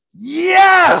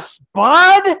Yes,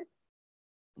 bud.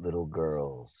 Little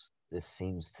girls, this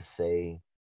seems to say,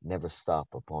 never stop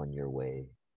upon your way.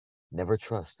 Never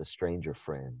trust a stranger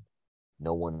friend.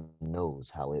 No one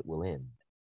knows how it will end.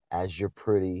 As you're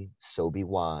pretty, so be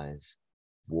wise.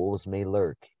 Wolves may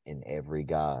lurk in every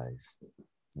guise.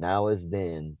 Now as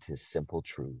then, 'tis simple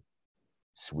truth.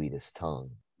 Sweetest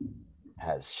tongue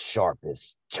has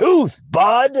sharpest tooth,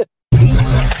 bud.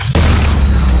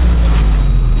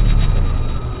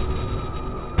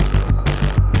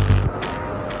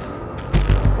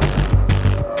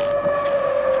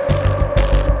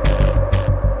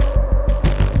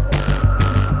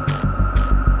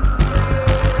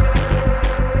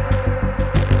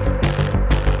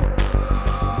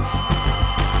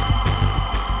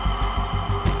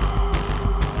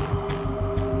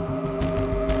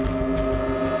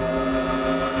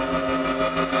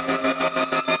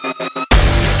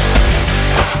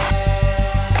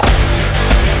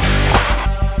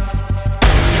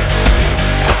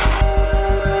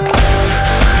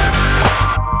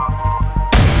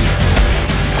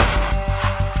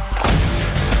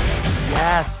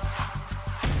 Yes.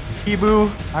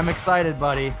 T-Boo, I'm excited,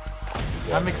 buddy.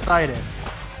 I'm excited.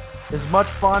 As much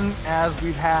fun as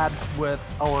we've had with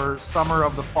our summer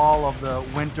of the fall of the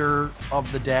winter of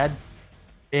the dead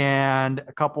and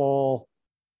a couple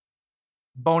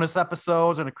bonus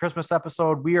episodes and a Christmas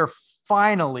episode, we are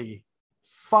finally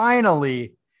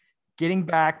getting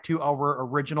back to our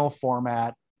original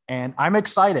format. And I'm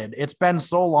excited. It's been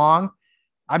so long.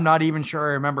 I'm not even sure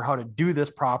I remember how to do this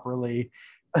properly.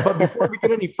 But before we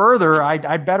get any further,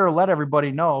 I better let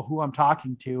everybody know who I'm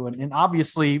talking to. And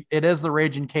obviously, it is the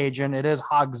Raging Cajun. It is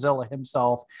Hogzilla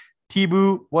himself.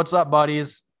 T-Boo, what's up,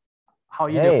 buddies? How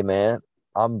you doing? Hey, man.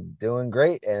 I'm doing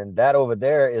great. And that over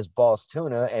there is Boss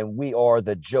Tuna, and we are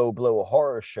the Joe Blow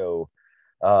Horror Show.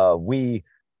 We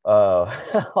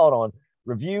hold on,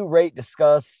 review, rate,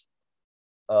 discuss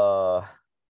uh And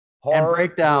horror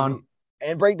breakdown.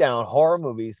 break down horror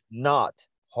movies, not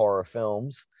horror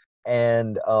films.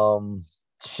 And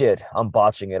shit, I'm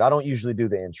botching it. I don't usually do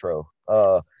the intro.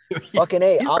 Fucking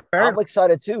A, I'm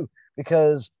excited too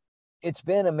because it's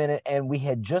been a minute and we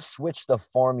had just switched the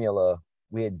formula.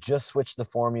 We had just switched the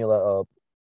formula up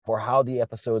for how the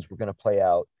episodes were going to play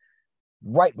out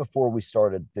right before we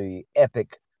started the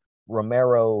epic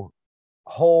Romero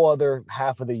whole other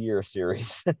half of the year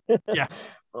series. Yeah.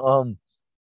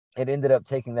 It ended up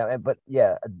taking that, but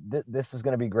yeah, this is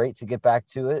going to be great to get back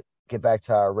to it, get back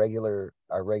to our regular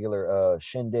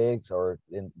shindigs or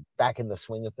back in the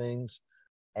swing of things.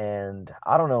 And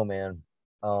I don't know, man.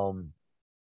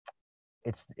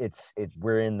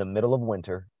 We're in the middle of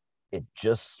winter. It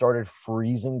just started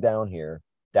freezing down here,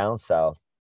 down south.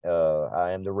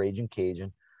 I am the Raging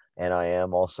Cajun, and I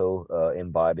am also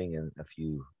imbibing in a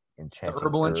few The enchanting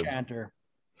Herbal herbs. Enchanter.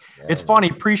 Yeah, It's man.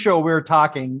 funny. Pre-show, we were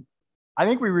talking. I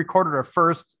think we recorded our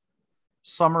first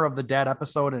Summer of the Dead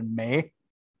episode in May.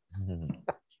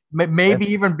 Maybe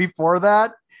even before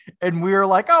that. And we were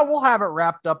like, oh, we'll have it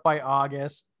wrapped up by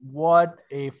August. What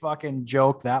a fucking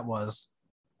joke that was.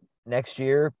 Next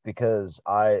year, because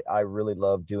I really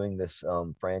love doing this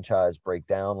franchise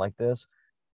breakdown like this.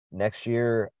 Next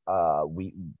year,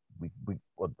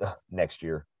 next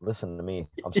year. Listen to me.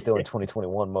 I'm still in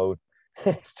 2021 mode.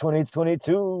 It's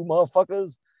 2022,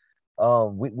 motherfuckers.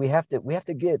 We have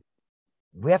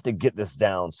to get this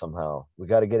down somehow. We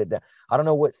got to get it down. I don't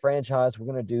know what franchise we're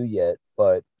gonna do yet,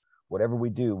 but whatever we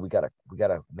do, we gotta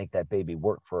make that baby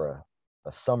work for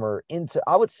a summer into,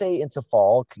 I would say into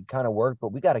fall could kind of work, but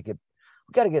we gotta get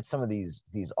some of these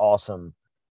awesome,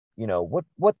 what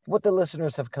the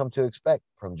listeners have come to expect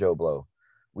from Joe Blow.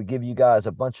 We give you guys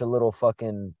a bunch of little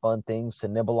fucking fun things to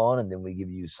nibble on, and then we give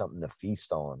you something to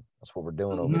feast on. That's what we're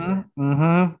doing over here.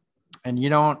 Mm-hmm. And you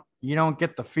don't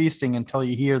get the feasting until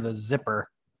you hear the zipper.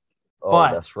 Oh,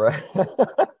 that's right.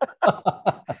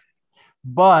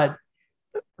 But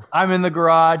I'm in the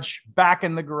garage, back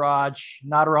in the garage,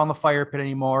 not around the fire pit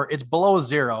anymore. It's below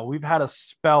zero. We've had a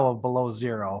spell of below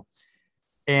zero.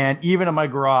 And even in my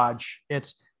garage,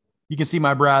 you can see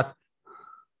my breath.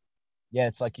 Yeah,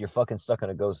 it's like you're fucking stuck in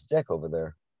a ghost dick over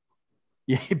there.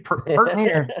 Yeah,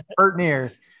 hurt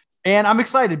near. And I'm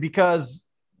excited because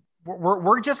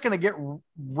we're just going to get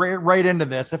right into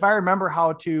this. If I remember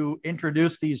how to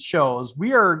introduce these shows,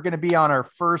 we are going to be on our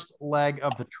first leg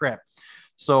of the trip.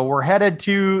 So we're headed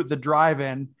to the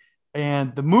drive-in,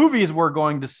 and the movies we're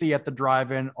going to see at the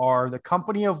drive-in are The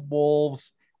Company of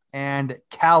Wolves and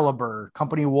Caliber.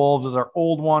 Company of Wolves is our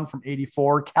old one from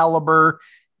 84. Caliber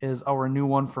is our new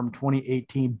one from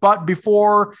 2018. But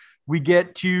before we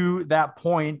get to that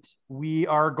point, we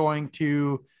are going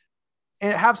to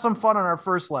and have some fun on our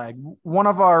first leg. One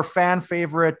of our fan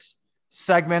favorite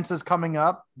segments is coming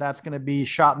up. That's going to be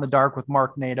Shot in the Dark with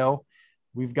Marknado.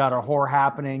 We've got our horror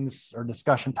happenings, our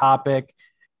discussion topic,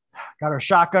 got our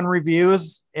shotgun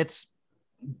reviews. It's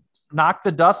knock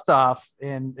the dust off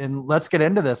and let's get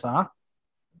into this, huh?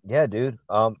 Yeah, dude.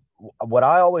 What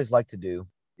I always like to do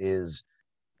is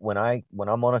when I'm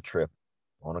on a trip,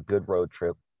 on a good road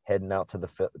trip, heading out to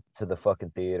the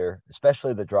fucking theater,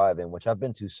 especially the drive-in, which I've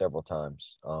been to several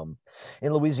times.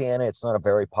 In Louisiana, it's not a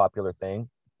very popular thing,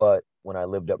 but when I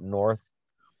lived up north,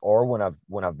 or when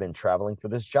I've been traveling for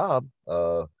this job,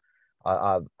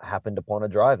 I've happened upon a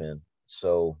drive-in.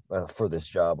 So for this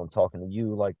job, I'm talking to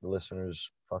you like the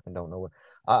listeners fucking don't know what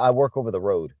I work over the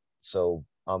road, so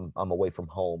I'm away from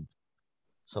home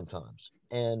sometimes.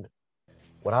 And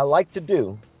what I like to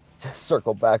do to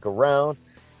circle back around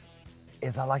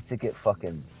is I like to get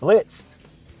fucking blitzed.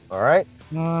 All right,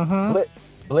 Mm-hmm.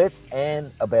 blitz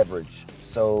and a beverage.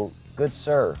 So, good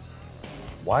sir,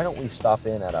 why don't we stop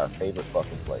in at our favorite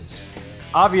fucking place?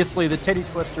 Obviously, the Titty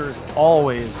Twister is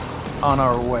always on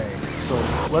our way. So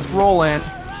let's roll in.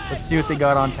 Let's see what they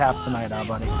got on tap tonight,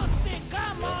 buddy.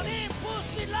 Come on in,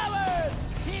 pussy lovers!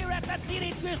 Here at the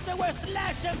Titty Twister, we're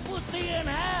slashing pussy in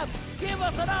half. Give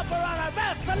us an offer on our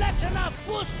best selection of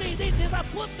pussy. This is a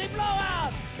pussy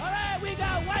blowout. All right, we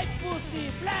got white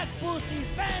pussy, black pussy,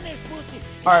 Spanish pussy.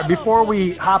 All right, before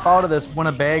we hop out of this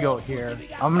Winnebago here,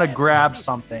 I'm going to grab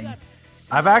something.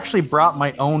 I've actually brought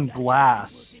my own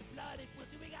glass,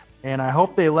 and I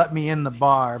hope they let me in the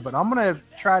bar, but I'm going to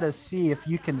try to see if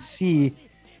you can see.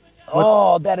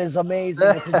 Oh, that is amazing.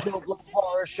 It's a Joe Blow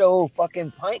horror show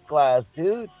fucking pint glass,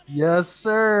 dude. Yes,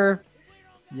 sir.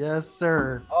 Yes,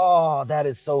 sir. Oh, that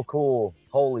is so cool.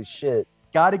 Holy shit.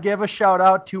 Got to give a shout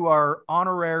out to our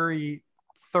honorary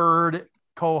third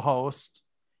co-host,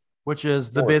 which is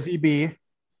the Fourth. Busy Bee.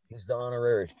 He's the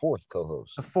honorary fourth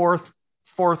co-host. The fourth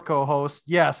co-host.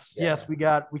 Yes, Yeah. yes, we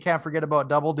can't forget about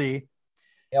Double D.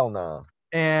 Hell nah.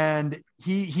 And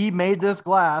he made this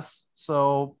glass,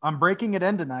 so I'm breaking it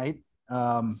in tonight.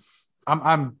 I'm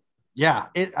yeah,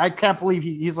 I can't believe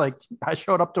he's like, I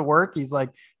showed up to work, he's like,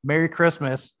 Merry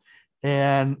Christmas,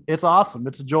 and it's awesome.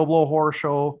 It's a Joe Blow Horror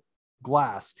Show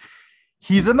glass.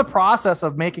 He's in the process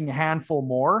of making a handful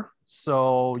more,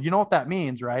 so you know what that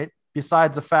means, right?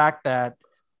 Besides the fact that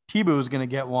T-Boo is going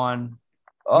to get one,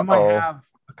 we might have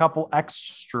a couple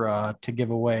extra to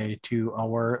give away to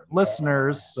our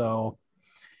listeners, so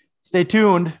stay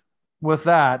tuned with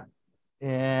that.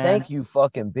 And thank you,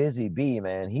 fucking Busy Bee,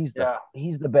 man. He's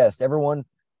the best. Everyone,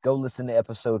 go listen to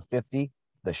episode 50,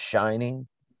 The Shining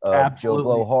of Joe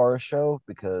Blow Horror Show,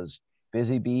 because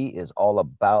Busy Bee is all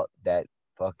about that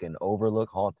fucking Overlook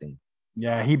haunting.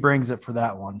 Yeah, he brings it for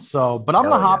that one. So, but I'm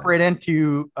gonna hop right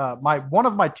into one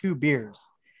of my two beers,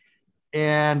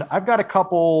 and I've got a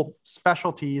couple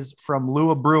specialties from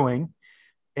Lua Brewing,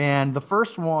 and the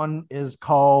first one is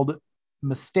called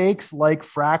Mistakes Like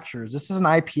Fractures. This is an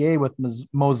IPA with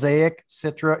Mosaic,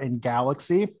 Citra, and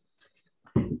Galaxy.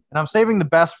 And I'm saving the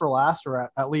best for last, or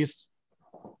at least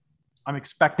I'm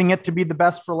expecting it to be the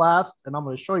best for last. And I'm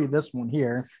going to show you this one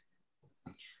here.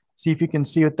 See if you can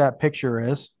see what that picture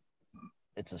is.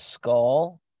 It's a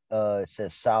skull. It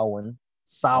says Samhain.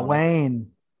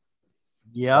 Samhain.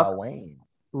 Yep. Samhain.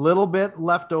 Little bit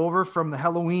left over from the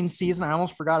Halloween season. I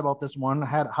almost forgot about this one. I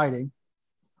had it hiding.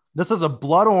 This is a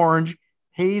blood orange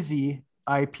hazy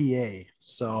IPA.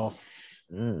 So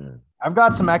I've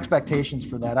got some expectations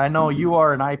for that. I know you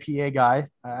are an IPA guy.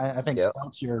 I think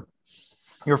Stout's your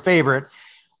favorite.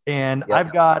 And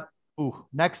I've got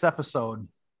next episode,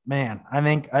 man. I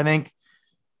think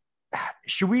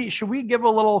should we give a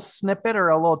little snippet or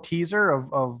a little teaser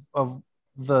of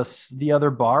the other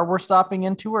bar we're stopping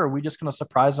into, or are we just going to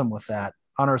surprise them with that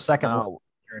on our second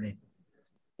journey?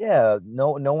 Yeah,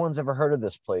 no one's ever heard of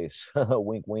this place.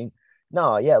 Wink, wink.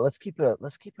 No, yeah, let's keep it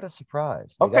a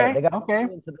surprise. They got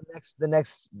into the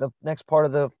next part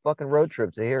of the fucking road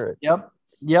trip to hear it.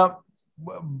 Yep.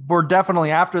 We're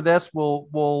definitely after this.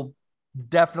 We'll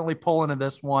definitely pull into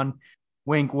this one.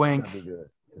 Wink, wink.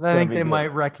 I think they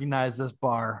might recognize this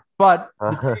bar, but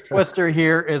the Titty Twister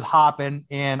here is hopping,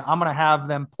 and I'm gonna have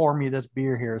them pour me this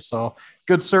beer here. So,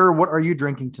 good sir, what are you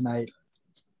drinking tonight?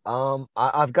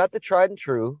 I've got the tried and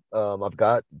true. I've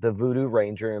got the Voodoo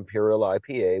Ranger Imperial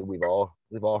IPA.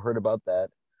 We've all heard about that.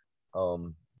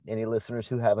 Any listeners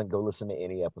who haven't, go listen to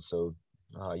any episode.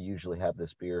 I usually have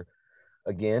this beer.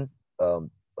 Again, oh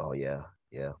yeah,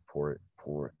 pour it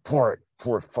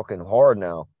fucking hard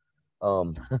now.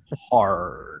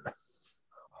 Hard.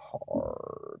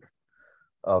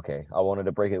 Okay, I wanted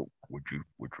to break it. Would you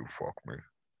fuck me?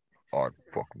 I'd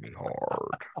fuck me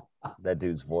hard. That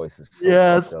dude's voice is so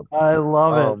Yes, fucked up. I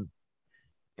love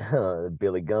it.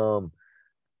 Billy Gum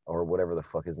or whatever the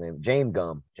fuck his name. James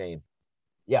Gum. James.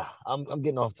 Yeah, I'm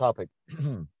getting off topic.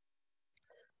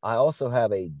 I also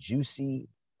have a Juicifer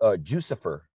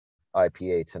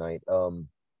IPA tonight.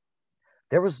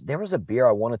 There was a beer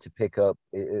I wanted to pick up.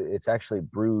 It's actually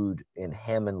brewed in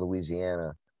Hammond,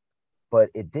 Louisiana, but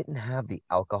it didn't have the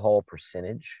alcohol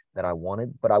percentage that I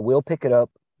wanted. But I will pick it up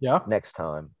next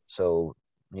time. So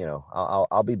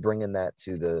I'll be bringing that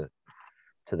to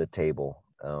the table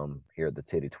here at the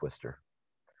Titty Twister.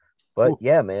 But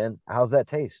yeah, man, how's that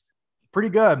taste? Pretty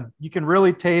good. You can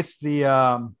really taste the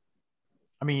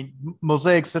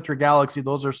Mosaic, Citra Galaxy.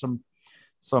 Those are some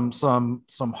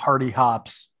hardy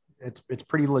hops. It's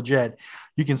pretty legit.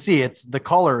 You can see the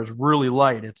color is really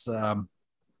light. It's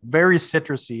very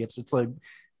citrusy.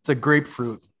 It's a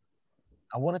grapefruit.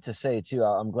 I wanted to say too,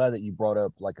 I'm glad that you brought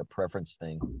up like a preference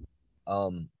thing.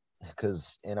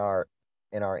 Because in our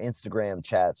Instagram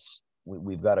chats,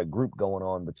 we've got a group going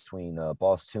on between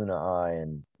Boss Tuna, I,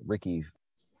 and Ricky,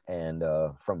 and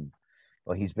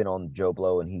he's been on Joe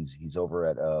Blow, and he's over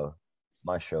at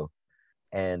my show,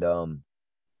 and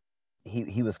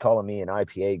he was calling me an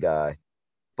IPA guy,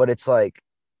 but it's like,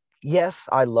 yes,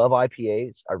 I love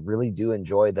IPAs. I really do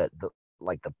enjoy the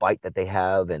bite that they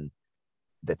have and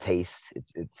the taste.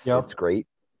 It's great,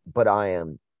 but I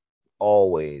am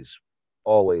always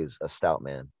a stout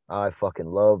man. I fucking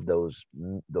love those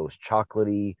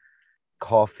chocolatey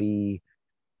coffee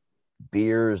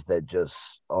beers that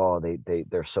just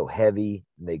they're so heavy.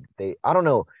 They I don't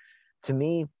know. To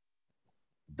me,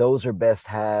 those are best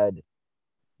had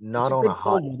not on a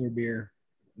hot weather beer.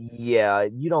 Yeah,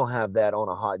 you don't have that on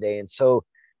a hot day. And so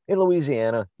in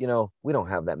Louisiana, we don't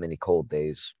have that many cold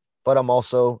days. But I'm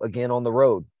also again on the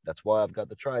road. That's why I've got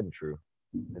the tried and true.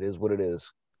 It is what it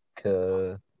is.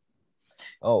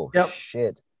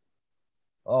 Shit.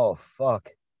 Oh fuck.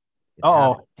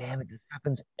 Damn it, this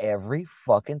happens every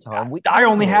fucking time I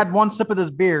only had one sip of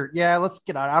this beer. Yeah, let's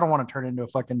get out. I don't want to turn into a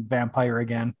fucking vampire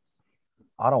again.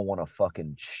 I don't want to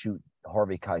fucking shoot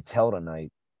Harvey Keitel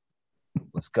tonight.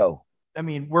 Let's go. I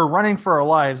mean, we're running for our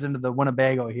lives into the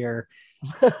Winnebago here.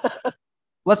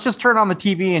 Let's just turn on the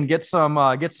TV and get some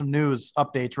news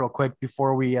updates real quick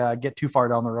before we get too far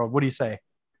down the road. What do you say?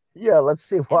 Yeah, let's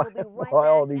see why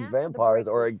all these vampires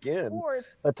are again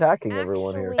attacking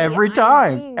everyone here. Every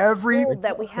time. Every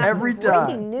time.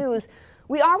 Breaking news.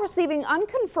 We are receiving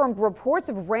unconfirmed reports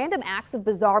of random acts of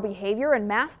bizarre behavior and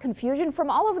mass confusion from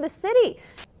all over the city.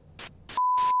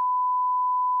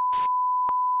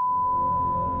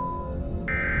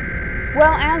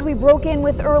 Well, as we broke in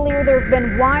with earlier, there have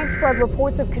been widespread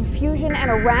reports of confusion and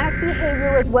erratic behavior,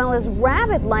 as well as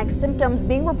rabid-like symptoms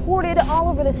being reported all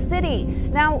over the city.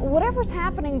 Now, whatever's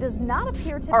happening does not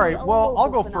appear to be. All right, well, I'll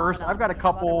go first. I've got a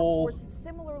couple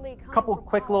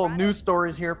quick little news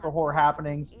stories here for horror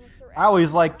happenings. I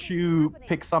always like to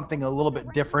pick something a little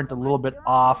bit different, a little bit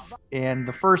off. And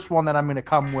the first one that I'm going to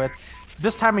come with,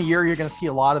 this time of year, you're going to see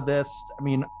a lot of this. I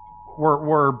mean,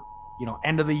 we're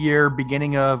end of the year,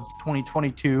 beginning of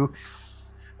 2022.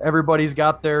 Everybody's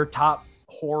got their top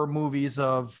horror movies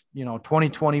of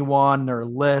 2021 or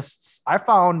lists. I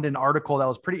found an article that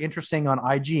was pretty interesting on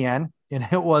IGN, and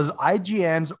it was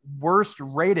IGN's worst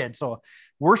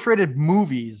rated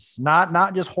movies,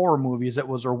 not just horror movies. It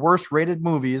was their worst rated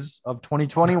movies of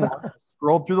 2021.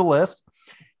 Scrolled through the list,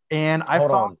 and I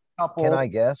found a couple. Can I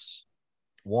guess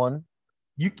one?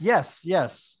 Yes.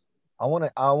 I want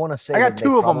to say I got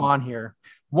two of them on here.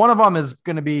 One of them is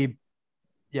going to be,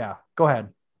 go ahead.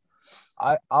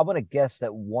 I want to guess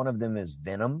that one of them is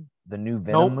Venom, the new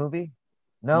Venom movie.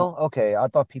 No? Okay. I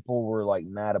thought people were like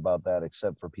mad about that,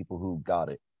 except for people who got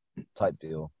it type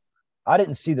deal. I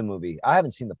didn't see the movie. I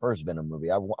haven't seen the first Venom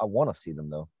movie. I want to see them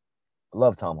though. I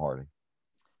love Tom Hardy.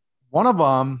 One of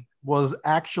them was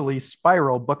actually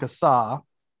Spiral Book of Saw.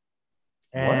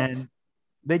 And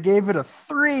they gave it a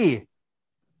 3.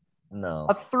 No.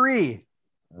 A 3.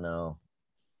 No.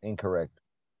 Incorrect.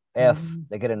 F.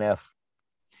 They get an F.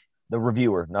 The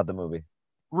reviewer, not the movie.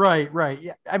 Right.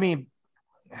 Yeah. I mean,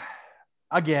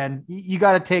 again, you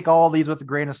got to take all these with a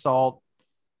grain of salt.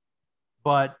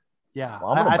 But yeah.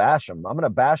 Well, I'm going to bash them. I'm going to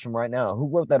bash them right now. Who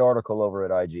wrote that article over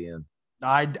at IGN?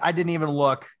 I didn't even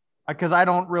look because I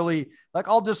don't really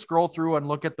I'll just scroll through and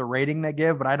look at the rating they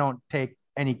give, but I don't take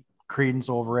any credence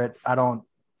over it.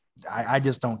 I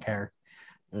just don't care.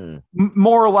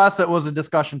 More or less, it was a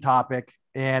discussion topic,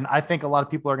 and I think a lot of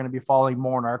people are going to be falling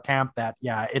more in our camp that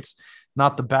it's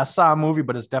not the best Saw movie,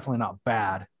 but it's definitely not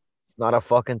bad. Not a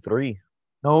fucking 3.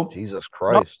 Nope. Jesus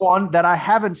Another Christ. one that I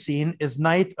haven't seen is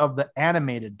Night of the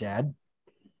Animated Dead.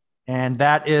 And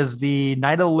that is the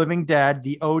Night of the Living Dead,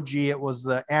 the OG. It was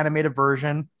the animated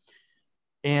version.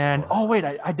 And What? wait,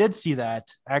 I did see that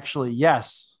actually.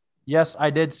 Yes. Yes, I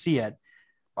did see it.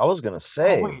 I was gonna Oh,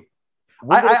 say, wait.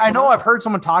 when did it I come know I've out? heard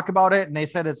someone talk about it and they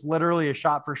said it's literally a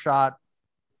shot for shot,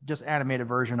 just animated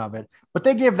version of it. But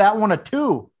they gave that one a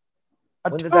two. A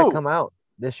When did that two. come out?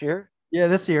 This year? Yeah,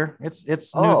 this year. It's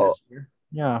new Oh, this year.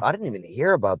 Yeah. I didn't even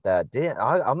hear about that.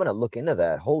 I'm gonna look into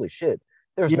that. Holy shit!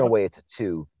 There's no Yep. way it's a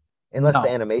two, unless the No.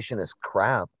 animation is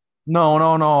crap.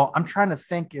 No. I'm trying to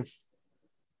think if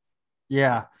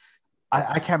yeah.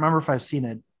 I can't remember if I've seen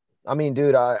it. I mean,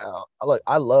 dude, look,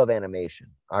 I love animation.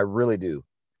 I really do.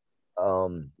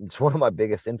 It's one of my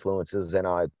biggest influences,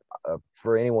 and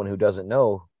for anyone who doesn't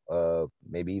know,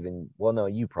 maybe even, well, no,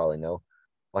 you probably know.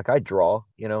 Like I draw,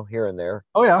 here and there.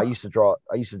 Oh I yeah. used to draw.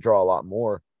 I used to draw a lot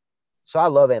more. So I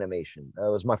love animation. It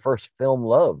was my first film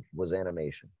love was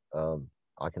animation.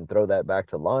 I can throw that back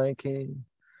to Lion King,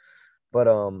 but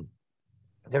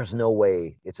there's no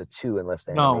way it's a two unless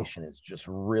the No. animation is just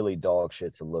really dog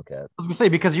shit to look at. I was gonna say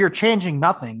because you're changing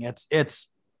nothing. It's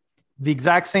the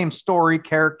exact same story,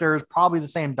 characters, probably the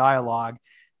same dialogue,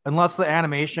 unless the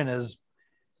animation is,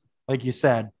 like you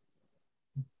said,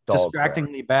 Dog crap.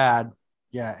 distractingly bad.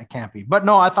 Yeah, it can't be. But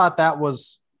no, I thought that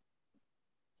was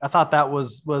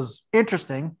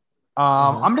interesting.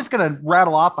 Mm-hmm. I'm just gonna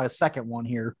rattle off my second one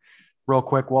here, real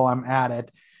quick while I'm at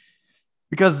it,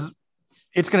 because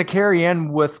it's gonna carry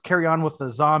on with the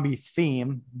zombie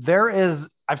theme.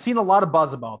 I've seen a lot of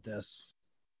buzz about this,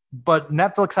 but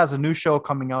Netflix has a new show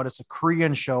coming out. It's a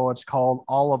Korean show. It's called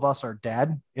All of Us Are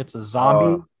Dead. It's a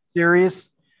zombie series.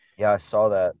 Yeah, I saw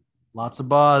that. Lots of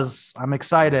buzz. I'm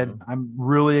excited. Mm-hmm. I'm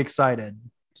really excited.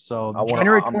 So I want to.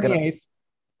 January 28th.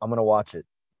 I'm gonna watch it.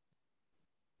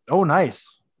 Oh,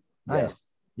 nice. Yeah. Nice.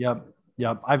 Yep.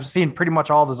 Yep. I've seen pretty much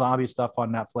all the zombie stuff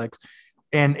on Netflix.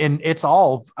 And it's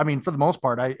all, I mean, for the most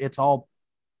part, it's all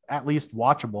at least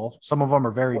watchable. Some of them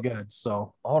are very What, good.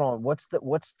 So hold on. What's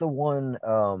the one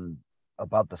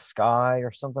about the sky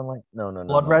or something like? No, no, no,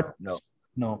 Blood no, Red? no,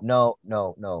 no, No.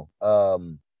 no, no,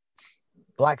 no.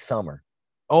 Black Summer.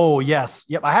 Oh, yes.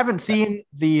 Yep. I haven't That, seen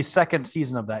the second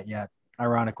season of that yet,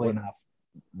 ironically but enough.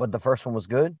 but the first one was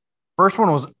good. First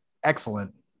one was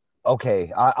excellent.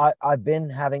 Okay, I've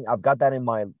got that in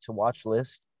my to watch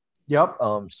list. Yep.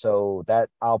 So that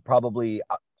I'll probably,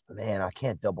 man, I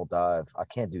can't double dive. I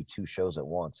can't do two shows at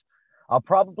once. I'll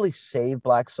probably save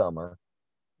Black Summer,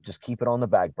 just keep it on the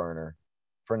back burner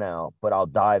for now, but I'll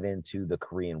dive into the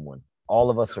Korean one.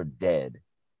 All of Us Are Dead.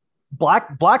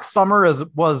 Black Summer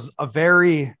was a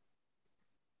very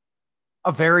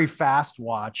fast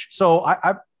watch. So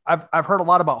I've heard a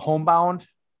lot about Homebound.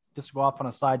 Just to go off on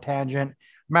a side tangent,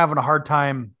 I'm having a hard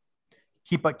time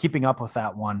keeping up with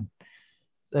that one.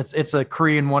 It's a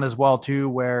Korean one as well too,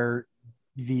 where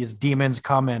these demons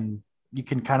come and you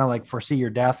can kind of like foresee your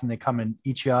death and they come and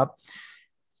eat you up.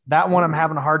 That one I'm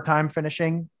having a hard time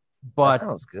finishing, That but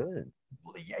sounds good.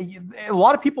 a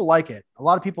lot of people like it. A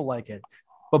lot of people like it.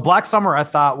 But Black Summer, I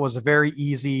thought, was a very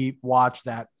easy watch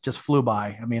that just flew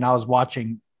by. I mean, I was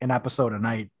watching an episode a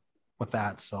night with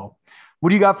that. So, what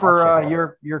do you got I'll check for it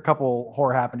out. your couple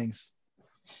horror happenings?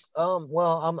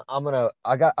 Well,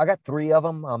 I got three of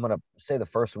them. I'm gonna say the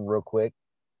first one real quick.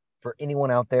 For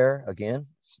anyone out there, again,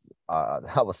 I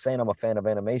was saying I'm a fan of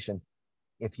animation.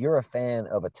 If you're a fan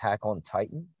of Attack on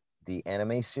Titan, the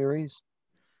anime series,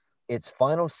 its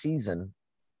final season,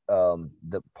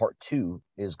 the part two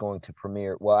is going to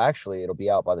premiere. Well, actually, it'll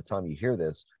be out by the time you hear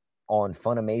this on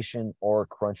Funimation or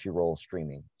Crunchyroll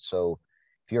streaming. So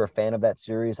if you're a fan of that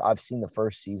series, I've seen the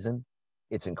first season.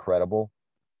 It's incredible.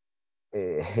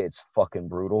 It's fucking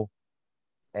brutal,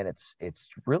 and it's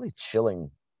really chilling.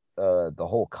 The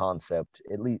whole concept,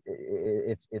 at least,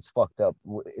 it's fucked up.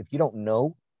 If you don't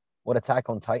know what Attack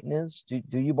on Titan is, do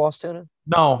you, Boss Tuna?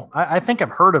 No, I think I've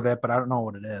heard of it, but I don't know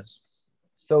what it is.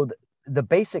 So the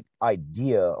basic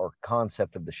idea or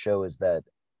concept of the show is that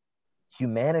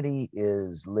humanity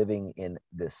is living in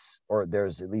this, or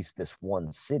there's at least this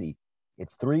one city.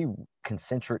 It's three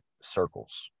concentric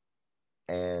circles,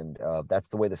 and that's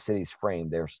the way the city's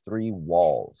framed. There's three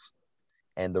walls,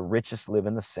 and the richest live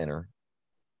in the center,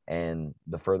 and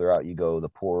the further out you go, the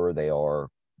poorer they are,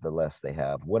 the less they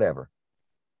have, whatever.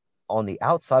 On the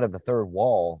outside of the third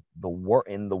wall,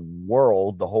 in the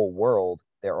world, the whole world,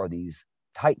 there are these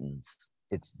titans.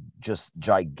 It's just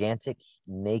gigantic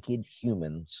naked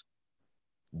humans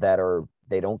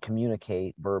they don't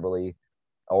communicate verbally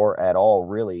or at all,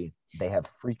 really. They have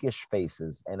freakish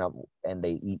faces, and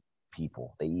they eat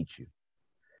people. They eat you.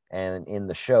 And in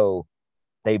the show,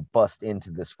 they bust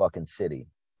into this fucking city.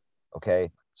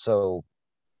 Okay, so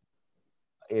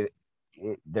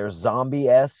there's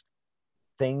zombie-esque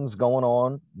things going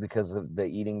on because of the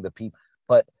eating the people.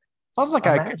 But Sounds like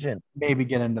I could imagine, maybe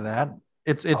get into that.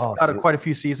 It's oh, got dude. quite a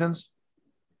few seasons.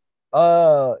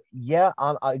 Yeah.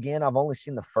 Again, I've only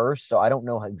seen the first, so I don't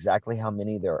know exactly how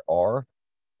many there are,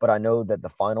 but I know that the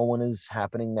final one is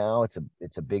happening now.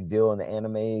 It's a big deal in the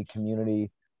anime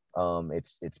community.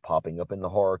 It's popping up in the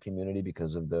horror community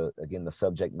because of the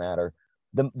subject matter.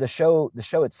 The show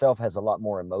itself has a lot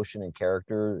more emotion and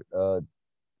character.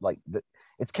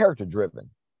 It's character driven,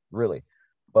 really,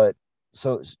 but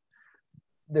so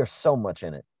there's so much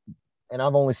in it, and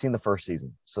I've only seen the first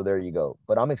season, so there you go.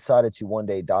 But I'm excited to one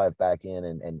day dive back in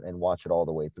and watch it all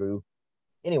the way through.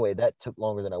 Anyway, that took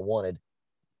longer than I wanted.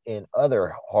 In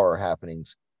other horror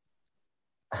happenings,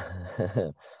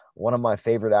 one of my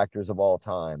favorite actors of all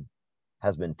time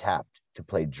has been tapped to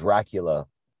play Dracula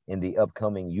in the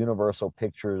upcoming Universal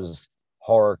Pictures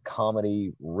horror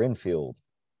comedy Renfield.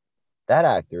 That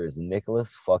actor is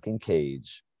Nicolas fucking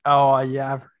Cage. Oh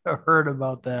yeah, I've heard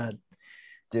about that.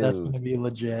 That's going Dude. to be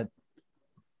legit.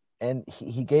 And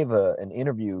he gave an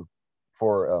interview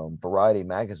for Variety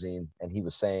magazine, and he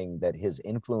was saying that his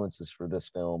influences for this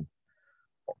film,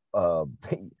 uh,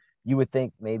 you would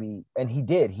think maybe, and he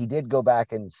did go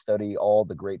back and study all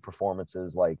the great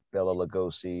performances like Bela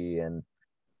Lugosi and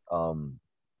um,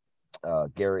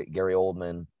 Gary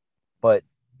Oldman, but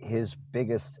his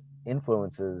biggest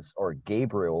influences are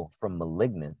Gabriel from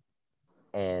 *Malignant*,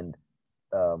 and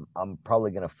I'm probably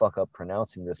gonna fuck up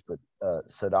pronouncing this, but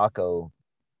Sadako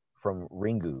from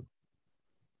Ringu.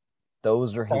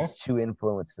 Those are Okay. his two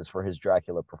influences for his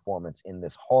Dracula performance in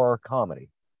this horror comedy,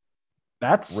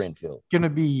 That's Renfield. going to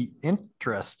be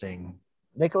interesting.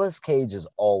 Nicolas Cage is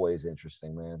always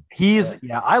interesting, man.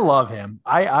 I love him.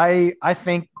 I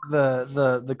think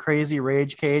the crazy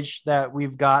rage cage that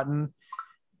we've gotten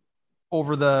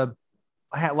over the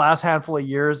last handful of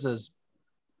years is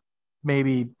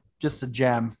maybe just a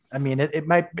gem. I mean, it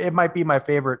might be my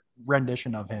favorite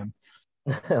rendition of him.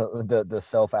 The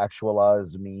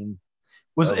self-actualized meme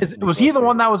of Was he Nicolas the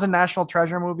one Cage. that was in National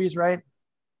Treasure movies, right?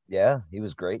 Yeah, he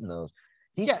was great in those.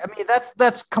 Yeah, I mean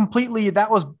that's completely that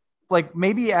was like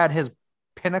maybe at his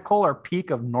pinnacle or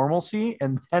peak of normalcy,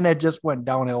 and then it just went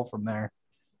downhill from there.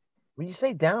 When you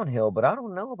say downhill, but I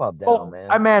don't know about down, Well,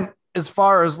 I man. meant as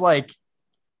far as like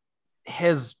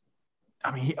his,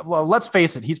 well, let's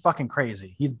face it, he's fucking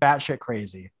crazy. He's batshit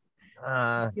crazy.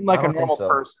 I Like a don't think normal so.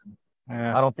 person.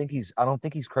 Yeah. I don't think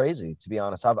he's crazy, to be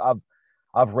honest. I've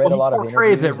read Well, a he lot of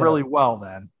portrays it interviews really well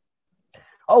then.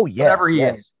 oh Whatever yes, he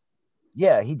is. yes.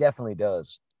 Yeah, he definitely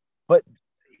does. But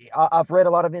I've read a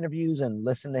lot of interviews and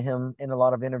listened to him in a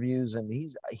lot of interviews, and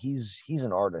he's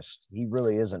an artist. He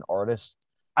really is an artist.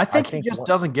 I I think he think just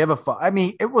doesn't give a fuck. I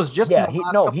mean, it was just in yeah, the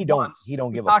last couple he months. don't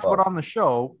We give a talked fuck. about on the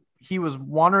show. He was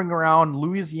wandering around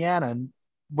Louisiana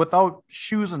without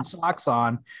shoes and socks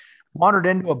on, wandered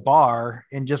into a bar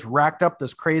and just racked up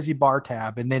this crazy bar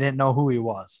tab, and they didn't know who he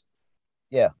was.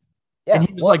 Yeah, And yeah.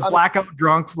 he was Well, like I mean, blackout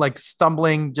drunk, like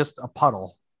stumbling just a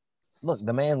puddle, look,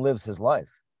 the man lives his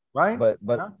life. right? But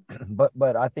Yeah.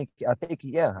 but I think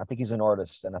he's an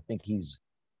artist, and I think he's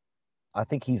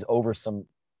over some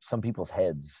people's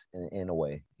heads in a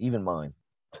way, even mine,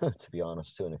 to be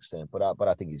honest, to an extent. But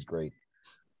I think he's great.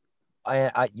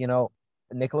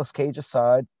 Nicolas Cage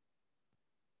aside,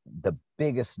 the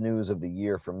biggest news of the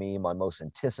year for me, my most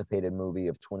anticipated movie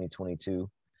of 2022.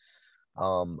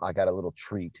 I got a little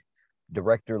treat.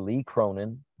 Director Lee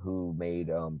Cronin, who made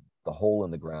The Hole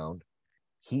in the Ground,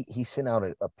 he sent out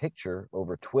a picture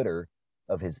over Twitter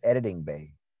of his editing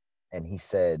bay, and he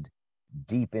said,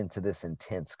 "Deep into this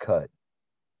intense cut,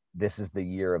 this is the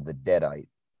year of the Deadite."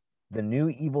 The new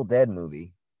Evil Dead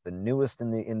movie, the newest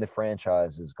in the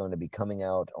franchise, is going to be coming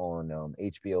out on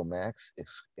HBO Max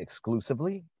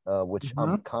exclusively, which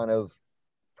I'm Mhm. kind of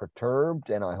perturbed,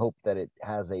 and I hope that it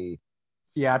has a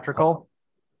Theatrical.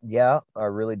 yeah, I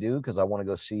really do, because I want to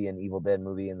go see an Evil Dead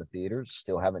movie in the theaters.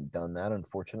 Still haven't done that,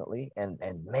 unfortunately. And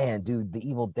man, dude, the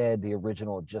Evil Dead, the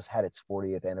original, just had its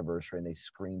 40th anniversary, and they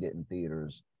screened it in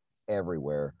theaters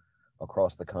everywhere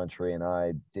across the country. And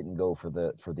I didn't go for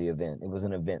the event. It was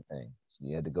an event thing, so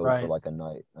you had to go for Right. like a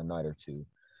night or two.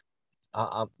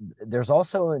 Uh, there's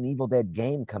also an Evil Dead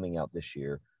game coming out this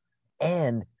year,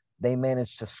 and they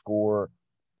managed to score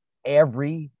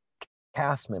every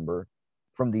cast member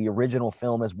from the original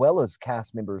film, as well as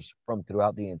cast members from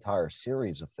throughout the entire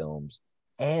series of films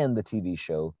and the TV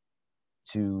show,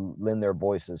 to lend their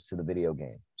voices to the video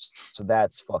game. So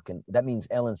that means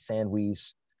Ellen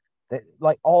Sandweiss,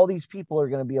 Like all these people are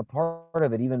going to be a part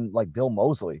of it, even like Bill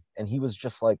Moseley, and he was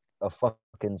just like a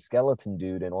fucking skeleton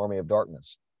dude in Army of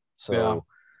Darkness. So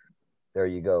there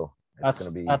you go.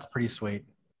 That's pretty sweet.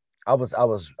 I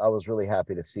was really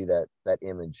happy to see that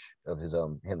image of his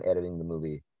him editing the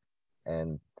movie,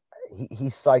 and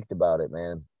he's psyched about it,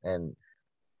 man. And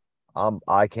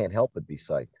I can't help but be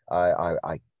psyched.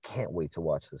 I can't wait to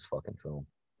watch this fucking film.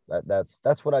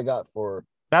 That's what I got for.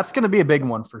 That's going to be a big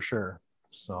one for sure.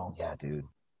 So yeah, dude.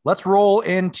 Let's roll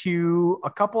into a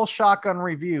couple shotgun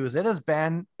reviews. It has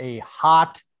been a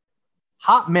hot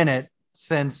minute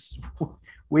since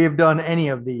we have done any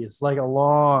of these, like a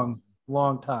long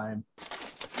time.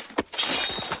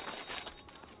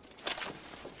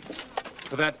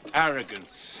 For that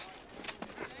arrogance,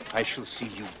 I shall see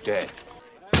you dead.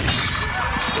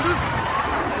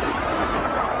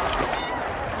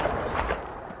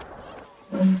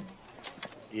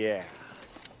 Yeah.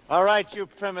 All right, you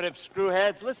primitive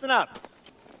screwheads, listen up.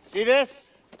 See this?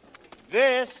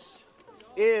 This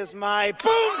is my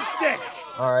boomstick!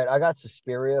 All right, I got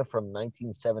Suspiria from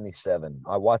 1977.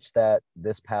 I watched that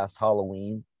this past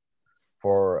Halloween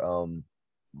for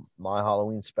my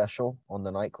Halloween special on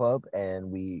the nightclub,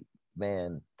 and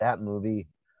that movie.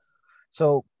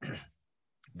 So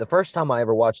the first time I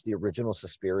ever watched the original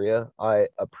Suspiria, I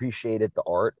appreciated the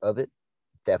art of it,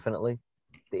 definitely.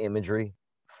 The imagery,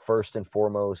 first and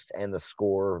foremost, and the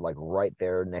score, like right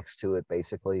there next to it,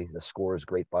 basically. The score is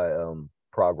great by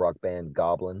prog rock band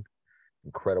Goblin.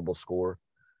 Incredible score.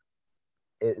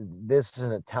 This is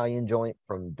an Italian joint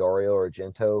from Dario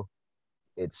Argento.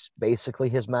 It's basically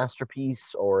his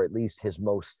masterpiece, or at least his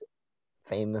most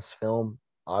famous film,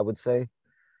 I would say.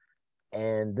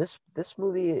 And this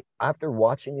movie, after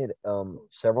watching it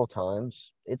several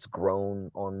times, it's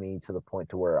grown on me to the point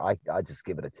to where I just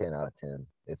give it a 10 out of 10.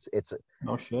 It's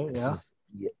no shit,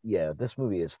 yeah. This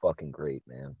movie is fucking great,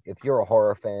 man. If you're a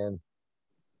horror fan,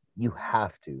 you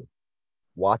have to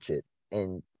watch it,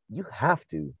 and you have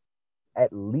to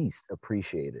at least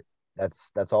appreciate it.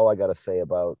 That's all I got to say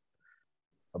about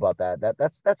that.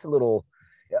 That's a little.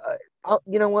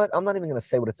 You know what? I'm not even gonna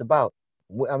say what it's about.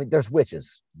 I mean, there's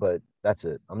witches, but that's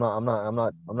it. I'm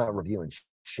not reviewing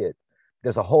shit.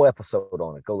 There's a whole episode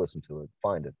on it. Go listen to it.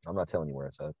 Find it. I'm not telling you where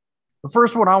it's at. The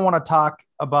first one I want to talk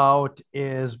about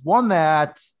is one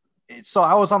that. So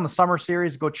I was on the summer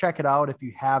series. Go check it out if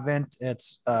you haven't.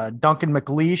 It's Duncan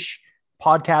McLeish,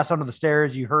 podcast Under the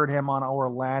Stairs. You heard him on our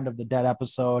Land of the Dead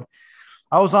episode.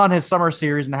 I was on his summer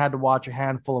series and I had to watch a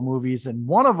handful of movies. And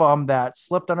one of them that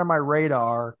slipped under my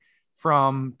radar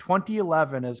from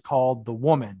 2011 is called The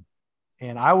Woman.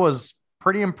 And I was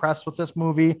pretty impressed with this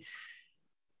movie.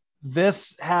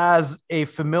 This has a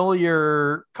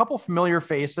couple familiar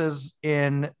faces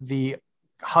in the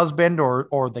husband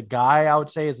or the guy, I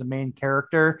would say, is the main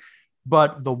character.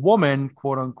 But the woman,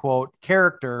 quote unquote,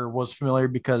 character was familiar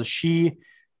because she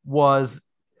was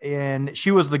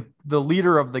the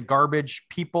leader of the garbage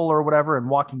people or whatever in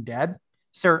Walking Dead.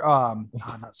 Not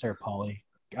Sarah Polly.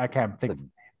 I can't think.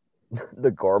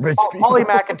 The garbage people. Polly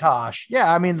McIntosh.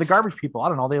 Yeah, I mean the garbage people. I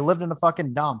don't know. They lived in a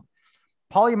fucking dump.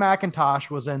 Polly McIntosh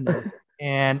was in there,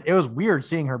 and it was weird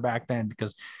seeing her back then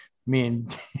because, I mean,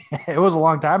 it was a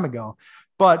long time ago.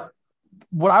 But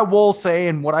what I will say,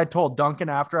 and what I told Duncan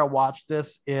after I watched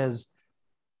this, is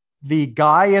the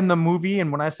guy in the movie,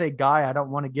 and when I say guy, I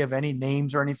don't want to give any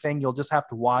names or anything. You'll just have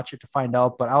to watch it to find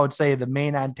out. But I would say the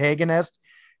main antagonist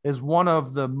is one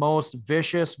of the most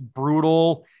vicious,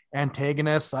 brutal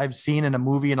antagonists I've seen in a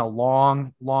movie in a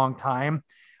long, long time.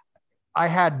 I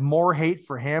had more hate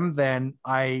for him than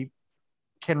I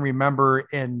can remember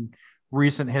in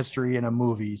recent history in a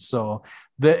movie. So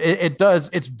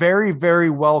it's very, very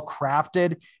well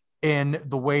crafted in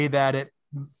the way that it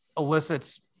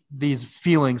elicits these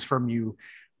feelings from you.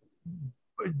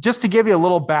 Just to give you a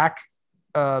little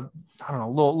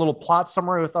little plot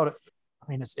summary without it.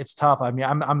 I mean, it's tough. I mean,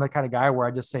 I'm the kind of guy where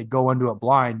I just say go into it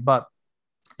blind, but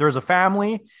there's a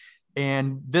family,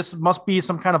 and this must be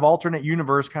some kind of alternate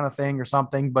universe kind of thing or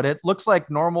something, but it looks like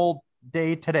normal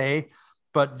day today.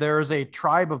 But there's a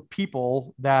tribe of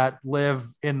people that live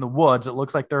in the woods. It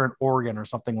looks like they're in Oregon or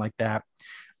something like that.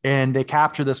 And they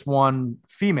capture this one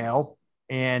female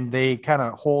and they kind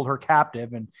of hold her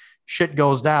captive and shit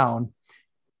goes down.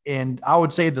 And I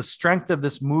would say the strength of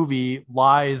this movie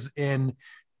lies in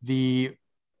the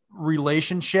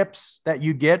relationships that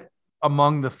you get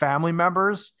among the family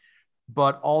members,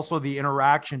 but also the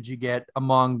interactions you get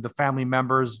among the family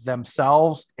members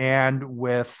themselves and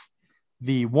with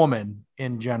the woman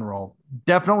in general.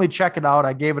 Definitely check it out.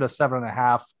 I gave it a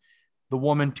 7.5. The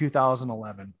Woman,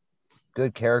 2011.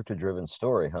 Good character driven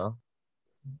story, huh?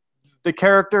 The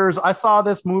characters, I saw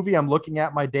this movie. I'm looking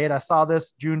at my date. I saw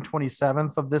this June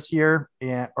 27th of this year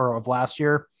or of last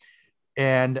year.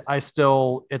 And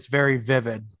it's very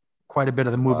vivid. Quite a bit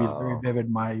of the movie is very Wow.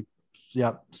 vivid.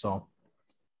 Yep. So,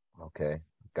 Okay.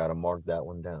 Got to mark that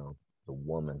one down. The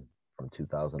Woman from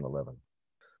 2011.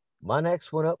 My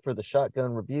next one up for the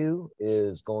shotgun review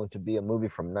is going to be a movie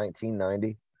from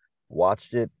 1990.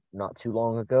 Watched it not too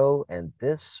long ago. And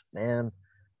this, man,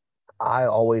 I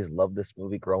always loved this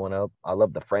movie growing up. I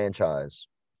love the franchise.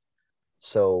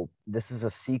 So this is a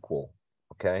sequel.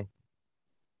 Okay.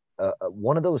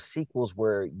 One of those sequels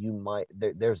where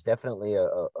there's definitely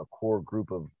a core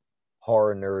group of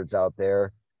horror nerds out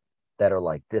there that are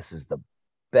like, this is the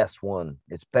best one.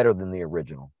 It's better than the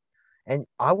original. And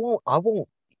I won't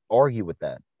argue with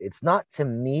that. It's not to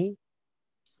me,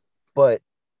 but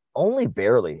only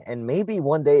barely. And maybe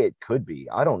one day it could be.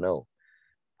 I don't know.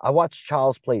 I watched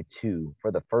Child's Play 2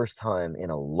 for the first time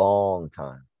in a long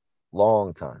time.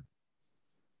 Long time.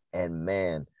 And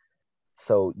man,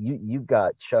 so you've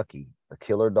got Chucky, a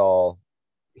killer doll.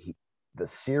 The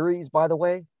series, by the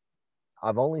way,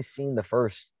 I've only seen the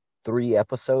first 3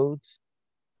 episodes,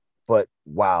 but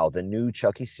wow, the new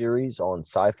Chucky series on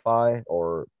Sci-Fi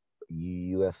or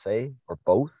USA or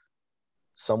both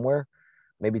somewhere,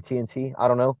 maybe TNT, I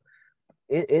don't know.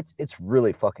 It's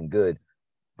really fucking good.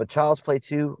 But Child's Play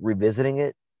 2, revisiting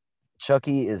it,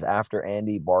 Chucky is after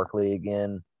Andy Barclay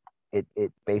again.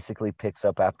 It basically picks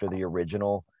up after the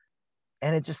original,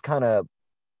 and it just kind of,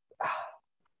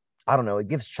 I don't know, it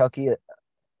gives Chucky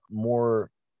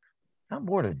not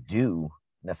more to do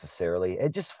necessarily.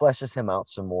 It just fleshes him out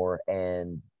some more,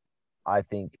 and I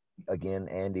think again,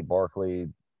 Andy Barclay,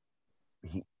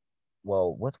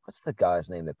 what's the guy's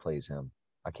name that plays him?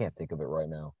 I can't think of it right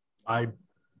now. I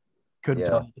couldn't Yeah.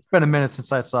 tell. It's been a minute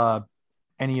since I saw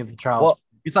any of the Child's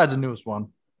besides the newest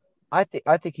one. I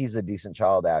think he's a decent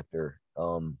child actor.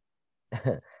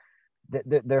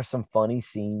 There's some funny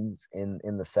scenes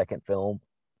in the second film,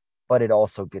 but it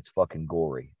also gets fucking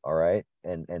gory, all right,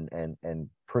 and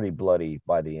pretty bloody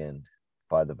by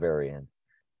the very end.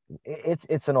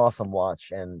 It's an awesome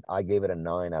watch, and I gave it a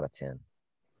 9 out of 10.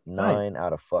 9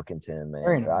 out of fucking 10,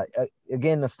 man. Nice.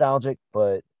 Again, nostalgic,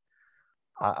 but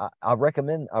I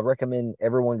recommend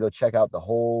everyone go check out the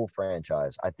whole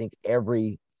franchise. I think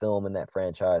every film in that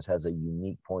franchise has a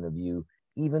unique point of view,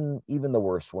 even the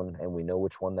worst one, and we know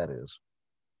which one that is.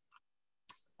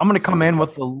 I'm going to come in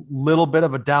with a little bit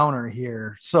of a downer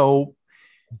here. So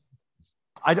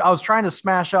I was trying to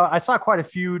smash out. I saw quite a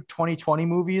few 2020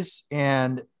 movies,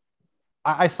 and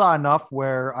I saw enough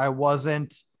where I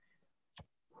wasn't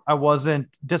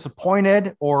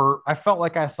disappointed, or I felt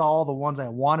like I saw all the ones I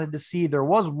wanted to see. There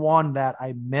was one that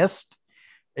I missed,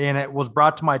 and it was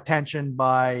brought to my attention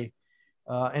by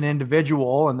an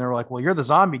individual, and they're like, well, you're the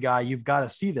zombie guy. You've got to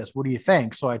see this. What do you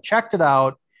think? So I checked it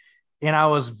out, and I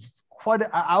was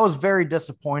very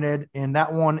disappointed. And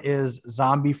that one is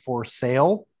Zombie for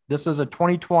Sale. This is a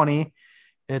 2020.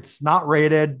 It's not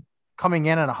rated, coming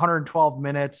in at 112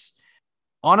 minutes.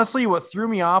 Honestly, what threw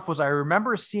me off was I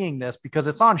remember seeing this because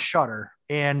it's on Shudder,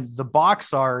 and the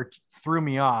box art threw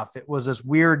me off. It was this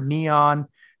weird neon,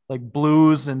 like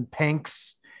blues and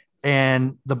pinks,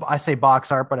 and I say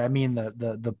box art, but I mean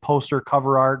the poster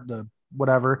cover art, the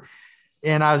whatever.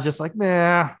 And I was just like,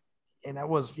 nah. And it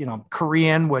was,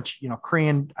 Korean, which,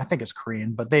 Korean, I think it's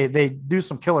Korean, but they do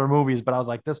some killer movies, but I was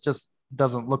like, this just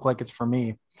doesn't look like it's for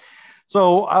me.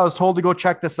 So I was told to go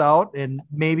check this out, and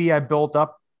maybe I built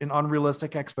up an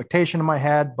unrealistic expectation in my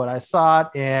head, but I saw it,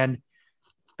 and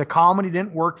the comedy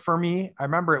didn't work for me. I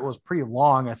remember it was pretty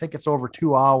long. I think it's over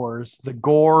 2 hours. The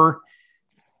gore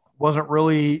wasn't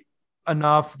really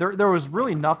enough. There was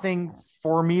really nothing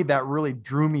for me that really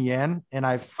drew me in, and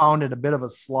I found it a bit of a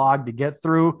slog to get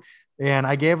through. And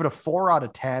I gave it a 4 out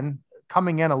of 10,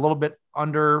 coming in a little bit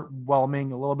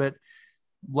underwhelming, a little bit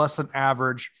less than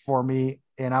average for me.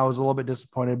 And I was a little bit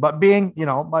disappointed, but being,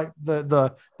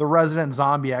 the resident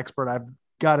zombie expert, I've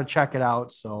got to check it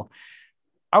out. So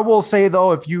I will say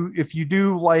though, if you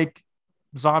do like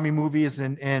zombie movies,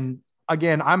 and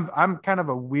again, I'm kind of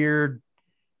a weird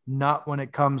nut when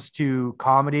it comes to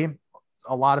comedy.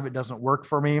 A lot of it doesn't work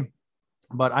for me,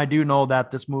 but I do know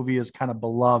that this movie is kind of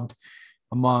beloved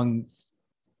among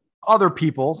other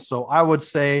people. So I would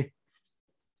say,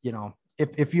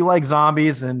 if you like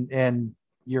zombies and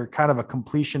you're kind of a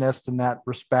completionist in that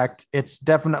respect, it's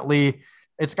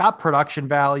got production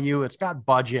value. It's got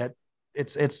budget.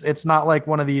 It's not like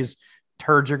one of these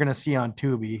turds you're going to see on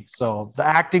Tubi. So the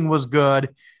acting was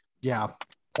good. Yeah.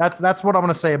 That's what I'm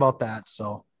going to say about that.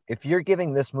 So if you're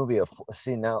giving this movie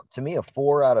to me, a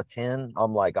 4 out of 10,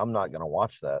 I'm like, I'm not going to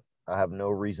watch that. I have no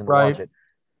reason to Right. watch it.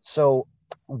 So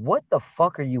what the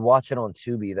fuck are you watching on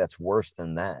Tubi that's worse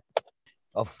than that?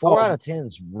 A 4 out of 10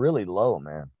 is really low,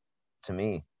 man, to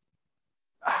me.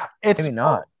 It's Maybe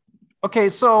not. Okay,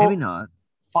 so Maybe not.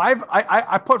 5.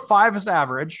 I put 5 as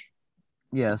average.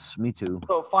 Yes, me too.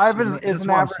 So 5 See, is that's an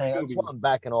what I'm average saying. movie. That's why I'm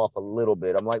backing off a little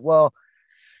bit. I'm like, well,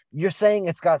 you're saying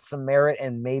it's got some merit,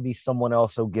 and maybe someone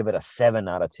else will give it a 7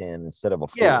 out of 10 instead of a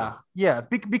 4. Yeah,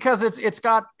 because it's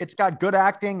got good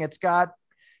acting, it's got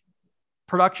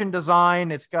production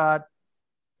design, it's got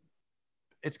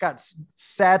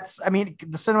sets. I mean,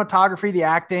 the cinematography, the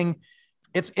acting,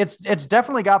 it's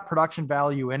definitely got production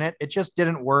value in it. It just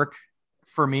didn't work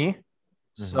for me.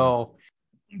 Mm-hmm. So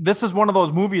this is one of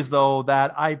those movies though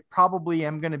that I probably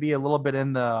am going to be a little bit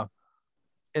in the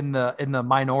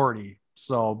minority.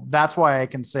 So that's why I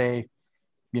can say,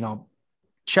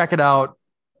 check it out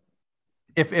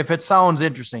if it sounds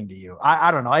interesting to you.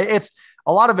 I don't know. It's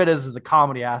a lot of it is the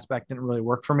comedy aspect didn't really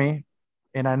work for me,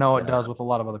 and I know it does with a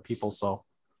lot of other people. So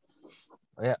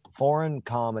yeah, foreign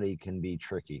comedy can be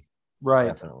tricky. Right.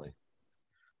 Definitely.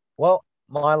 Well,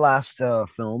 my last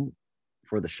film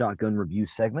for the shotgun review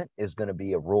segment is going to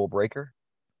be a rule breaker.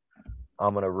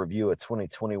 I'm going to review a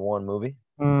 2021 movie.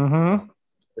 Mm-hmm.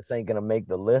 This ain't going to make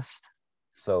the list,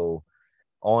 so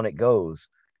on it goes.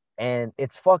 And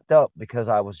it's fucked up because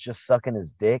I was just sucking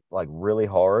his dick like really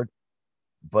hard.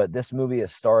 But this movie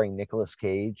is starring Nicolas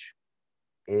Cage.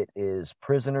 It is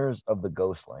Prisoners of the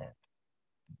Ghostland.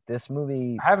 This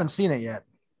movie, I haven't seen it yet.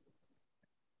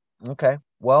 okay.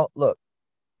 Well, look,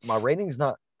 my rating's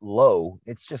not low.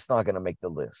 It's just not going to make the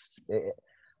list.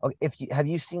 Have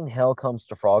you seen Hell Comes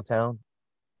to Frogtown?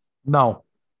 No.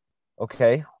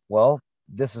 Okay. Well,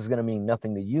 this is going to mean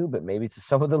nothing to you, but maybe to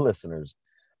some of the listeners.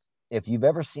 If you've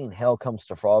ever seen Hell Comes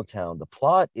to Frogtown, the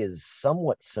plot is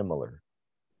somewhat similar.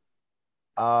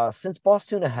 Since Boss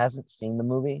Tuna hasn't seen the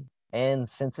movie, and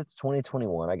since it's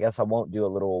 2021, I guess I won't do a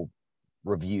little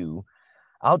review.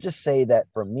 I'll just say that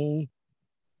for me,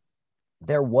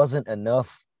 there wasn't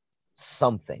enough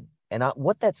something. And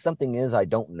what that something is, I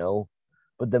don't know,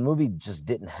 but the movie just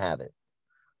didn't have it.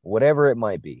 Whatever it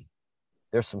might be.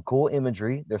 There's some cool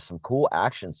imagery. There's some cool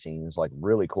action scenes, like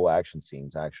really cool action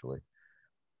scenes, actually.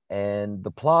 And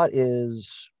the plot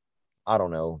is, I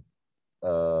don't know.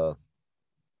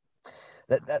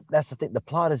 That's the thing. The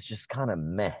plot is just kind of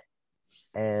meh.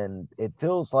 And it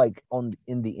feels like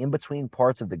in the in-between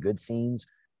parts of the good scenes,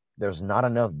 there's not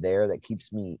enough there that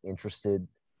keeps me interested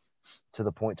to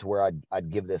the point to where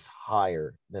I'd give this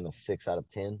higher than a 6 out of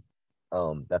 10.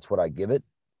 That's what I give it.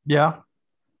 Yeah.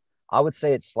 I would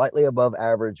say it's slightly above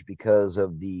average because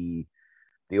of the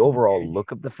overall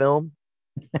look of the film.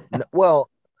 Well,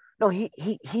 no,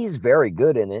 he's very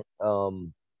good in it.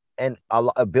 And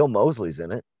Bill Moseley's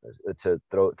in it. To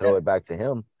throw it back to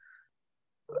him.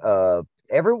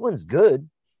 Everyone's good.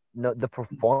 No, the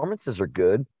performances are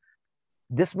good.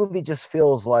 This movie just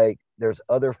feels like there's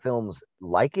other films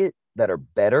like it that are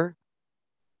better.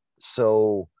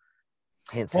 So,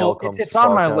 hence, Hell Comes it's to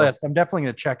on my Frogtown. list. I'm definitely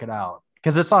going to check it out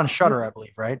because it's on Shudder, I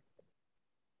believe, right?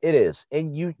 It is,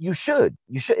 and you should.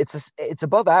 It's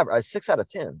above average. 6 out of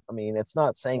 10. I mean, it's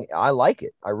not saying I like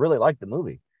it. I really like the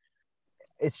movie.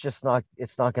 It's just not.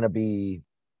 It's not going to be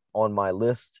on my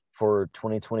list for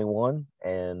 2021,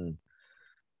 and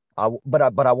but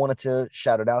I wanted to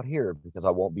shout it out here because I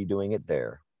won't be doing it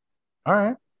there. All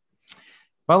right.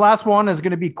 My last one is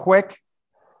going to be quick.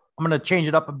 I'm going to change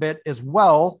it up a bit as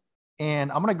well,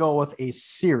 and I'm going to go with a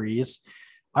series.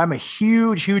 I'm a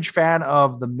huge fan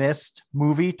of the Mist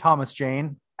movie, Thomas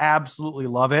Jane. Absolutely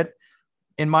love it.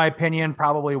 In my opinion,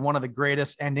 probably one of the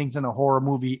greatest endings in a horror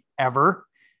movie ever,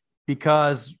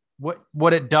 because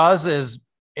what it does is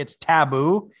it's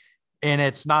taboo and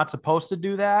it's not supposed to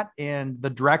do that. And the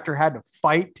director had to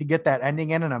fight to get that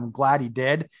ending in, and I'm glad he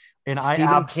did. And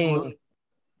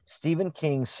Stephen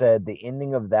King said the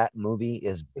ending of that movie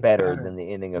is better than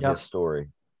the ending of his story.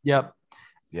 Yep.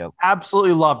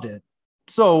 Absolutely loved it.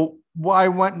 So I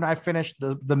went and I finished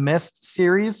the Mist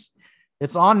series.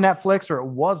 It's on Netflix, or it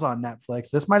was on Netflix.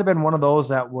 This might have been one of those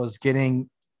that was getting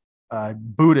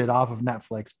booted off of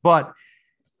Netflix, but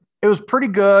it was pretty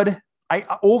good.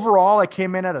 Overall, I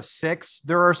came in at a 6.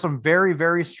 There are some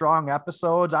very strong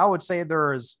episodes. I would say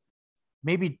there's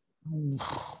maybe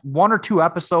 1 or 2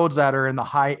 episodes that are in the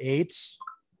high 8s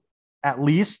at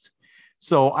least.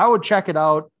 So I would check it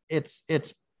out. It's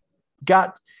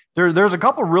got there's a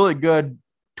couple really good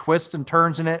twists and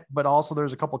turns in it, but also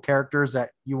there's a couple characters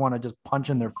that you want to just punch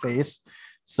in their face.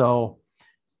 So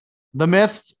The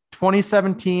Mist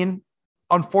 2017,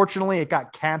 unfortunately it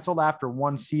got canceled after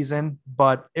 1 season,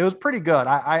 but it was pretty good.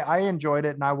 I enjoyed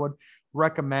it, and I would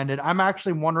recommended. I'm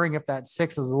actually wondering if that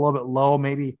 6 is a little bit low,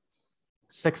 maybe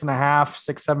 6.5,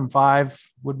 6.75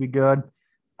 would be good.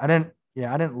 I didn't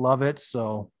love it.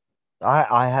 So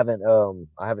I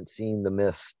haven't seen the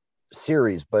Mist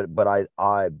series, but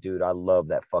dude, I love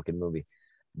that fucking movie.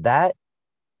 That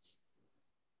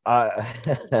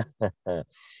I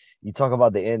you talk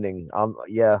about the ending.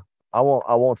 I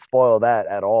won't spoil that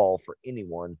at all for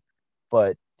anyone.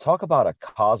 But talk about a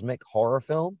cosmic horror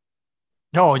film.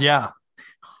 oh yeah.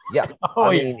 Yeah. Oh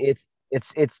I yeah. mean,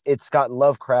 it's got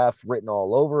Lovecraft written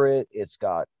all over it. It's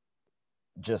got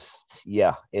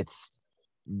it's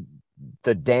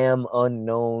the damn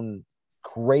unknown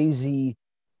crazy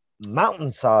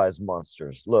mountain-sized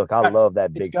monsters. Look, I love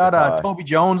that It's big got Tatai. Toby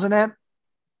Jones in it.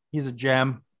 He's a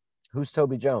gem. Who's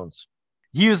Toby Jones?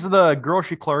 He was the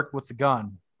grocery clerk with the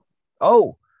gun.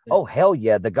 Oh, hell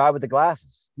yeah, the guy with the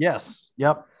glasses. Yes.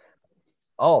 Yep.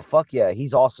 Oh, fuck yeah,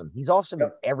 he's awesome. He's awesome in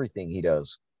Yep. everything he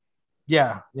does.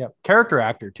 Yeah. Yeah. Character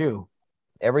actor too.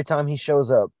 Every time he shows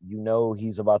up, you know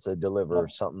he's about to deliver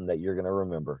something that you're gonna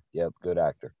remember. Yep, good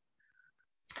actor.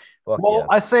 Fuck Well, yeah.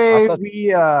 I say I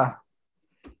thought-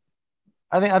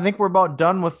 I think we're about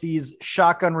done with these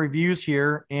shotgun reviews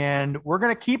here, and we're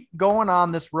gonna keep going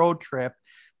on this road trip.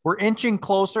 We're inching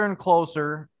closer and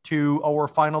closer to our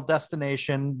final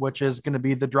destination, which is going to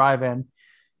be the drive-in.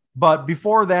 But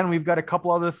before then, we've got a couple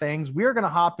other things. We are going to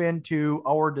hop into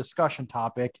our discussion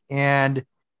topic, and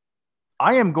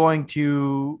I am going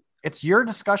to. It's your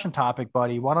discussion topic,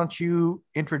 buddy. Why don't you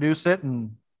introduce it,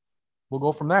 and we'll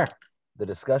go from there. The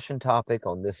discussion topic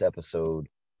on this episode,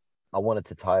 I wanted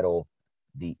to title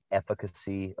 "The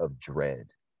Efficacy of Dread."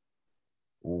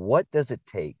 What does it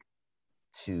take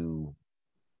to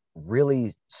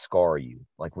really scar you?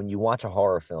 Like when you watch a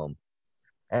horror film,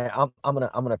 and I'm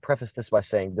gonna preface this by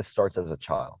saying this starts as a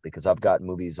child, because I've got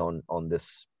movies on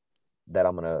this that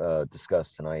I'm gonna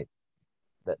discuss tonight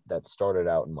that started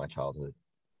out in my childhood.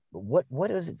 But what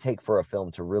does it take for a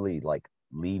film to really like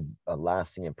leave a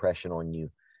lasting impression on you,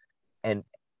 and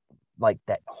like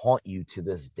that haunt you to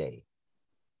this day?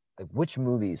 Like, which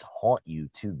movies haunt you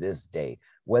to this day,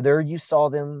 whether you saw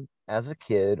them as a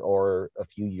kid or a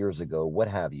few years ago, what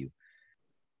have you?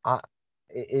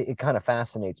 It kind of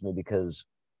fascinates me, because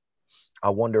I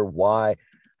wonder why.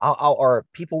 Or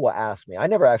people will ask me. I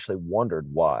never actually wondered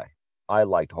why I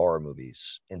liked horror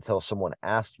movies until someone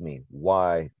asked me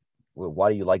why.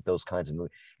 Why do you like those kinds of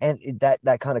movies? And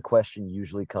that kind of question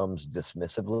usually comes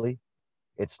dismissively.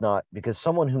 It's not, because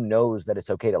someone who knows that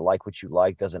it's okay to like what you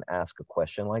like doesn't ask a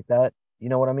question like that. You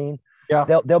know what I mean? Yeah.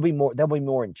 They'll be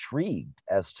more intrigued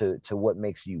as to what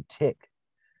makes you tick,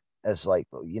 as like,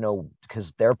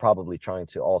 because they're probably trying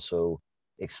to also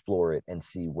explore it and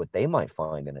see what they might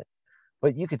find in it.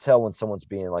 But you could tell when someone's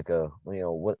being like I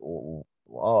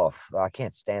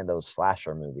can't stand those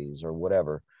slasher movies or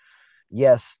whatever.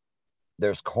 Yes,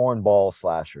 there's cornball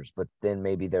slashers, but then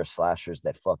maybe there's slashers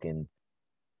that fucking,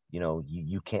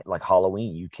 you can't, like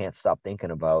Halloween, you can't stop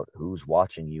thinking about who's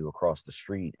watching you across the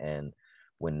street. And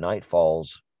when night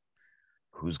falls,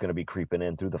 who's going to be creeping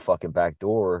in through the fucking back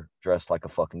door dressed like a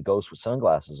fucking ghost with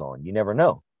sunglasses on? You never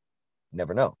know.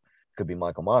 Could be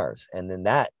Michael Myers. And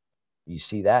then you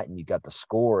see that, and you got the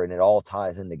score, and it all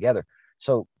ties in together.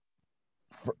 So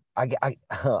I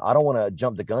don't want to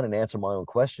jump the gun and answer my own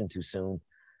question too soon.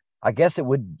 I guess it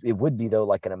would be, though,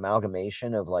 like an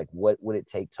amalgamation of like, what would it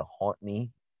take to haunt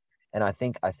me? And I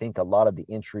think a lot of the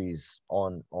entries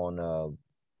on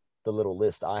the little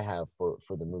list I have for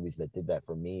the movies that did that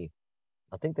for me,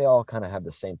 I think they all kind of have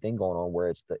the same thing going on, where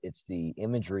it's the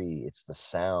imagery, it's the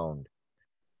sound,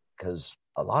 because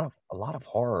a lot of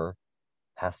horror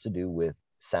has to do with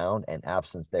sound and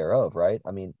absence thereof, right?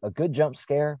 I mean, a good jump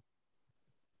scare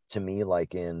to me,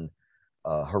 like in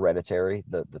Hereditary,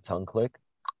 the tongue click,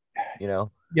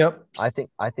 Yep. I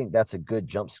think that's a good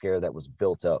jump scare that was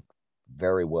built up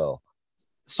very well.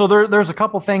 So there's a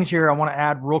couple things here I want to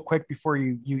add real quick before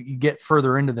you get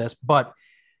further into this, but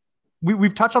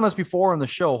we've touched on this before in the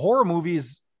show. Horror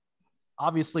movies,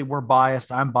 obviously we're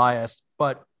biased. I'm biased,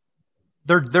 but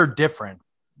they're different.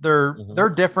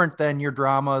 They're different than your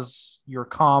dramas, your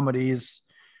comedies,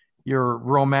 your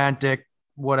romantic,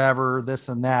 whatever, this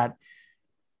and that.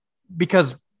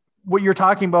 Because what you're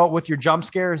talking about with your jump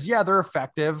scares, yeah, they're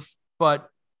effective, but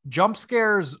jump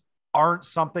scares aren't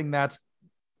something that's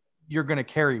you're going to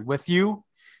carry with you.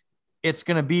 It's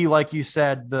going to be, like you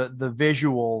said, the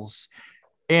visuals.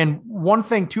 And one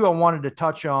thing too, I wanted to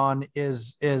touch on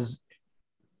is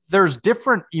there's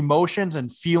different emotions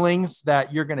and feelings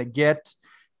that you're going to get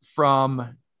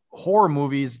from horror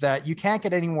movies that you can't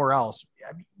get anywhere else.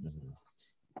 I mean,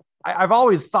 I've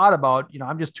always thought about,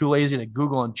 I'm just too lazy to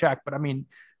Google and check, but I mean,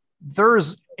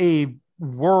 there's a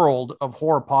world of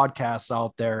horror podcasts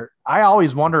out there. I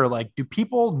always wonder, like, do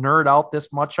people nerd out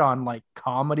this much on like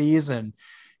comedies and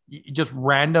just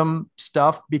random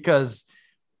stuff? Because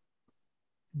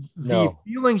the No.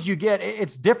 feelings you get,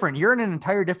 it's different. You're in an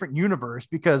entire different universe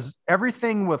because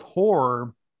everything with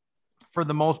horror, for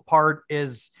the most part,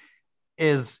 is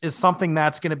something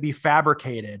that's going to be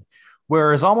fabricated.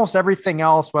 Whereas almost everything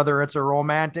else, whether it's a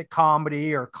romantic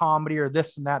comedy or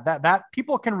this and that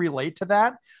people can relate to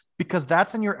that because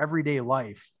that's in your everyday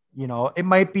life. It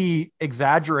might be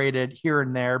exaggerated here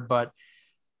and there, but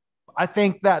I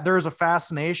think that there's a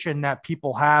fascination that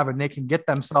people have and they can get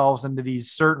themselves into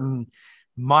these certain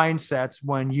mindsets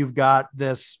when you've got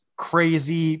this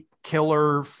crazy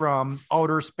killer from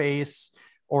outer space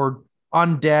or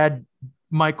undead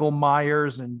Michael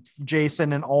Myers and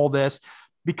Jason and all this,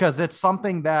 because it's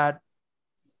something that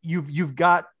you've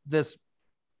got this,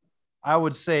 I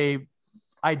would say,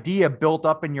 idea built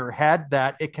up in your head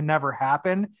that it can never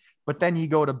happen. But then you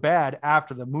go to bed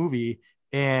after the movie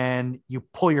and you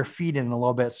pull your feet in a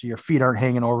little bit so your feet aren't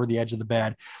hanging over the edge of the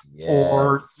bed.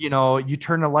 Or, Yes. you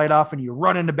turn the light off and you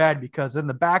run into bed because in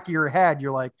the back of your head,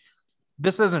 you're like,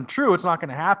 this isn't true. It's not going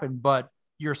to happen, but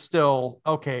you're still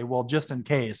okay. Well, just in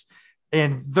case.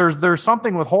 And there's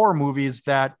something with horror movies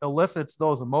that elicits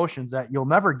those emotions that you'll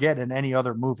never get in any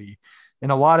other movie.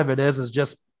 And a lot of it is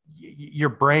just your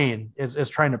brain is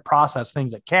trying to process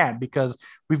things it can't because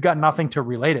we've got nothing to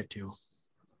relate it to.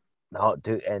 No,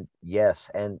 dude, and yes,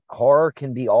 and horror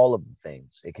can be all of the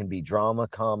things. It can be drama,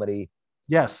 comedy.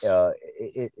 Yes.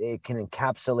 It can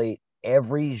encapsulate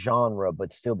every genre,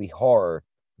 but still be horror.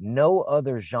 No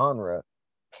other genre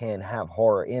can have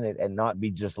horror in it and not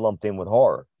be just lumped in with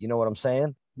horror. You know what I'm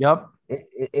saying? Yep. It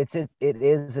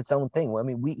is its own thing. I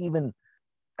mean, we even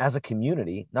as a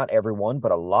community, not everyone,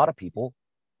 but a lot of people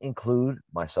include,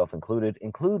 myself included,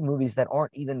 include movies that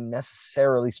aren't even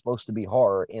necessarily supposed to be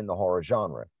horror in the horror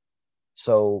genre.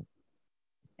 So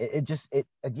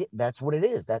again, that's what it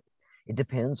is. That it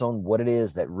depends on what it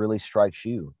is that really strikes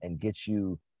you and gets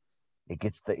you. It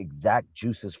gets the exact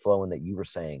juices flowing that you were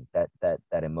saying. That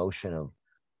emotion of,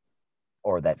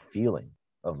 or that feeling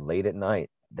of late at night.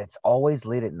 That's always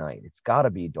late at night. It's got to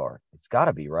be dark. It's got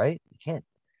to be, right. You can't.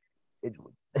 It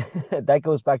that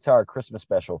goes back to our Christmas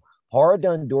special. Horror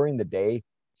done during the day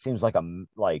seems like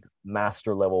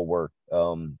master level work.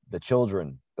 The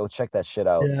Children, go check that shit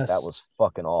out. That Yes. was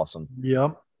fucking awesome.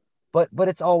 Yep. But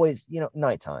it's always,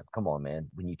 nighttime. Come on, man.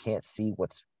 When you can't see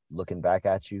what's looking back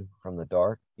at you from the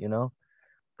dark,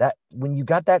 that when you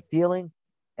got that feeling,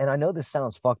 and I know this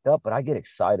sounds fucked up, but I get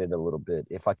excited a little bit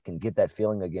if I can get that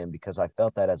feeling again because I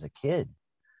felt that as a kid.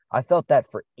 I felt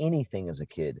that for anything as a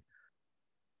kid.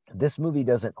 This movie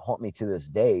doesn't haunt me to this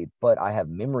day, but I have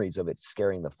memories of it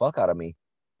scaring the fuck out of me.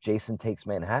 Jason Takes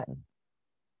Manhattan.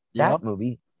 Yep. That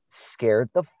movie scared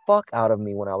the fuck out of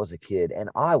me when I was a kid. And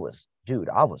I was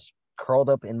curled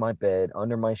up in my bed,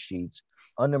 under my sheets,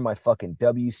 under my fucking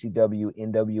WCW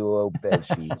NWO bed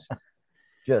sheets,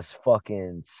 just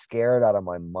fucking scared out of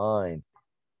my mind.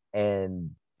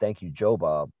 And thank you, Joe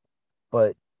Bob.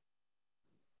 But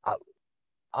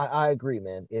I agree,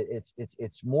 man.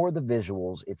 It's more the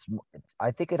visuals.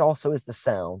 I think it also is the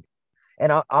sound.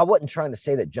 And I wasn't trying to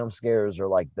say that jump scares are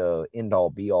like the end all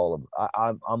be all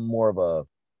of. I'm more of a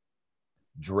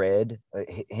dread,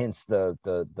 hence the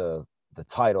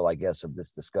title, I guess, of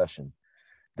this discussion.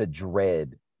 The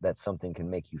dread that something can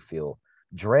make you feel.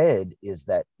 Dread is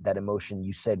that emotion.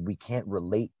 You said we can't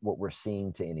relate what we're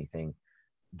seeing to anything.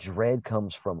 Dread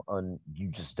comes from you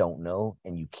just don't know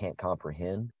and you can't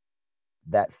comprehend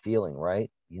that feeling,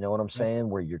 right? You know what I'm saying?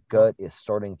 Where your gut is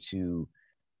starting to,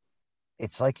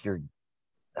 it's like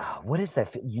what is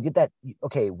that? You get that,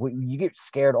 okay, you get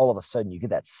scared all of a sudden, you get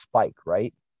that spike,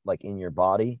 right? Like in your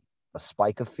body, a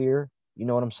spike of fear. You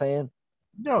know what I'm saying?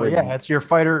 No, Where yeah, it's your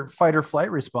fight or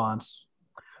flight response.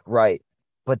 right.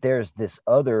 But there's this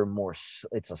other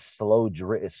it's a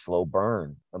slow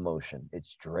burn emotion.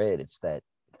 It's dread. It's that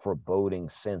foreboding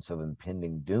sense of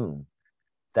impending doom.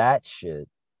 That shit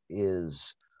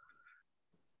is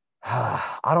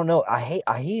I don't know. I hate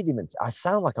even I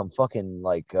sound like I'm fucking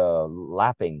like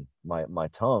lapping my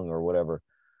tongue or whatever.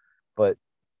 But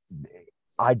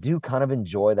I do kind of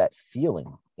enjoy that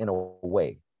feeling in a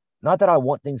way. Not that I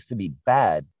want things to be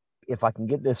bad. If I can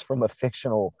get this from a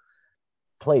fictional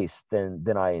place, then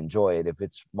I enjoy it. If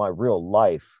it's my real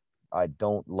life, I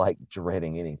don't like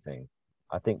dreading anything.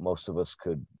 I think most of us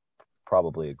could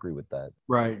probably agree with that.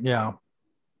 Right. Yeah.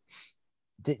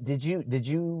 Did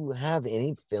you have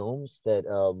any films that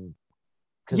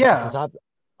because Yeah.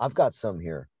 I've got some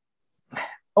here.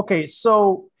 Okay,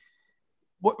 so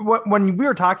when we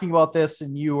were talking about this,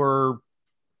 and you were,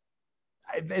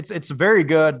 it's a very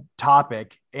good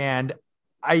topic, and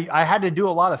I had to do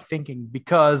a lot of thinking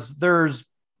because there's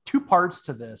two parts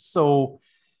to this. So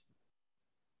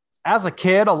as a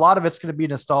kid, a lot of it's going to be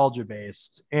nostalgia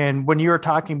based, and when you were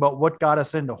talking about what got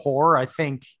us into horror, I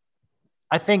think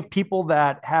people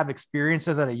that have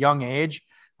experiences at a young age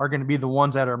are going to be the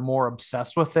ones that are more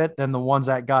obsessed with it than the ones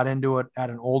that got into it at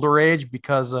an older age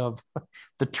because of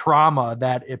the trauma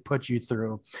that it puts you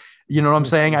through. You know what I'm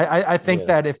saying? I think Yeah.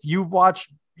 that if you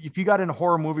got into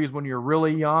horror movies when you're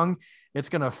really young, it's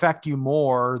going to affect you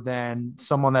more than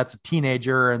someone that's a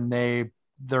teenager and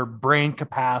their brain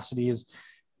capacity is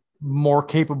more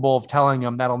capable of telling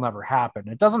them that'll never happen.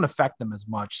 It doesn't affect them as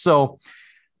much. So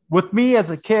with me as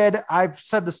a kid, I've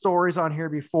said the stories on here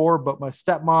before, but my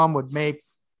stepmom would make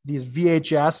these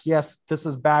VHS. Yes, this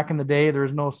is back in the day.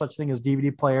 There's no such thing as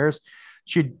DVD players.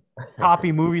 She'd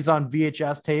copy movies on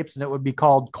VHS tapes, and it would be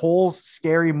called Cole's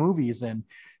Scary Movies. And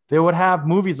they would have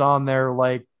movies on there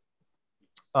like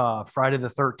Friday the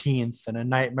 13th and A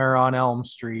Nightmare on Elm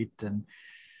Street. And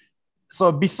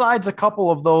so besides a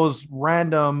couple of those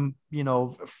random,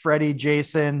 Freddy,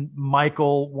 Jason,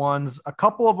 Michael ones, a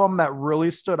couple of them that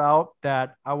really stood out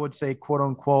that I would say, quote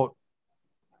unquote,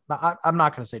 I'm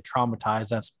not going to say traumatized.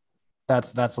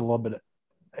 That's a little bit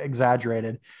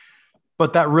exaggerated,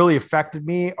 but that really affected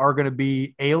me are going to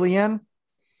be Alien.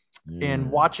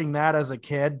 And watching that as a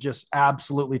kid just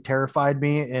absolutely terrified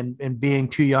me. And being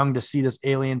too young to see this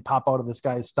alien pop out of this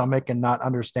guy's stomach and not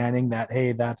understanding that,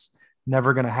 hey, that's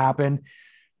never going to happen.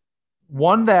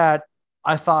 One that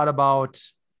I thought about,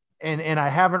 and I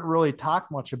haven't really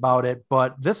talked much about it,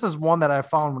 but this is one that I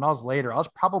found when I was later. I was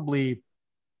probably,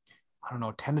 I don't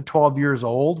know, 10 to 12 years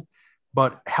old,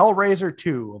 but Hellraiser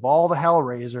 2, of all the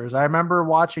Hellraisers, I remember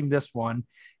watching this one,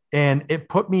 and it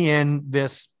put me in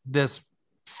this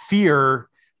fear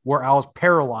where I was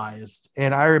paralyzed.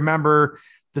 And I remember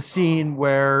the scene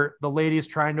where the lady's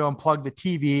trying to unplug the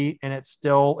TV and it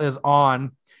still is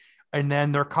on. And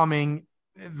then they're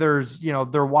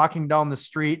walking down the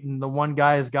street, and the one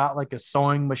guy has got like a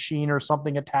sewing machine or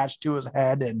something attached to his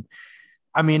head. And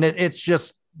I mean, it's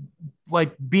just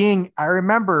like I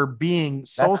remember being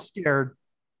so scared.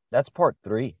 That's part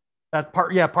 3.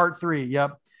 Part 3.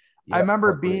 Yep. I Yep,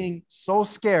 remember part 3. being so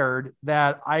scared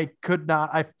that I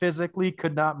physically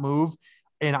could not move.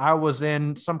 And I was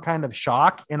in some kind of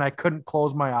shock and I couldn't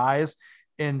close my eyes,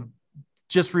 and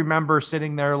just remember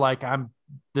sitting there like,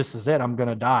 this is it. I'm going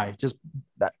to die. Just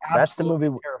that's the movie.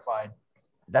 Terrified.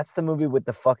 That's the movie with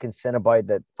the fucking Cenobite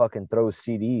that fucking throws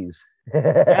CDs.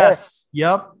 Yes.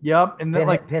 Yep. And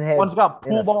then Pinhead one's got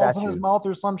pool balls in his statue. mouth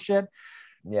or some shit.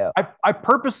 Yeah. I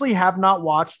purposely have not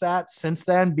watched that since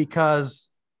then, because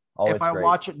if I great.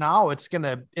 watch it now, it's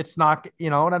not, you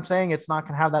know what I'm saying? It's not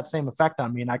going to have that same effect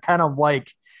on me. And I kind of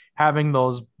like having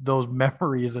those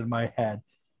memories in my head.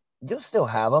 You'll still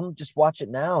have them. Just watch it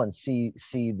now and see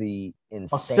the insane.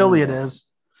 How silly it is.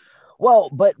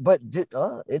 Well, but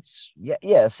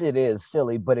yes, it is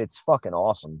silly, but it's fucking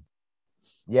awesome.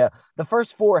 Yeah, the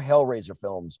first 4 Hellraiser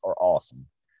films are awesome.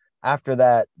 After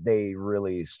that, they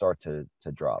really start to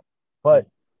drop. But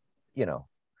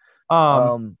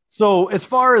so as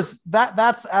far as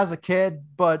that's as a kid.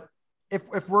 But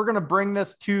if we're gonna bring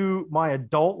this to my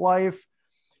adult life,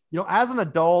 as an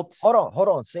adult. Hold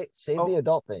on. Save the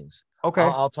adult things. Okay.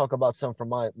 I'll talk about some from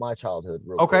my childhood.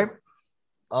 Real okay.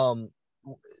 Quick.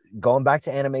 Going back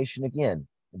to animation again.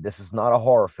 This is not a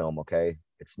horror film, okay?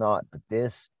 It's not, but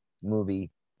this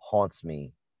movie haunts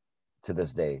me to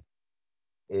this day.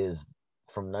 Is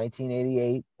from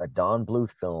 1988, a Don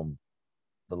Bluth film,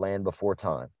 The Land Before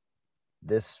Time.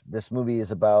 This movie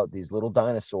is about these little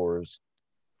dinosaurs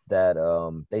that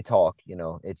they talk.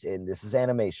 This is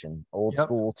animation, old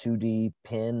school 2D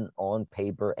pen on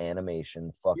paper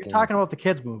animation. You're talking about the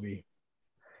kids movie.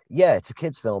 Yeah, it's a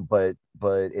kids film, but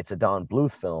it's a Don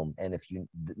Bluth film. And if you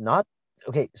not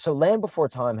okay, so Land Before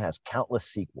Time has countless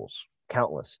sequels,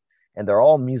 and they're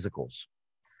all musicals.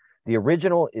 The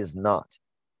original is not.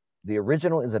 The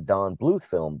original is a Don Bluth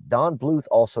film. Don Bluth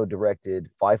also directed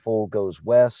Fievel Goes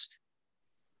West,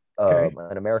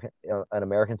 an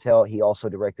American Tale. He also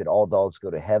directed All Dogs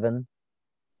Go to Heaven.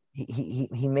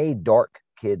 He made dark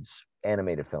kids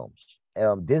animated films.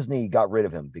 Disney got rid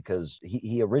of him because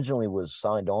he originally was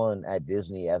signed on at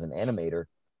Disney as an animator,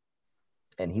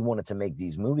 and he wanted to make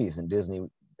these movies. And Disney,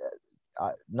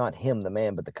 not him, the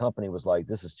man, but the company was like,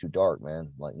 "This is too dark,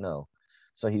 man." Like, no.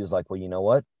 So he was like, "Well, you know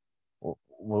what?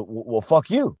 Well, fuck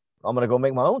you. I'm gonna go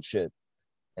make my own shit."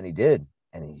 And he did,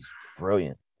 and he's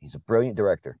brilliant. He's a brilliant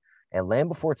director. And Land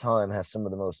Before Time has some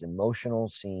of the most emotional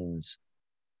scenes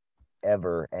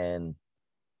ever. And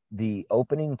the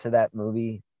opening to that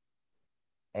movie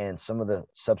and some of the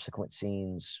subsequent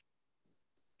scenes,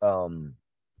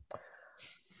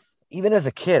 even as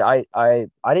a kid, I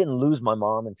didn't lose my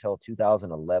mom until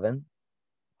 2011,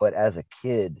 but as a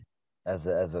kid, as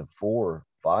a 4,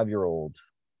 5 year old,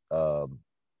 um,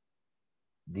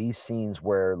 these scenes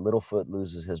where Littlefoot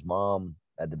loses his mom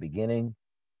at the beginning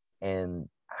and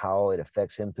how it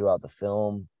affects him throughout the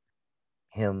film,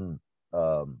 him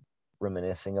um,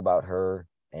 reminiscing about her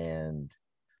and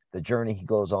the journey he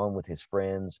goes on with his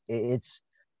friends. It's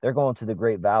they're going to the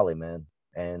Great Valley, man,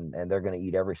 and they're gonna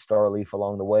eat every star leaf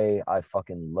along the way. I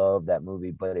fucking love that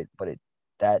movie, but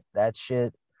that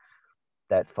shit,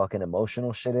 that fucking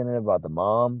emotional shit in it about the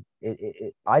mom.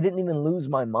 I didn't even lose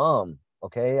my mom.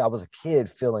 Okay, I was a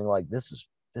kid feeling like this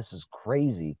is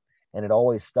crazy, and it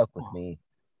always stuck with me.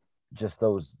 Just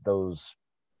those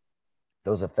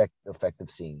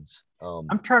effective scenes.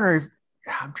 I'm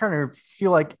trying to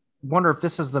feel like wonder if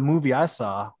this is the movie I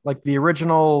saw, like the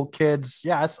original Kids.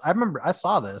 Yeah, I remember I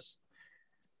saw this.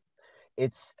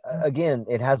 It's again,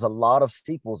 it has a lot of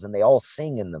sequels, and they all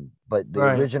sing in them, but the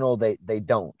Right. original they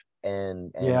don't.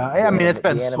 And Yeah. I mean, it's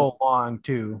been so long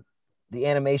too. the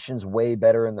animation's way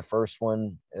better in the first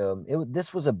one.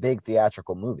 This was a big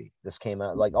theatrical movie. This came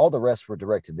out like all the rest were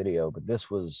direct to video, but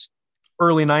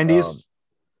Early um, 90s,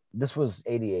 this was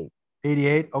 88.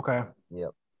 88. Okay.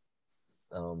 Yep.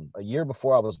 A year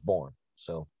before I was born.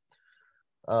 So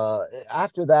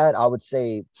after that, I would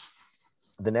say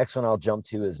the next one I'll jump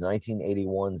to is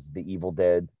 1981's The Evil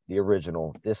Dead, the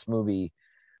original. This movie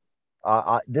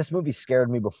scared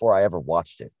me before I ever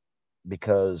watched it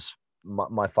because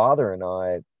my father and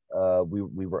I,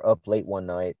 we were up late one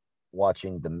night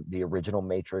watching the original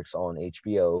Matrix on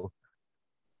HBO.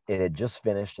 It had just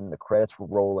finished and the credits were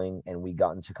rolling, and we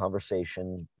got into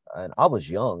conversation. And I was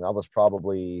young. I was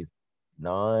probably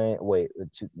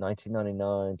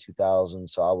 1999, 2000.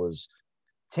 So I was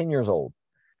 10 years old.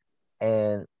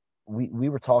 And we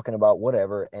were talking about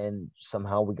whatever, and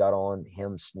somehow we got on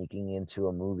him sneaking into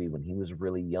a movie when he was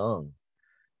really young.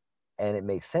 And it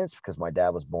makes sense because my dad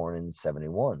was born in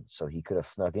 71, so he could have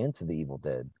snuck into the Evil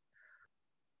Dead.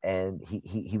 And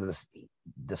he was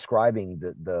describing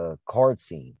the card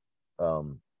scene,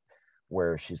 um,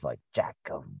 where she's like, Jack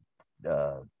of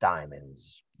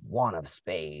diamonds, one of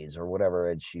spades, or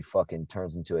whatever, and she fucking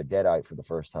turns into a deadite for the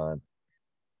first time,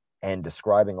 and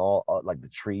describing all like the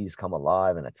trees come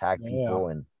alive and attack Yeah. people.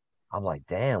 And I'm like,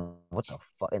 damn, what the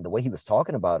fuck? And the way he was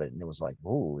talking about it, and it was like,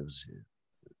 oh,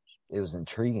 it was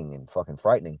intriguing and fucking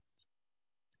frightening.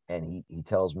 And he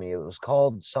tells me it was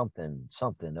called something,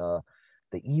 The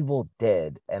Evil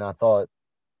Dead. And I thought,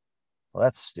 well,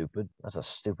 that's stupid. That's a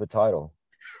stupid title.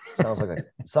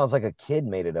 Sounds like a kid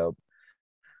made it up.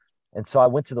 And so I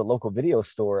went to the local video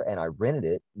store and I rented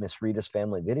it, Miss Rita's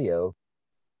Family Video.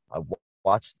 I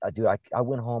watched, I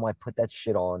went home, I put that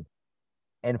shit on,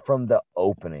 and from the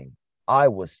opening, I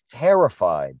was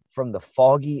terrified. From the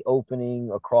foggy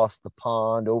opening across the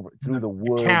pond over through the The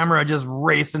woods, camera just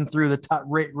racing through the top,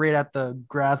 right at the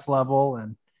grass level,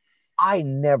 and I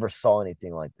never saw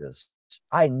anything like this.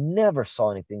 I never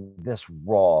saw anything this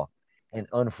raw and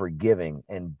unforgiving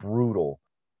and brutal.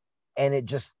 And it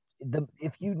just,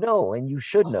 if you know, and you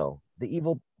should know,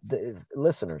 the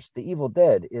listeners, The Evil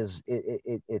Dead is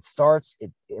it starts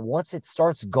it once it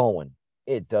starts going,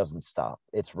 it doesn't stop.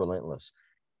 It's relentless.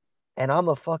 And I'm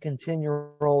a fucking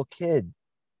 10-year-old kid,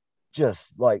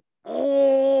 just like,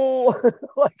 oh,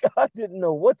 like I didn't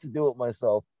know what to do with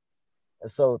myself.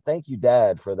 And so thank you,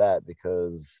 Dad, for that,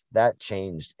 because that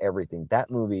changed everything.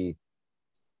 That movie,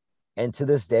 and to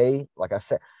this day, like I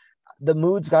said, the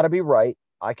mood's got to be right.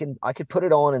 I could put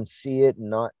it on and see it and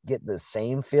not get the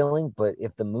same feeling, but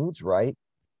if the mood's right,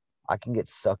 I can get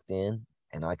sucked in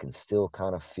and I can still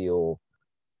kind of feel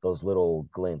those little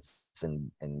glints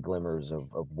and glimmers of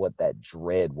what that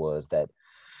dread was, that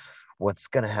what's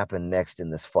going to happen next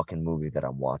in this fucking movie that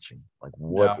I'm watching. Like,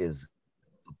 yeah.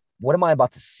 what am I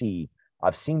about to see?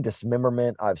 I've seen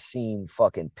dismemberment. I've seen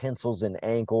fucking pencils in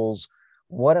ankles.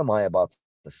 What am I about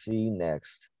to see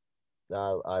next?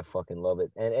 I fucking love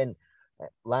it. And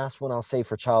last one I'll say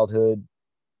for childhood,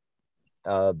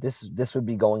 this would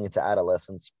be going into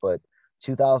adolescence, but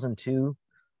 2002,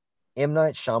 M.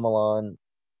 Night Shyamalan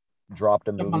dropped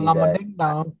a movie that, Ding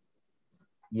dong.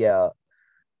 yeah,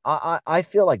 I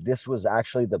feel like this was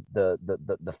actually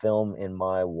the film in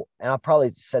my, and I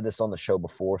probably said this on the show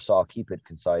before, so I'll keep it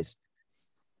concise.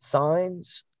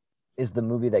 Signs is the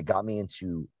movie that got me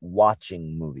into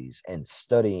watching movies and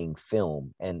studying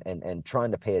film and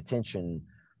trying to pay attention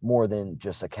more than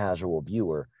just a casual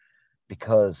viewer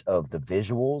because of the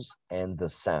visuals and the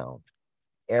sound.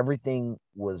 Everything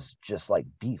was just like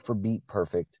beat for beat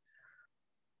perfect.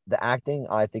 The acting,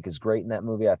 I think, is great in that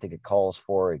movie. I think it calls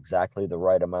for exactly the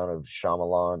right amount of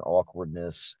Shyamalan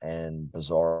awkwardness and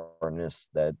bizarreness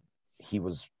that he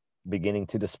was beginning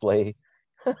to display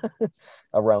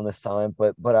around this time.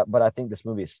 But I think this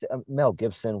movie is Mel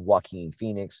Gibson, Joaquin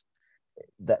Phoenix.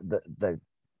 That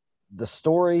the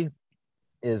story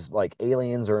is like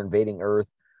aliens are invading Earth,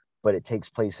 but it takes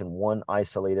place in one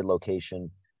isolated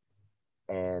location,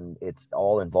 and it's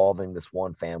all involving this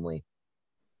one family.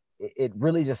 It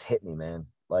really just hit me, man.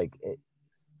 Like it,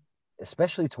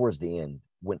 especially towards the end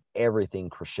when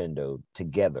everything crescendoed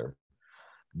together,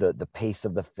 the pace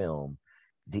of the film,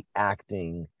 the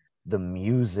acting, the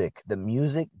music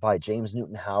by James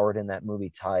Newton Howard in that movie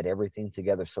tied everything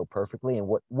together so perfectly. And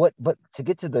but to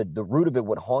get to the root of it,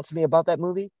 what haunts me about that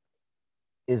movie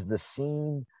is the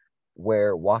scene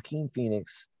where Joaquin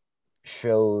Phoenix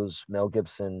shows Mel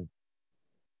Gibson.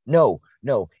 No,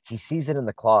 he sees it in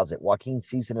the closet. Joaquin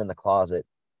sees it in the closet.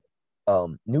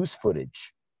 News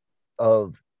footage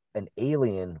of an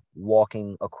alien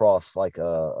walking across like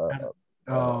The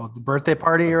birthday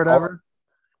party a or whatever.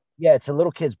 yeah, it's a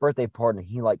little kid's birthday party, and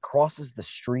he like crosses the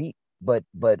street, but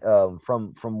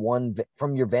from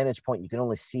your vantage point, you can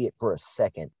only see it for a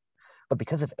second. But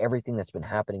because of everything that's been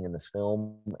happening in this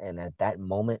film, and at that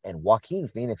moment, and Joaquin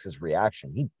Phoenix's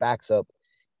reaction, he backs up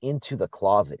into the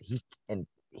closet. He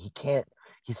can't.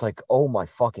 He's like, "Oh my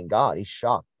fucking god!" He's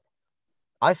shocked.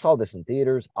 I saw this in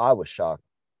theaters. I was shocked,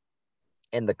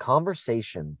 and the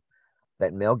conversation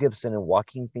that Mel Gibson and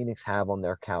Joaquin Phoenix have on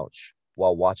their couch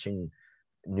while watching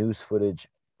news footage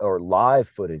or live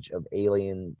footage of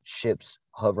alien ships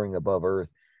hovering above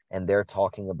Earth, and they're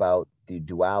talking about the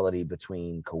duality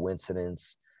between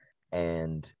coincidence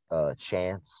and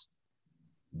chance.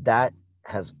 That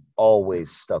has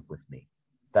always stuck with me.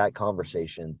 That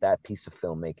conversation, that piece of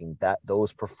filmmaking, that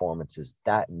those performances,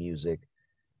 that music,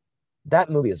 that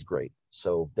movie is great.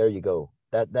 So there you go.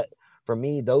 That for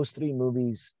me, those three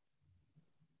movies.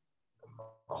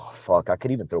 Oh fuck, I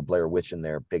could even throw Blair Witch in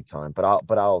there big time, but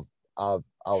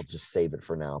I'll just save it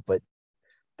for now. But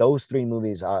those three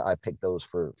movies, I picked those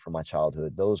for my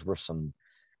childhood. Those were some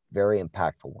very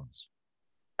impactful ones.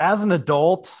 As an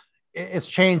adult, it's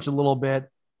changed a little bit.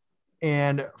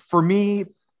 And for me,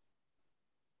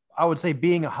 I would say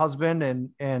being a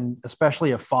husband and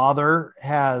especially a father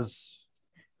has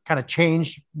kind of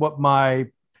changed what my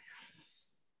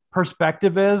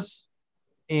perspective is.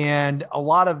 And a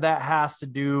lot of that has to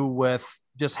do with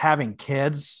just having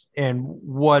kids and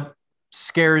what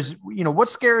scares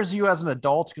you as an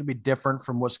adult is going to be different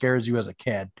from what scares you as a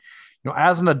kid.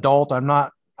 As an adult, I'm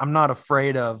not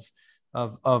afraid of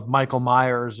Michael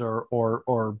Myers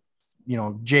or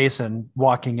Jason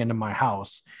walking into my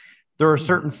house. There are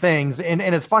certain things, and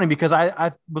it's funny because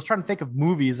I was trying to think of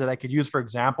movies that I could use for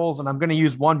examples, and I'm going to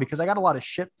use one because I got a lot of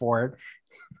shit for it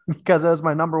because it was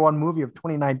my number one movie of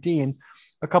 2019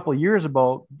 a couple of years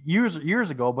ago,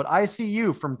 but I See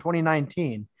You from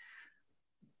 2019.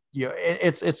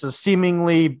 It's a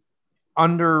seemingly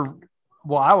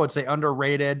I would say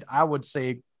underrated. I would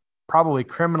say probably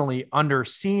criminally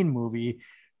underseen movie,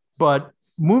 but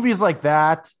movies like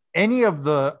that, any of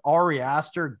the Ari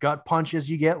Aster gut punches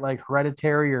you get, like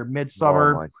Hereditary or Oh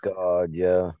Midsummer, my god,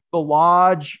 yeah. The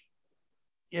Lodge,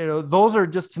 those are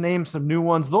just to name some new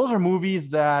ones. Those are movies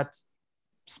that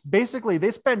basically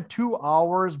they spend 2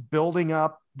 hours building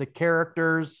up the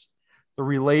characters, the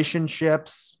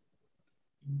relationships,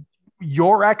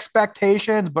 your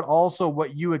expectations, but also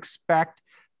what you expect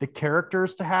the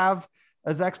characters to have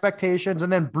as expectations.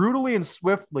 And then brutally and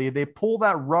swiftly, they pull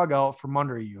that rug out from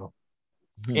under you.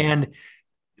 And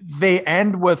they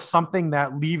end with something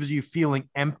that leaves you feeling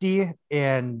empty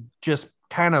and just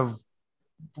kind of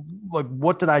like,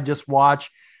 what did I just watch?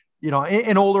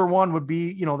 An older one would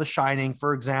be, The Shining,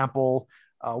 for example.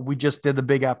 We just did the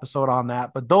big episode on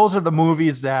that, but those are the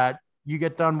movies that you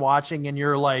get done watching and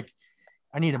you're like,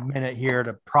 I need a minute here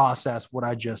to process what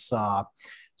I just saw.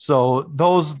 So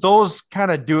those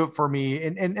kind of do it for me.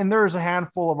 And there's a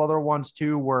handful of other ones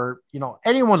too, where,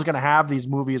 anyone's going to have these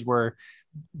movies where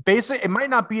basically it might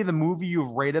not be the movie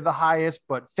you've rated the highest,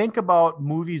 but think about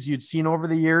movies you'd seen over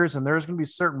the years. And there's going to be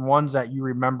certain ones that you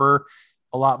remember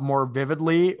a lot more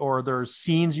vividly, or there's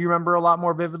scenes you remember a lot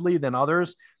more vividly than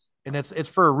others. And it's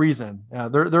for a reason.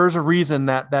 There's a reason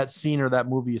that scene or that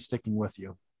movie is sticking with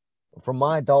you. From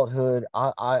my adulthood,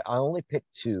 I only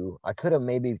picked two. I could have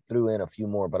maybe threw in a few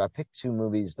more, but I picked two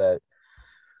movies that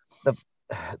the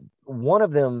one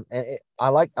of them, and I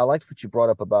liked what you brought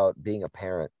up about being a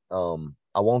parent.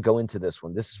 I won't go into this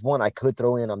one. This is one I could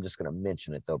throw in. I'm just gonna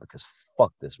mention it though because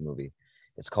fuck this movie.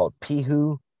 It's called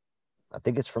Pihu. I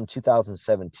think it's from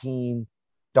 2017.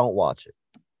 Don't watch it.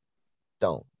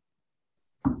 Don't.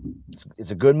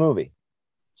 It's a good movie.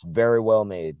 It's very well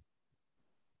made.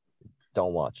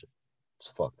 Don't watch it. It's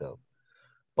fucked up.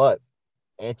 But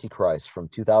Antichrist from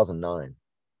 2009.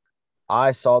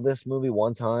 I saw this movie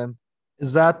one time.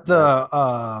 Is that the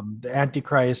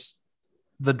Antichrist,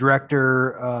 the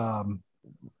director,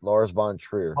 Lars von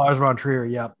Trier. Lars von Trier?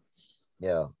 Yep.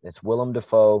 Yeah, it's Willem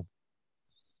Dafoe.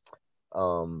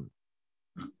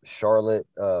 Charlotte.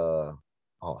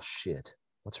 Oh shit,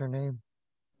 what's her name?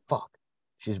 Fuck.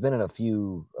 She's been in a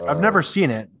few. I've never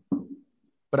seen it,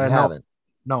 but I know. Haven't.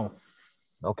 No.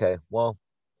 Okay, well,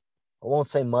 I won't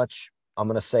say much. I'm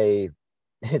gonna say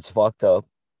it's fucked up.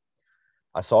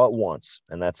 I saw it once,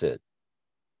 and that's it.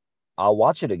 I'll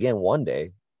watch it again one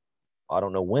day. I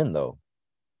don't know when though,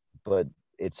 but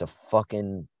it's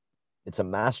a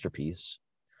masterpiece,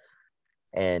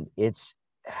 and it's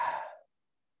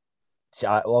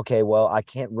okay. Well, I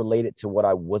can't relate it to what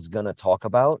I was gonna talk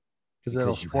about because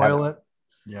it'll spoil it.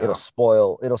 Yeah. It'll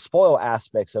spoil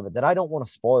aspects of it that I don't want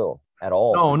to spoil at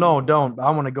all. No, don't. I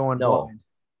want to go in blind.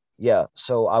 Yeah,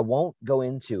 so I won't go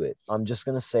into it. I'm just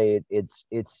gonna say it's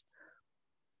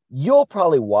you'll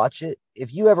probably watch it.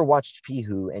 If you ever watched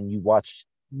Pihu and you watched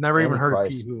never even heard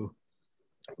of Pihu,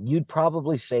 you'd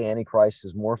probably say Antichrist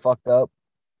is more fucked up,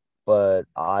 but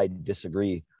I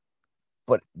disagree.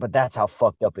 But that's how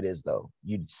fucked up it is though.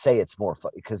 You'd say it's more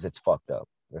because it's fucked up.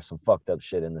 There's some fucked up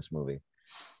shit in this movie.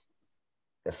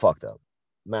 It fucked up.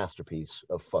 Masterpiece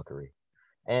of fuckery.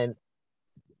 And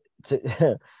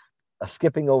to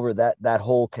skipping over that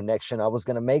whole connection I was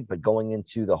going to make, but going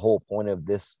into the whole point of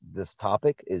this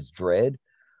topic is Dread.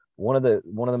 One of the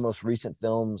most recent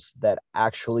films that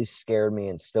actually scared me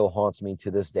and still haunts me to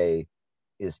this day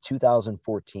is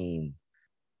 2014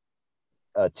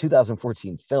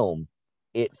 film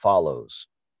It Follows.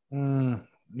 Oh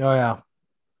yeah.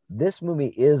 This movie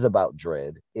is about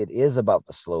dread. It is about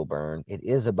the slow burn. It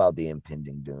is about the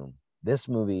impending doom. This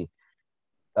movie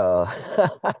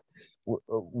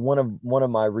one of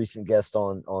my recent guests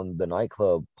on the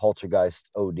nightclub Poltergeist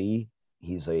OD,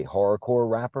 he's a horrorcore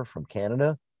rapper from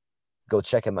Canada. Go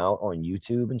check him out on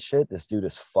YouTube and shit. This dude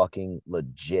is fucking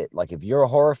legit. Like if you're a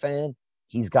horror fan,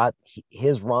 his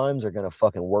rhymes are gonna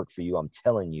fucking work for you. I'm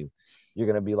telling you, you're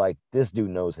gonna be like, this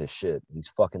dude knows his shit. He's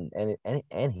fucking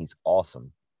and he's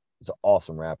awesome. He's an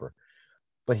awesome rapper.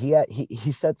 But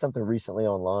he said something recently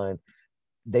online.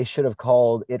 They should have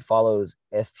called It Follows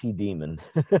ST Demon.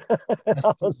 I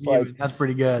was like, that's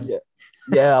pretty good.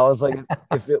 Yeah. I was like,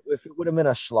 if it would have been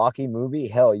a schlocky movie,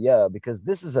 hell yeah, because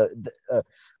this is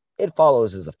It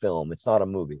Follows is a film. It's not a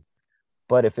movie.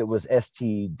 But if it was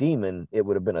ST Demon, it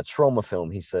would have been a trauma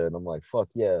film, he said. I'm like, fuck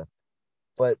yeah.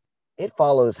 But It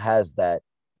Follows has that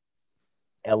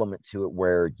element to it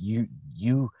where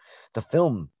the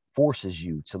film forces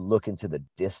you to look into the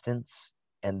distance,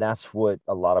 and that's what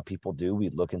a lot of people do. We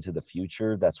look into the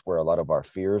future. That's where a lot of our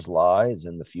fears lies,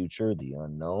 in the future, the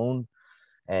unknown,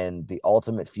 and the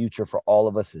ultimate future for all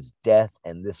of us is death.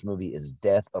 And this movie is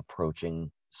death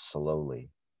approaching slowly,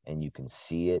 and you can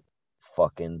see it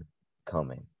fucking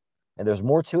coming. And there's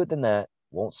more to it than that.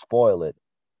 Won't spoil it,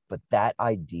 but that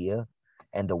idea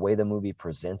and the way the movie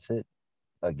presents it,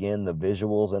 again, the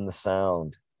visuals and the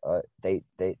sound,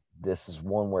 this is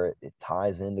one where it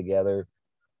ties in together.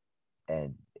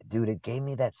 And dude, it gave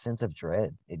me that sense of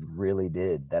dread. It really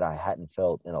did, that I hadn't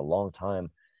felt in a long time.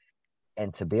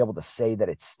 And to be able to say that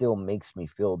it still makes me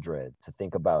feel dread, to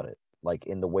think about it, like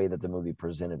in the way that the movie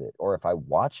presented it. Or if I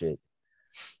watch it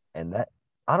and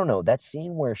I don't know, that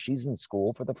scene where she's in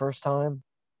school for the first time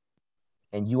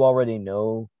and you already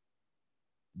know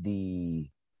the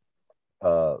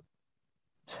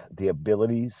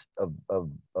abilities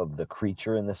of the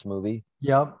creature in this movie.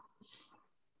 Yep.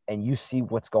 And you see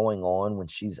what's going on when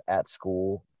she's at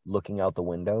school looking out the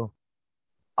window.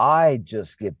 I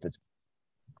just get the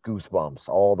goosebumps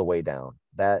all the way down.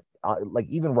 That like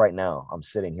even right now, I'm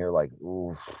sitting here like,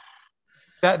 ooh.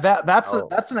 That's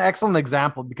an excellent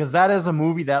example, because that is a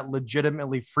movie that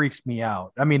legitimately freaks me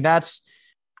out. I mean,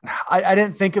 I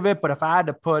didn't think of it, but if I had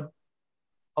to put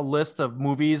a list of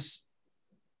movies,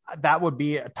 that would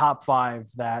be a top 5.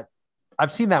 That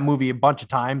I've seen that movie a bunch of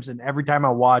times, and every time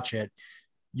I watch it,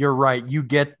 you're right, you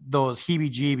get those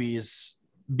heebie-jeebies,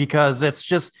 because it's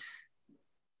just,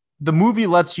 the movie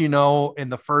lets you know in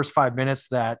the first 5 minutes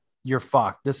that you're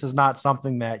fucked. This is not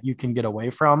something that you can get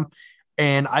away from.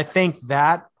 And I think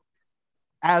that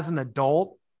as an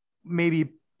adult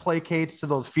maybe placates to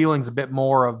those feelings a bit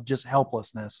more of just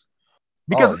helplessness.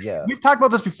 Because yeah. we've talked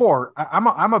about this before.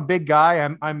 I'm a big guy.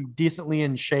 I'm decently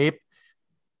in shape.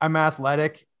 I'm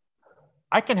athletic.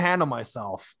 I can handle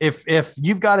myself. If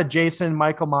you've got a Jason,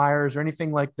 Michael Myers, or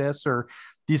anything like this, or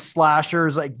these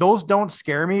slashers, like those don't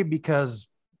scare me because,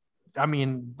 I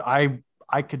mean, I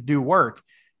could do work.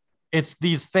 It's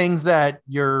these things that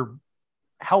you're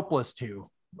helpless to.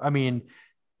 I mean,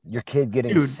 Your kid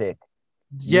getting dude, sick.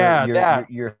 yeah, that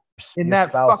Your in your that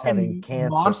spouse having fucking cancer.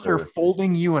 monster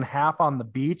folding you in half on the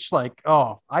beach. Like,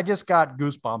 oh, I just got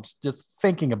goosebumps just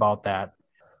thinking about that.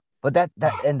 But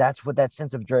that's what that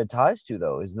sense of dread ties to,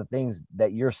 though, is the things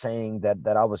that you're saying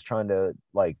that I was trying to,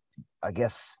 like, I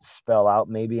guess spell out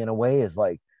maybe in a way, is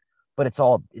like, but it's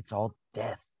all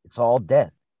death. It's all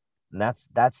death. And that's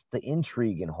the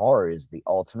intrigue in horror, is the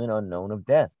ultimate unknown of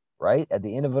death, right? At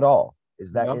the end of it all.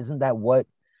 Yep. Isn't that what,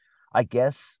 I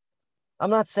guess, I'm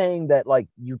not saying that, like,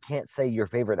 you can't say your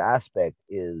favorite aspect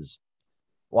is,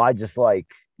 well, I just like,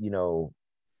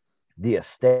 the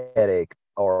aesthetic,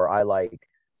 or I like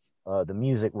the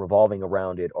music revolving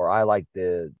around it, or I like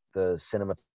the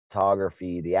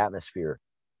cinematography, the atmosphere.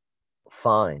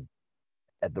 Fine.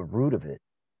 At the root of it,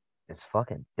 it's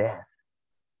fucking death.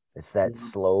 It's that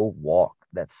slow walk,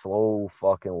 that slow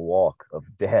fucking walk of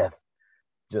death,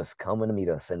 just coming to meet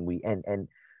us. And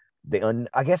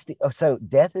I guess so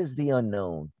death is the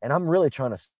unknown. And I'm really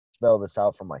trying to spell this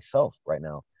out for myself right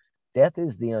now. Death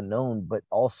is the unknown, but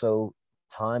also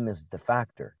time is the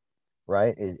factor,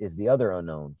 right? Is the other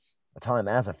unknown. Time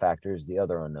as a factor is the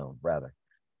other unknown, rather.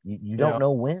 You don't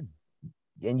know when,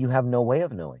 and you have no way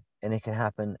of knowing. And it can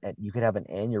happen you could have an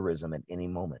aneurysm at any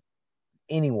moment.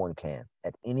 Anyone can.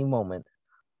 At any moment,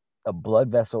 a blood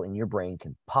vessel in your brain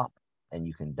can pop and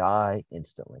you can die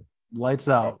instantly. Lights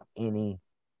out.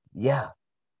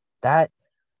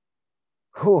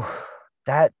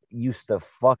 That used to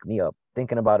fuck me up,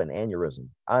 thinking about an aneurysm.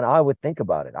 And I would think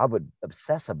about it. I would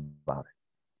obsess about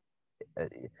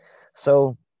it.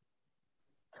 So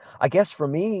I guess for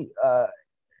me,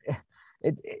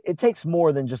 it takes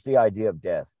more than just the idea of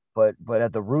death, but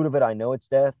at the root of it, I know it's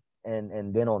death.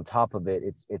 And then on top of it,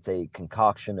 it's a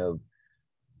concoction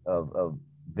of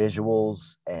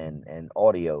visuals and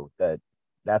audio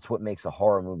that's what makes a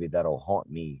horror movie that'll haunt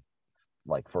me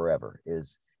like forever.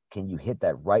 Is, can you hit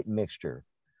that right mixture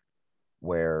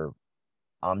where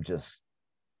I'm just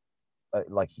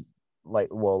like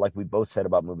we both said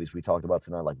about movies we talked about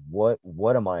tonight, like what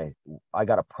am I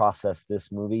gotta process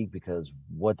this movie, because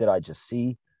what did I just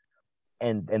see?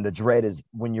 And the dread is,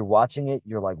 when you're watching it,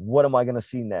 you're like, what am I going to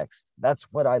see next? That's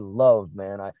what I love,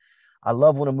 man. I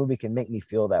love when a movie can make me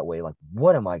feel that way. Like,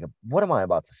 what am I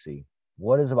about to see?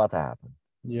 What is about to happen?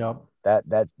 Yep.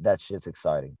 That shit's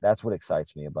exciting. That's what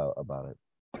excites me about it.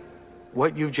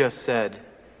 What you just said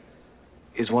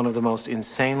is one of the most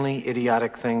insanely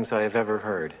idiotic things I have ever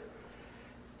heard.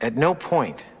 At no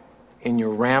point in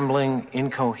your rambling,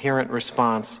 incoherent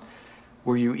response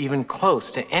were you even close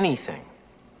to anything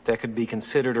that could be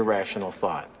considered a rational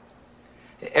thought.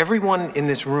 Everyone in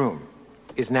this room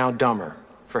is now dumber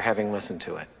for having listened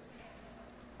to it.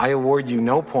 I award you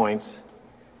no points,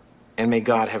 and may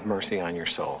God have mercy on your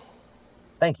soul.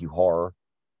 Thank you, horror.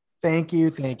 Thank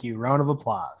you. Round of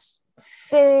applause.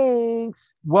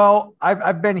 Thanks. Well,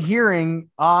 I've been hearing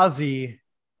Ozzy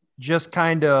just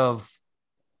kind of,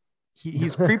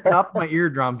 he's creeping up my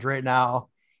eardrums right now,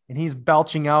 and he's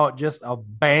belching out just a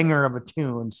banger of a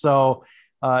tune. So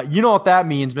you know what that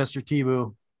means, Mr.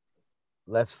 T-Boo.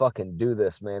 Let's fucking do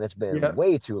this, man. It's been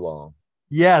way too long.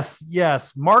 Yes.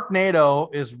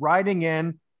 Marknado is riding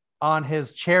in on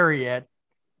his chariot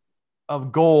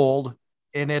of gold,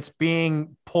 and it's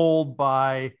being pulled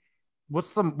by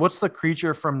what's the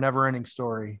creature from Neverending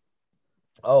Story?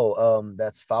 Oh,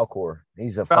 that's Falcor.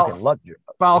 He's a fucking luck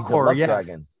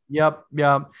dragon. Yep.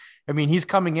 I mean, he's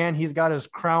coming in. He's got his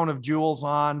crown of jewels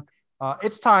on.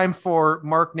 It's time for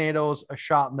Marknado's A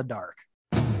Shot in the Dark.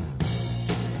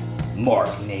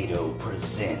 Marknado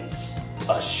presents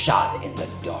A Shot in the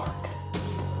Dark.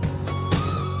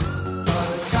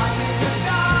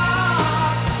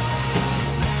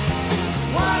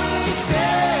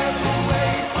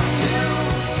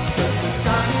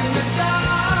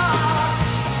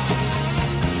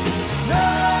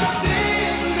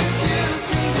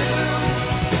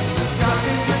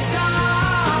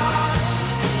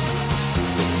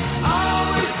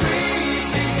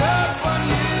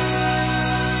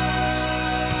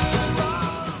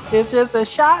 It's just a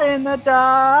shot in the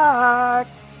dark.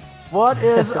 What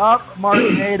is up,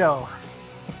 Marknado?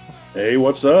 Hey,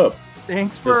 what's up?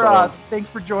 Thanks for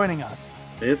joining us.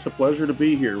 It's a pleasure to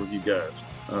be here with you guys.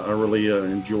 I really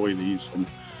enjoy these, and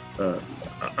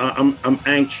I'm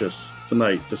anxious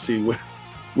tonight to see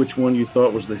which one you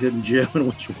thought was the hidden gem and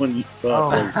which one you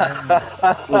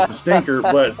thought was the stinker.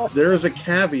 But there is a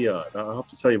caveat. I'll have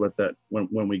to tell you about that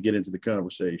when we get into the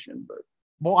conversation. But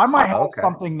well, I might have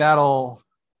something that'll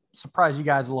surprise you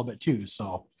guys a little bit too.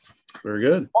 So very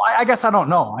good. Well, I guess I don't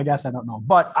know.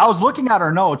 But I was looking at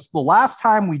our notes. The last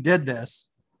time we did this,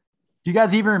 do you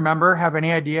guys even remember? Have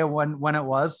any idea when it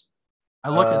was? I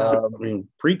looked it up. I mean,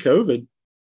 pre-COVID.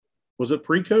 Was it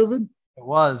pre-COVID? It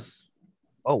was.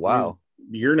 Oh, wow.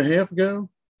 A year and a half ago?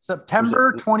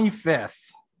 September 25th.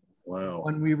 Wow.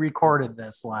 When we recorded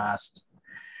this last.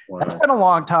 Wow. That's been a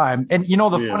long time. And you know,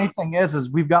 the funny thing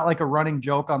is we've got like a running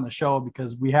joke on the show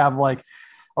because we have like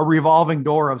a revolving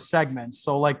door of segments.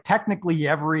 So like technically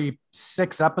every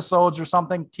 6 episodes or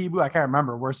something, Tibu, I can't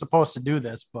remember. We're supposed to do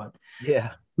this, but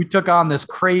yeah, we took on this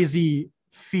crazy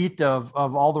feat of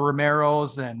all the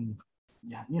Romeros and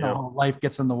life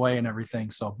gets in the way and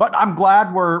everything. So, but I'm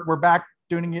glad we're back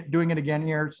doing it again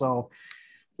here. So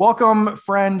welcome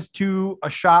friends to A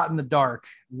Shot in the Dark,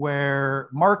 where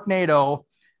Marknado,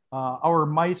 our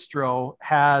maestro,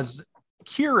 has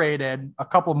curated a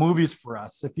couple movies for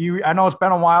us. I know it's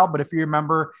been a while, but if you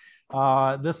remember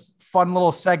this fun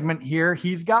little segment here,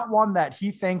 he's got one that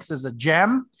he thinks is a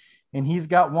gem and he's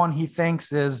got one he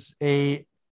thinks is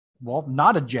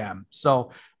not a gem.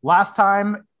 So last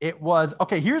time it was,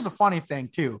 here's a funny thing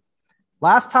too.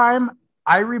 Last time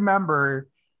I remember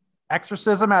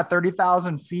Exorcism at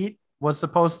 30,000 feet was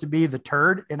supposed to be the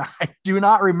turd, and I do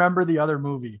not remember the other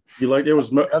movie. You like it was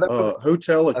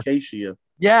Hotel Acacia.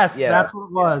 Yes, that's what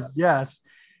it was. Yes.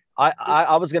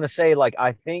 I was going to say, like,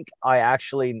 I think I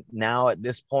actually now at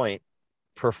this point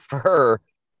prefer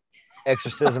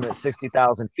Exorcism at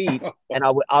 60,000 feet. And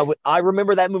I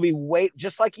remember that movie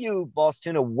just like you, Boss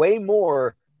Tuna, way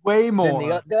more. Than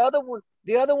the other one.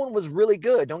 The other one was really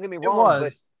good. Don't get me wrong.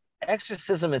 But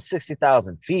Exorcism at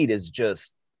 60,000 feet is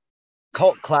just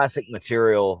cult classic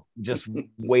material, just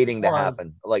waiting to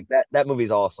happen. Like that movie's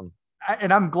awesome.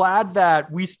 And I'm glad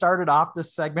that we started off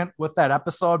this segment with that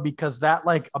episode because that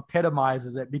like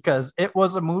epitomizes it, because it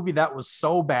was a movie that was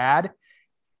so bad.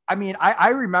 I mean, I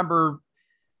remember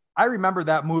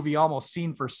that movie almost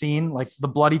scene for scene, like the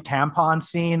bloody tampon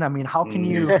scene. I mean, how can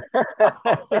you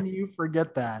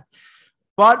forget that?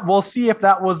 But we'll see if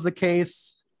that was the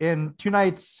case in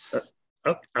tonight's.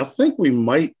 I think we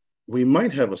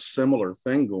might have a similar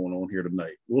thing going on here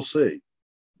tonight. We'll see.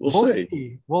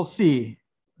 We'll see.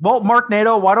 Well,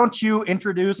 Marknado, why don't you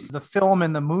introduce the film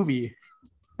and the movie?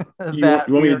 You want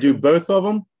me to do both of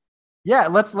them? Yeah,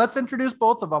 let's introduce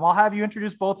both of them. I'll have you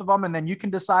introduce both of them, and then you can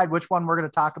decide which one we're going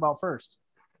to talk about first.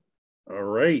 All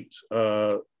right.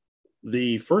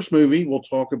 The first movie we'll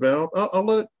talk about, I'll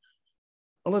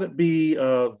let it be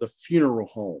The Funeral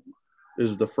Home.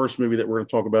 Is the first movie that we're going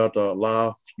to talk about,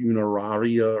 La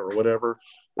Funeraria or whatever.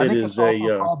 I think it's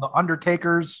called The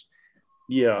Undertakers.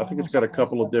 Yeah, I think it's got a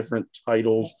couple of different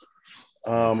titles.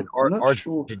 It's an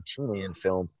Argentinian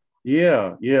film.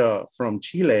 Yeah, from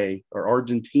Chile or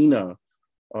Argentina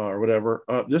or whatever.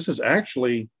 This is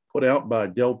actually put out by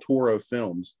Del Toro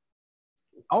Films.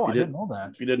 Oh, I didn't know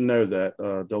that. If you didn't know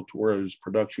that, Del Toro's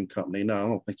production company. No, I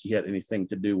don't think he had anything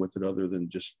to do with it other than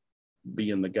just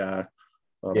being the guy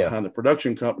behind the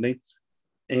production company.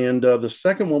 And the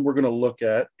second one we're going to look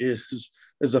at is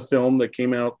a film that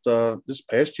came out this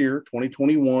past year,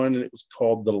 2021, and it was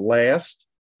called The Last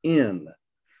Inn.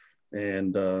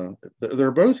 And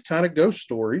they're both kind of ghost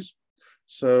stories.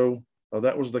 So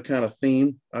that was the kind of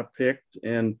theme I picked.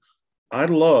 And I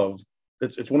love,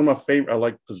 it's one of my favorite. I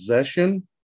like possession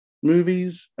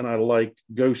movies and I like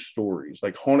ghost stories,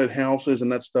 like haunted houses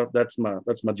and that stuff. That's my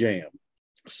jam.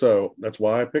 So that's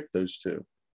why I picked those two.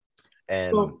 And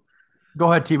so,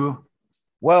 go ahead, Tibu.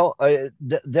 Well,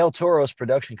 Del Toro's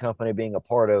production company being a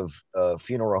part of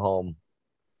Funeral Home,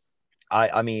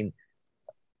 I mean,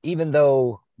 even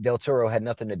though Del Toro had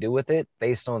nothing to do with it,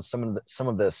 based on some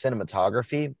of the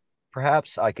cinematography,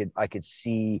 perhaps I could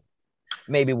see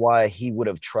maybe why he would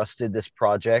have trusted this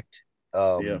project.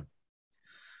 I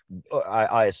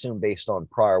assume based on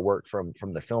prior work from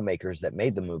the filmmakers that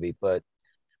made the movie, but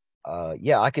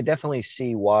I could definitely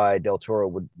see why Del Toro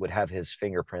would have his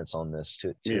fingerprints on this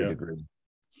to a degree.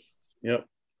 Yep.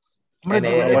 And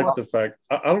I like the fact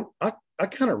I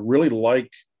kind of really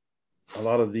like a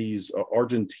lot of these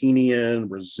Argentinian,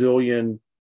 Brazilian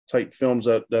type films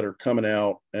that are coming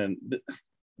out. And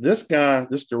this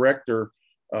director,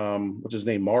 what's his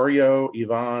name, Mario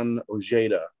Ivan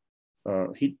Ojeda,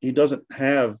 he doesn't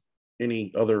have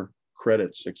any other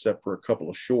credits except for a couple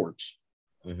of shorts.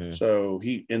 Mm-hmm. So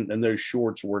and those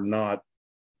shorts were not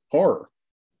horror.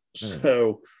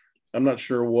 So I'm not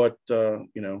sure what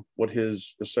what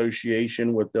his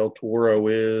association with Del Toro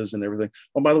is and everything.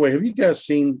 Oh, by the way, have you guys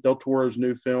seen Del Toro's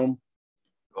new film,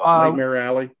 Nightmare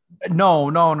Alley? No.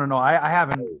 I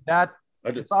haven't.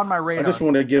 It's on my radar. I just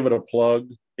want to give it a plug.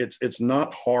 It's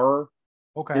not horror.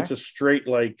 Okay. It's a straight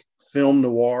like film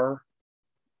noir.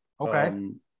 Okay.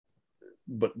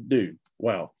 But dude,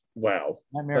 wow.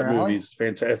 Nightmare That Alley? movie's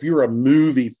fantastic. If you're a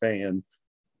movie fan,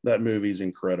 that movie's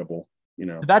incredible.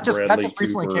 That just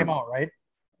recently came out, right?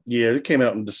 Yeah, it came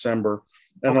out in December.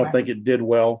 I don't think it did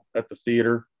well at the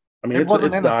theater. I mean, it's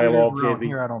dialogue heavy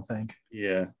here, I don't think.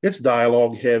 Yeah, it's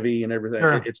dialogue heavy and everything.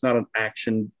 Sure. It's not an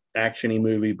actiony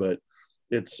movie, but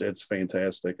it's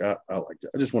fantastic. I like it.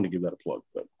 I just want to give that a plug.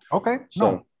 But okay,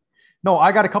 no,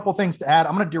 I got a couple things to add.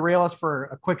 I'm going to derail us for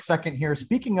a quick second here.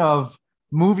 Speaking of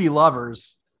movie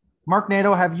lovers,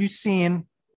 Marknado, have you seen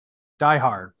Die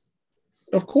Hard?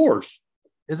 Of course.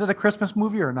 Is it a Christmas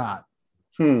movie or not?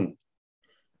 It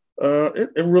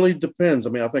really depends. I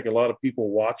mean, I think a lot of people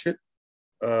watch it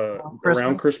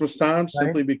around Christmas time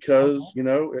simply because,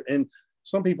 and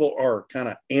some people are kind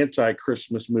of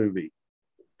anti-Christmas movie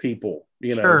people,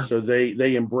 Sure. So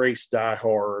they embrace Die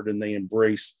Hard and they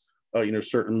embrace,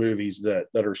 certain movies that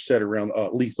are set around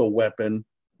Lethal Weapon.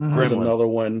 There's another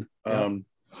one. Yeah.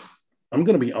 I'm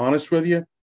going to be honest with you.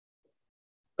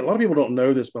 A lot of people don't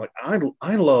know this, but like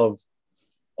I love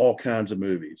all kinds of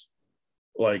movies.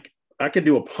 Like I could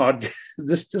do a podcast.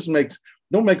 This just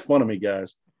don't make fun of me,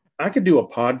 guys. I could do a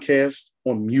podcast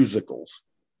on musicals.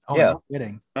 Oh, yeah. No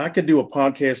kidding. I could do a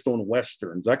podcast on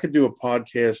Westerns. I could do a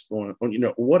podcast on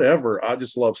whatever. I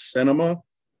just love cinema.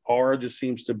 Horror just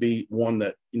seems to be one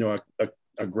that,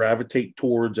 I gravitate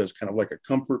towards as kind of like a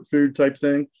comfort food type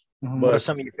thing. Mm-hmm. What are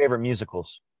some of your favorite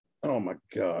musicals? Oh my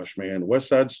gosh, man. West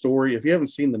Side Story. If you haven't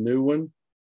seen the new one,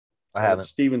 I haven't.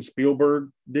 Steven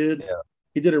Spielberg did. Yeah.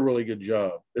 He did a really good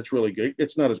job. It's really good.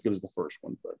 It's not as good as the first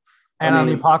one, but on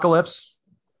the Apocalypse.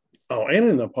 Oh, and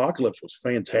in the Apocalypse was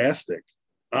fantastic.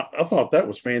 I thought that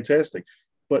was fantastic.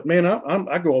 But man,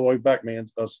 I go all the way back, man.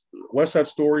 West Side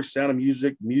Story, Sound of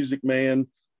Music, Music Man,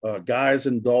 Guys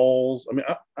and Dolls. I mean,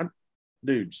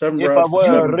 dude, Seven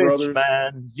Brothers.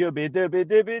 Man, you be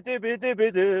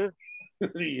dibby.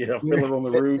 Yeah, Fiddler on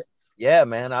the Roof. Yeah,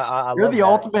 man. I You're the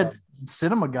ultimate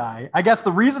cinema guy. I guess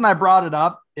the reason I brought it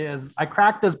up is I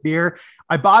cracked this beer.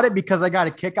 I bought it because I got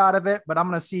a kick out of it, but I'm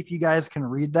going to see if you guys can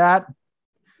read that.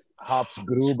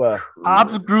 Hopsgruber.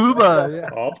 Yeah.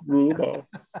 Hopsgruber.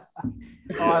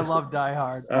 Oh, I love Die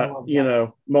Hard.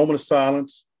 Moment of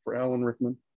silence for Alan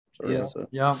Rickman. Sorry,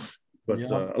 yeah. But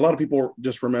a lot of people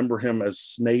just remember him as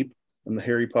Snape in the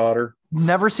Harry Potter.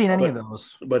 Never seen any of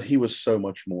those. But he was so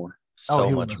much more.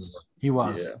 He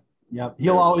was. Yeah.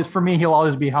 He'll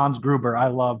always be Hans Gruber. I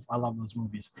love those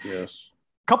movies. Yes.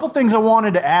 Couple things I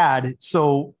wanted to add.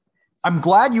 So I'm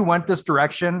glad you went this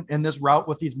direction in this route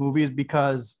with these movies,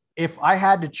 because if I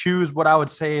had to choose what I would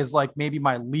say is like maybe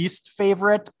my least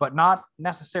favorite, but not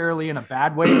necessarily in a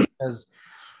bad way, because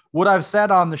what I've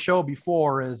said on the show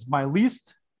before is my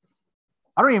least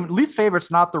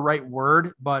favorite's not the right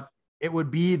word, but it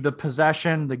would be The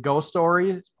Possession, the ghost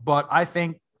stories. But I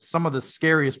think some of the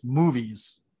scariest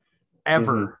movies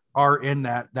ever are in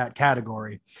that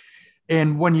category.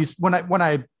 And when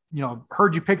I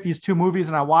heard you pick these two movies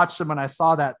and I watched them and I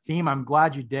saw that theme, I'm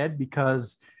glad you did,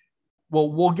 because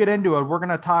we'll get into it. We're going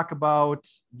to talk about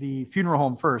The Funeral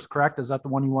Home first, correct? Is that the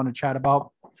one you want to chat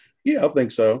about? Yeah, I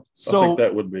think so. I think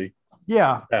that would be.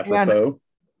 Yeah. Apropos. And,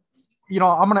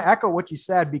 I'm going to echo what you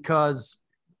said, because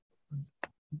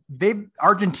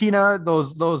Argentina,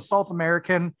 those South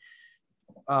American,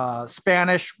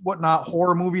 Spanish, whatnot,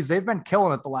 horror movies, they've been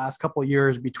killing it the last couple of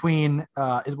years. Between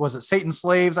was it Satan's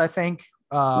Slaves, I think,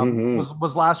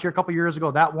 was last year, a couple of years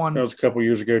ago. That one was a couple of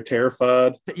years ago.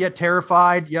 Terrified. Yeah,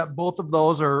 Terrified. Yep, both of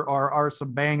those are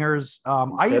some bangers.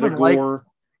 I Pedagore. even like.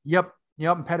 Yep,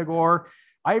 and Pedagore.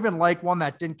 I even like one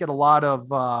that didn't get a lot of.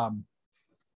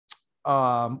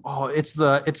 It's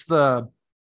the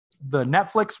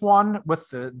Netflix one with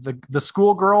the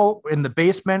schoolgirl in the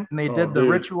basement, and they did the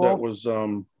ritual. That was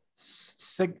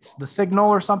the Signal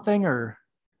or something, or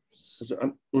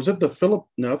was it the Philip?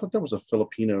 No, I thought that was a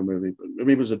Filipino movie, but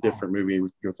maybe it was a different movie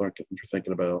you're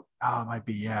thinking about. Oh, it might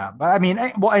be, yeah. But I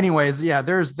mean, well, anyways, yeah.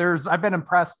 There's I've been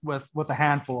impressed with a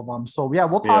handful of them. So yeah,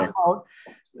 we'll talk about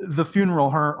The Funeral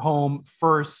Home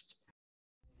first.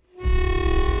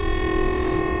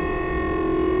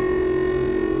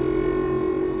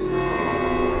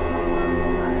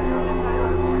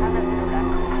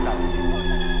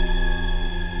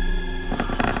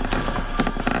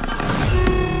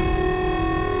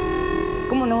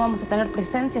 ¿Cómo no vamos a tener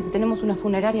presencia si tenemos una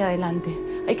funeraria adelante.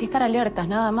 Hay que estar alertas,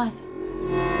 nada más.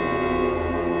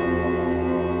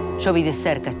 Yo vi de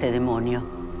cerca a este demonio.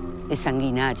 Es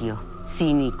sanguinario,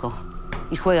 cínico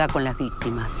y juega con las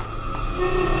víctimas.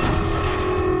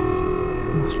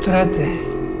 Mostrate.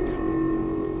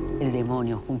 El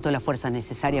demonio juntó la fuerza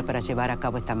necesaria para llevar a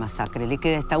cabo esta masacre. Le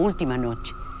queda esta última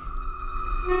noche.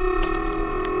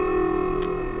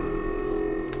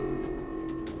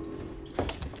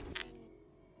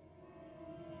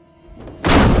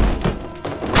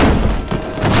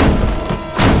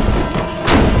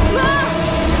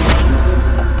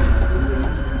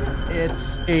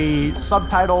 It's a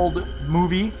subtitled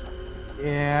movie,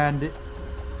 and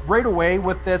right away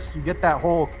with this, you get that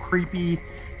whole creepy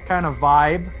kind of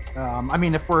vibe. I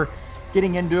mean, if we're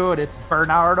getting into it, it's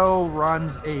Bernardo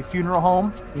runs a funeral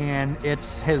home, and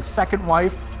it's his second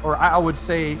wife, or I would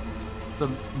say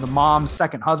the mom's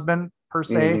second husband per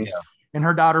se, and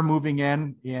her daughter moving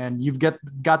in, and you've got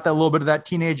that little bit of that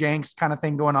teenage angst kind of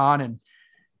thing going on, and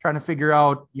trying to figure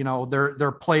out, you know,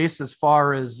 their place as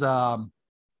far as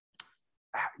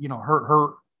you know,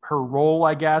 her role,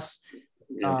 I guess.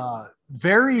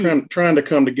 Very trying to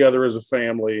come together as a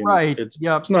family, right?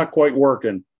 It's not quite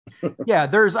working. Yeah,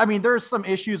 there's some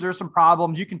issues, there's some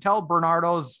problems. You can tell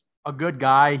Bernardo's a good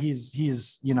guy.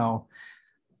 He's you know,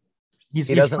 he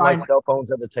doesn't like cell phones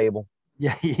at the table.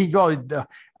 Yeah, he goes.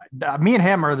 Me and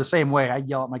him are the same way. I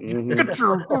yell at my kid, "Get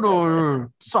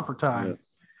your supper time." Yeah.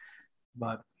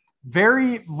 But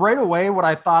right away, what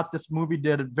I thought this movie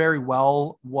did very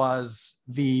well was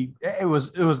it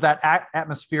was that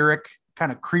atmospheric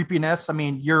kind of creepiness. I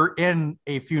mean, you're in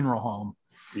a funeral home.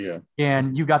 Yeah.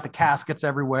 And you got the caskets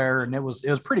everywhere, and it was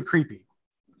pretty creepy.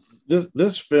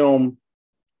 This film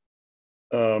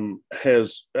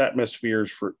has atmosphere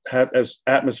for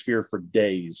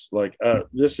days. Like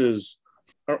this is,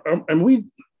 and I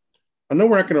know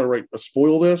we're not going to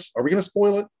spoil this. Are we going to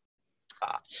spoil it?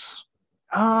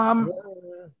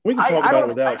 We can talk about it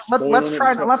without spoiling let's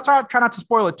try not to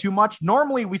spoil it too much.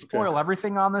 Normally we spoil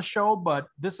everything on this show, but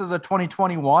this is a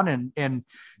 2021 and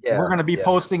we're going to be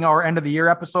posting our end of the year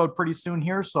episode pretty soon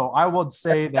here. So I would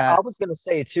say that I was going to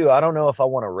say too, I don't know if I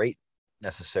want to rate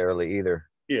necessarily either.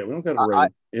 Yeah, we don't got to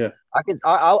rate.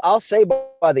 I'll say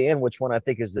by the end which one I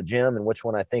think is the gem and which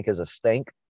one I think is a stink,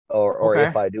 or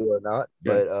if I do or not.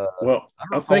 Yeah. But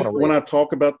I think when I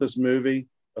talk about this movie,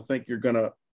 I think it's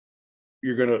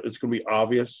gonna be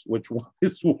obvious which one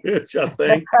is which, I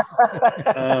think.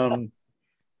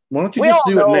 Why don't you just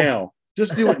do it now?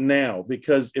 Just do it now,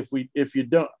 because if you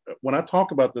don't, when I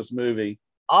talk about this movie,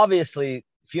 obviously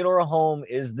Funeral Home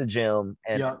is the gem,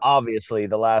 and obviously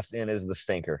The Last Inn is the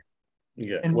stinker.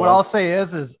 Yeah. And what I'll say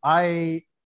is I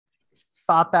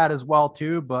thought that as well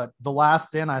too, but The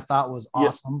Last Inn I thought was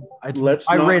awesome.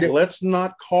 Let's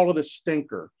not call it a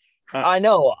stinker. I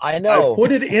know. I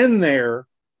put it in there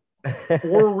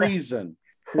for a reason,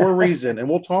 and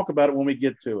we'll talk about it when we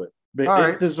get to it.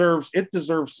 But it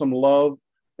deserves some love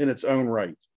in its own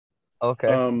right.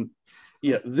 Okay.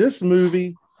 This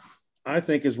movie I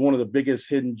think is one of the biggest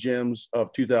hidden gems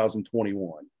of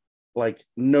 2021. Like,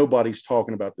 nobody's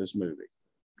talking about this movie.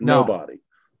 No. Nobody.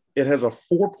 It has a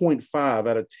 4.5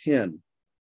 out of 10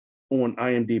 on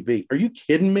IMDb. Are you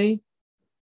kidding me?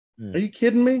 Are you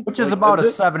kidding me? Which is about a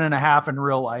 7.5 in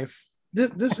real life.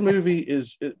 This movie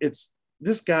it's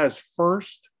this guy's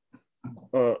first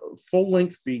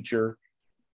full-length feature.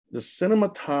 The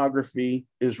cinematography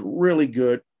is really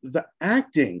good. The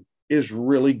acting is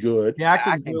really good. The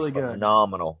acting is really good.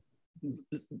 Phenomenal.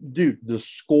 Dude, the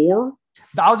score.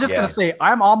 I was just going to say,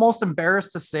 I'm almost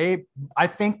embarrassed to say, I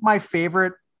think my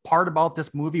favorite part about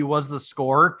this movie was the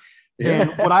score. And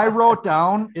what I wrote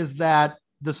down is that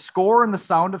the score and the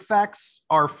sound effects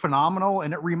are phenomenal,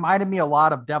 and it reminded me a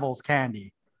lot of Devil's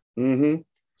Candy. Mm-hmm.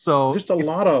 So just a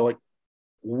lot of like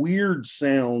weird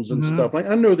sounds and stuff. Like,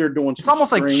 I know they're doing it's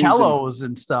almost like cellos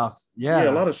and stuff. Yeah,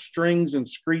 a lot of strings and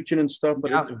screeching and stuff.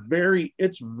 But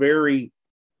it's very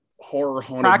horror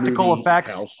haunted. Practical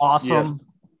effects, house. awesome. Yes.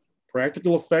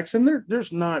 Practical effects, and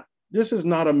there's not. This is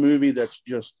not a movie that's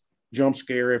just jump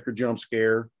scare after jump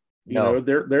scare. You know,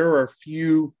 there are a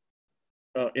few.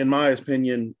 In my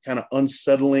opinion, kind of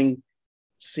unsettling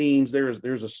scenes.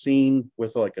 There's a scene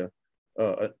with like a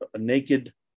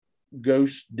naked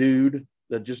ghost dude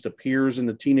that just appears in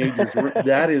the teenager's room.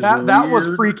 That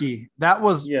was freaky. That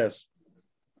was yes.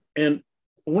 And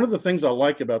one of the things I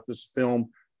like about this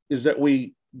film is that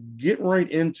we get right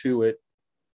into it,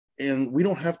 and we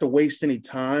don't have to waste any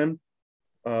time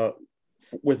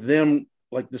with them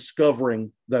like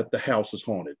discovering that the house is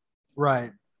haunted.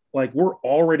 Right. Like, we're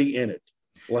already in it.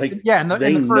 Like, in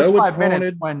the first 5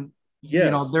 minutes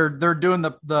Yes. they're doing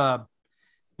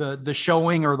the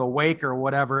showing or the wake or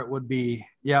whatever it would be.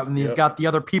 Yeah, and he's got the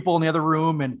other people in the other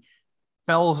room and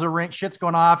bells are ring, shit's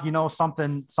going off.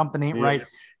 Something ain't right.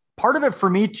 Part of it for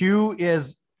me too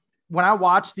is when I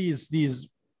watch these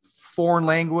foreign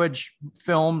language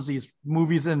films, these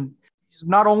movies, and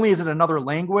not only is it another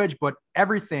language, but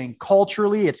everything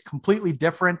culturally, it's completely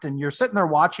different. And you're sitting there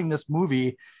watching this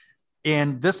movie,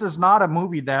 and this is not a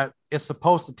movie that is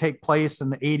supposed to take place in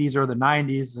the 80s or the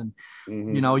 90s. And,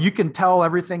 you can tell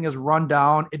everything is run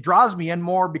down. It draws me in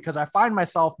more because I find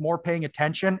myself more paying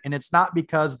attention. And it's not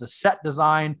because the set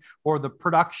design or the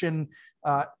production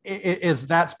is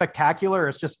that spectacular.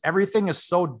 It's just everything is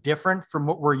so different from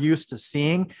what we're used to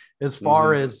seeing as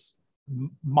far as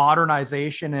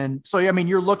modernization. And so, I mean,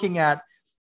 you're looking at,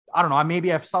 I don't know,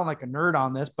 maybe I sound like a nerd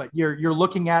on this, but you're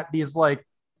looking at these like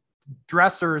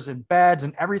dressers and beds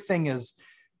and everything is,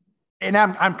 and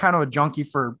I'm kind of a junkie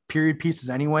for period pieces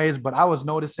anyways, but I was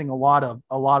noticing a lot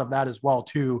of that as well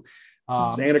too.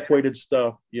 It's antiquated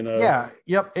stuff, Yeah.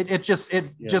 Yep. It just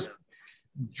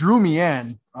drew me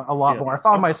in a lot more. I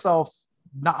found myself,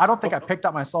 I don't think I picked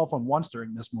up my cell phone once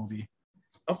during this movie.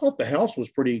 I thought the house was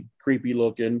pretty creepy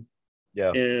looking.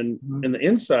 Yeah. And the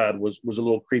inside was a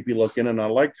little creepy looking. And I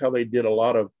liked how they did a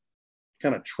lot of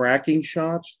kind of tracking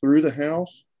shots through the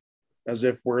house as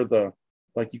if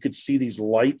you could see these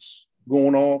lights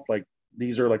going off. Like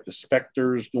these are like the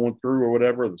specters going through or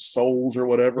whatever, the souls or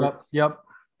whatever. Yep.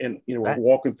 And, we're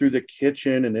walking through the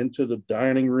kitchen and into the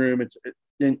dining room.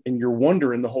 And you're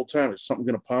wondering the whole time, is something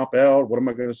going to pop out? What am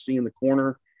I going to see in the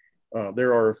corner?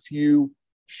 There are a few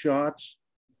shots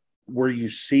where you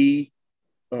see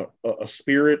a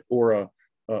spirit or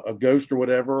a ghost or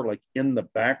whatever, like in the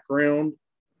background.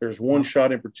 There's one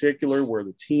shot in particular where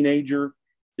the teenager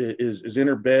is in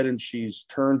her bed and she's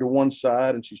turned to one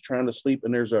side and she's trying to sleep.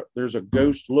 And there's a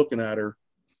ghost looking at her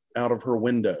out of her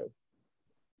window.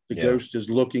 The ghost is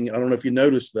looking. I don't know if you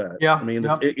noticed that. Yeah. I mean,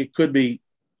 it could be,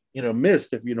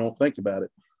 missed if you don't think about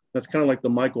it. That's kind of like the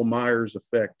Michael Myers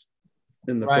effect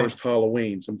in the first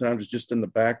Halloween. Sometimes it's just in the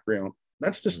background.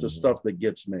 That's just the stuff that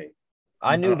gets me.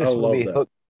 I knew this movie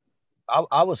hooked.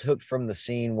 I was hooked from the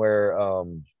scene where,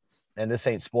 and this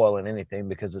ain't spoiling anything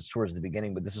because it's towards the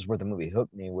beginning, but this is where the movie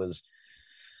hooked me, was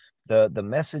the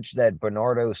message that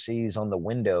Bernardo sees on the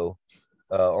window,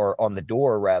 or on the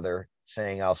door rather,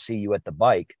 saying, "I'll see you at the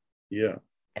bike." Yeah.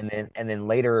 And then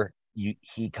later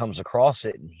he comes across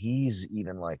it and he's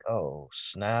even like, "Oh,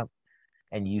 snap."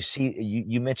 And you see,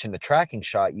 you mentioned the tracking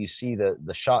shot. You see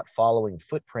the shot following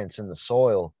footprints in the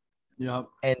soil. Yep.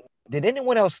 And did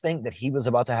anyone else think that he was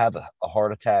about to have a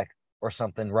heart attack or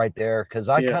something right there? Because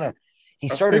he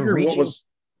started reaching.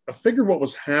 I figured what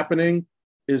was happening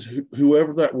is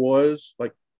whoever that was,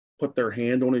 like, put their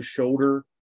hand on his shoulder.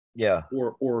 Yeah.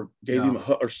 Or gave him a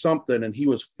hug or something, and he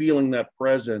was feeling that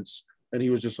presence, and he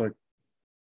was just like,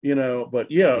 But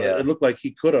it looked like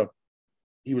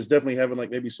he was definitely having like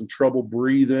maybe some trouble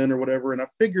breathing or whatever. And I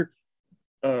figured,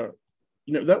 that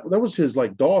was his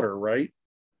like daughter, right?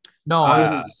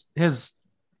 No,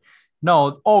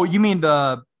 no. Oh, you mean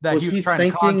that was he was trying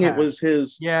thinking to contact? It was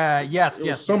his? Yeah. Yes.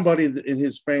 Somebody in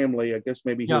his family, I guess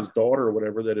maybe his daughter or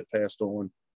whatever, that had passed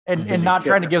on. And not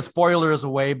trying to give spoilers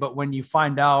away, but when you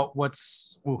find out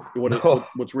what's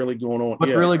really going on,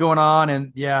 really going on,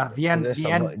 and the end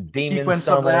sequence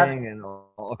of that, and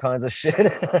all kinds of shit.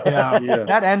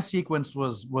 That end sequence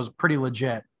was pretty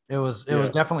legit. It was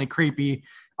definitely creepy.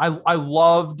 I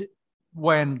loved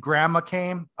when Grandma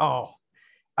came. Oh,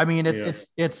 I mean, it's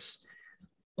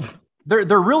they're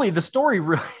really, the story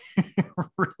really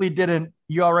really didn't.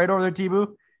 You all right over there,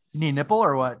 T-Boo? You need a nipple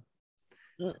or what?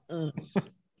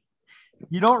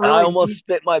 You don't really. I almost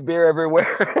spit my beer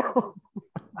everywhere.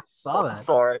 I saw that.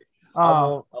 Sorry.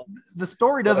 The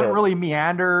story doesn't really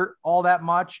meander all that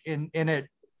much in it.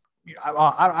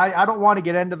 I don't want to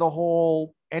get into the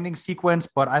whole ending sequence,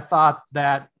 but I thought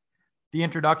that the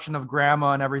introduction of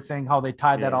Grandma and everything, how they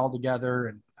tied that all together,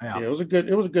 and it was a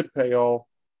good payoff.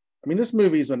 I mean, this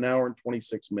movie is an hour and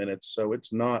 26 minutes, so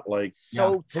it's not like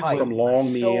so tight, some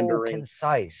long meandering,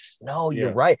 concise. No,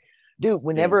 you're right, dude.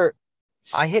 Whenever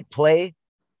I hit play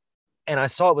and I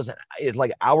saw it's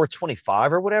like hour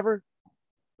 25 or whatever.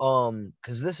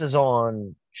 Because this is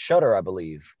on Shudder, I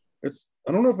believe.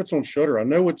 I don't know if it's on Shudder. I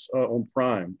know it's on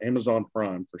Prime, Amazon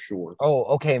Prime for sure. Oh,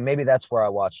 okay, maybe that's where I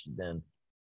watched it then.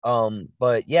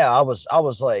 But yeah, I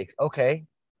was like, okay,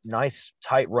 nice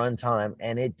tight run time,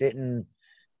 and it didn't,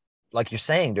 like you're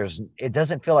saying, it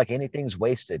doesn't feel like anything's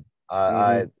wasted.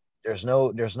 There's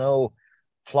no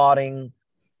plotting.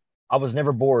 I was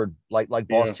never bored. Like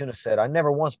Boss Tuna said, I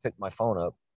never once picked my phone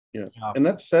up. Yeah. And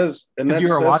that says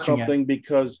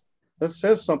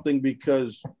something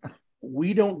because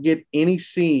we don't get any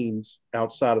scenes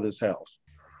outside of this house.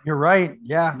 You're right.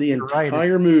 Yeah. The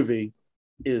entire movie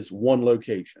is one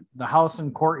location. The house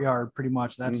and courtyard, pretty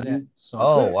much. That's it.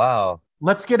 So wow.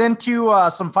 Let's get into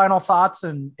some final thoughts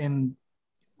and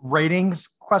ratings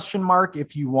question mark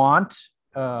if you want.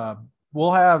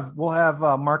 We'll have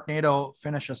Marknado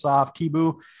finish us off.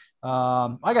 Tibu,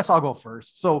 I guess I'll go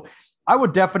first. So I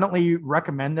would definitely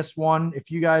recommend this one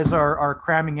if you guys are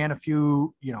cramming in a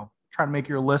few, trying to make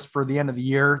your list for the end of the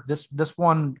year. This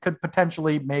one could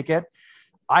potentially make it.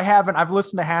 I've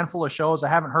listened to a handful of shows. I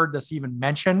haven't heard this even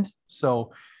mentioned.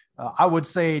 So I would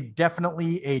say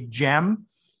definitely a gem.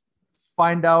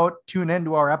 Tune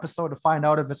into our episode to find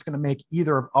out if it's going to make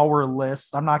either of our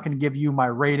lists. I'm not going to give you my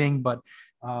rating, but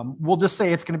we'll just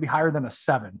say it's going to be higher than a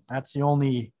 7. That's the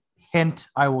only hint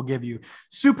I will give you.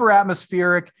 Super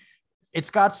atmospheric.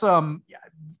 It's got the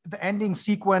ending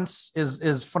sequence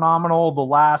is phenomenal. The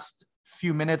last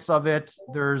few minutes of it,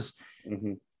 there's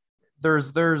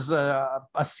a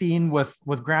scene with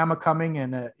grandma coming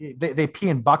and they pee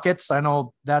in buckets. I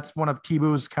know that's one of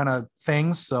Tibu's kind of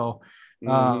things. So,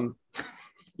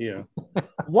 yeah.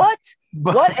 What?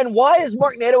 And why is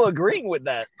Marknado agreeing with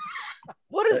that?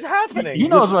 What is happening? He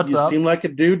knows what's you up. You seem like a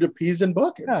dude that pees in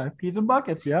buckets. Yeah, pees in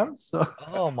buckets. Yeah. So.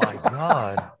 Oh my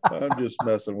God. I'm just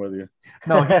messing with you.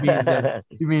 No, he means it.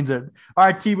 He means it. All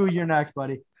right, Tibu, you're next,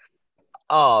 buddy.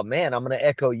 Oh man, I'm going to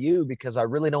echo you because I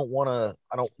really don't want to.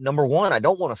 Number one, I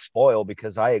don't want to spoil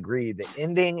because I agree the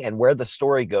ending and where the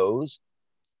story goes,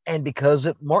 and because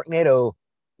Marknado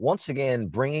once again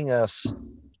bringing us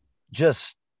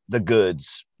just the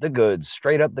goods,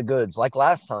 straight up the goods, like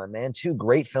last time, man. 2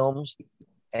 great films,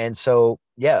 and so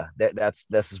yeah,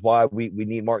 this is why we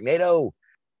need Marknado.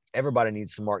 Everybody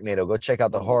needs some Marknado. Go check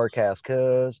out the horror cast,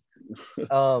 cause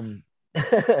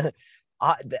the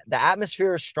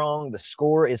atmosphere is strong, the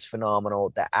score is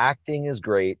phenomenal, the acting is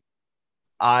great.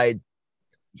 I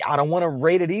don't want to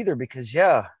rate it either because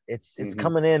it's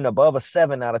coming in above a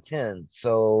 7 out of 10.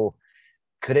 So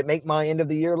could it make my end of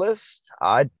the year list?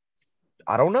 I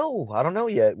don't know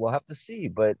yet. We'll have to see.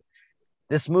 But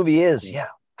this movie is,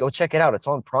 go check it out. It's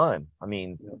on Prime. I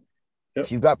mean,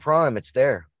 if you've got Prime, it's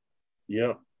there.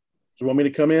 Yeah. So you want me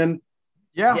to come in?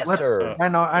 Yeah, yes, sir.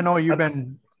 I know you've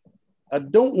been. I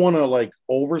don't want to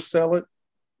oversell it.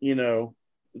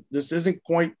 This isn't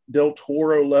quite Del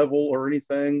Toro level or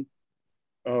anything.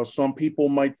 Some people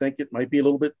might think it might be a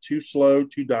little bit too slow,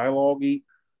 too dialogue-y.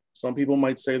 Some people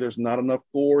might say there's not enough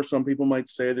gore. Some people might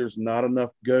say there's not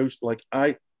enough ghost.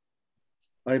 I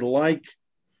like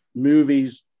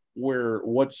movies where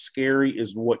what's scary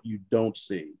is what you don't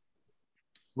see.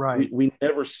 Right. We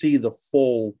never see the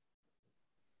full,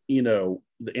 the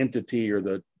entity or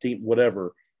the team,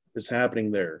 whatever is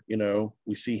happening there.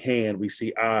 We see hand, we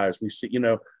see eyes, we see,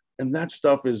 and that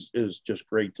stuff is just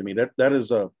great to me. That is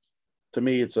to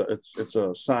me, it's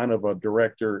a sign of a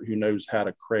director who knows how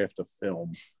to craft a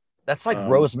film. That's like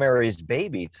Rosemary's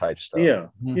Baby type stuff. Yeah.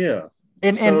 Yeah.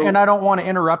 And I don't want to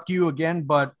interrupt you again,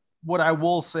 but what I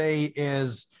will say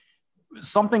is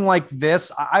something like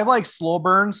this. I like slow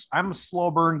burns. I'm a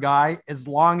slow burn guy as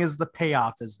long as the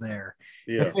payoff is there.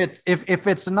 Yeah. If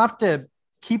it's enough to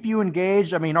keep you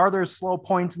engaged, I mean, are there slow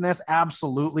points in this?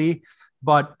 Absolutely.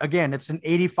 But again, it's an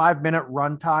 85-minute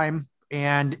runtime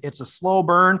and it's a slow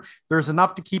burn. There's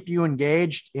enough to keep you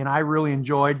engaged. And I really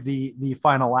enjoyed the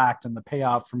final act, and the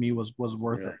payoff for me was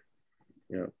worth it.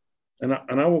 Yeah.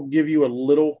 And I will give you a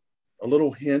little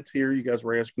hint here. You guys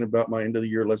were asking about my end of the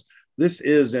year list. This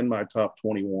is in my top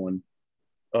 21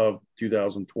 of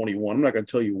 2021. I'm not going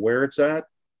to tell you where it's at.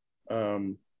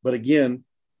 But again,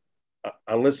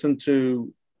 I listen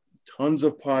to tons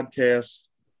of podcasts.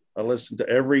 I listen to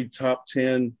every top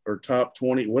 10 or top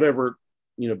 20, whatever,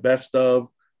 best of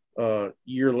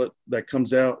year that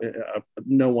comes out.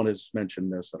 No one has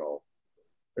mentioned this at all.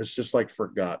 It's just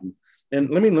forgotten. And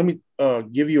let me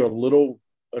give you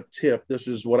a tip. This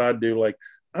is what I do.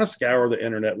 I scour the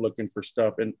internet looking for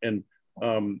stuff. And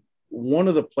one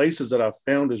of the places that I've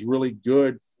found is really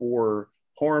good for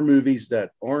horror movies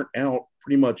that aren't out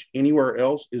pretty much anywhere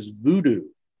else is Voodoo.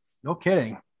 No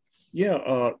kidding.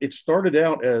 Yeah. It started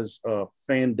out as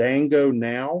Fandango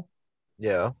Now.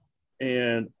 Yeah.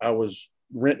 And I was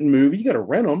renting movies. You got to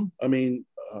rent them. I mean,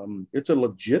 it's a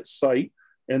legit site.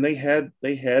 And they had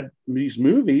these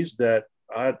movies that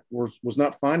I was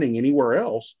not finding anywhere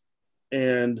else.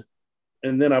 And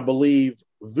then I believe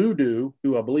Voodoo,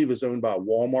 who I believe is owned by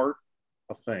Walmart,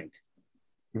 I think.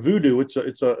 Voodoo, it's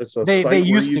a site they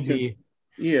used to be.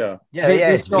 Yeah.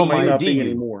 They still might not be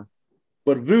anymore.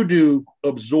 But Voodoo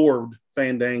absorbed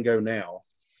Fandango now.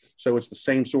 So it's the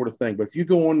same sort of thing. But if you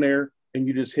go on there and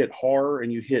you just hit horror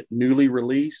and you hit newly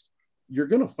released, you're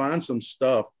going to find some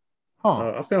stuff.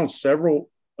 I found several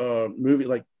movies.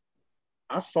 Like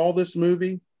I saw this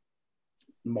movie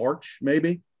March,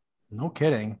 maybe. No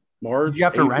kidding. March. You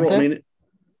have to rent it? I mean,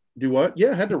 do what?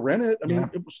 Yeah, I had to rent it. I mean,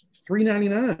 it was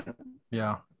 $3.99.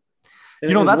 Yeah.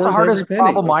 And that's the hardest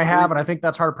problem I have. And I think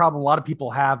that's a hard problem a lot of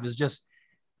people have is just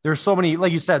there's so many,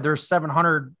 like you said, there's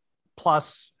 700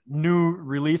 plus new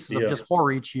releases of just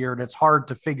horror each year. And it's hard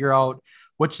to figure out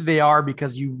which they are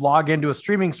because you log into a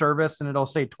streaming service and it'll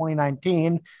say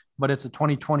 2019, but it's a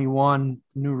 2021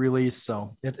 new release.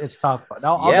 So it's tough. But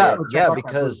I'll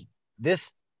because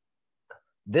this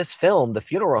film, The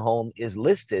Funeral Home, is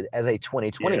listed as a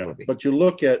 2020 movie. But you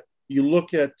look at you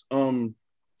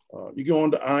go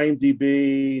onto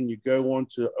IMDb and you go on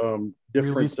to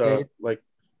different like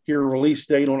here release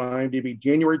date on IMDb,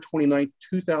 January 29th,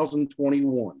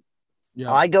 2021.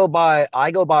 Yeah. I go by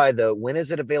the when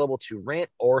is it available to rent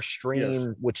or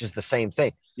stream, which is the same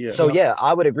thing. Yeah. So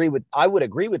I would agree with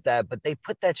that, but they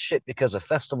put that shit because of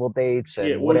festival dates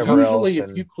and whatever usually else.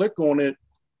 If you click on it,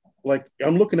 like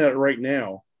I'm looking at it right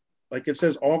now, like it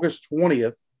says August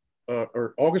 20th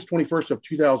or August 21st of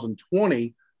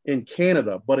 2020 in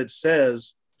Canada, but it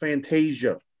says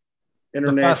Fantasia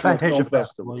International Film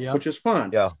Festival, which is fine.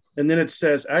 Yeah. And then it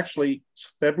says actually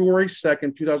February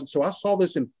 2nd, 2000. So I saw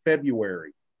this in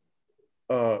February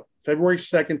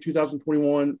 2nd,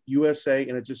 2021, USA,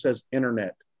 and it just says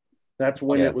internet. That's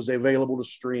when it was available to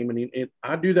stream. And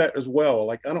I do that as well.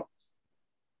 Like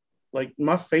like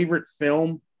my favorite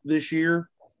film this year.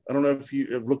 I don't know if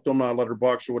you have looked on my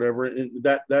letterbox or whatever. And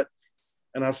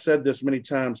and I've said this many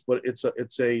times, but it's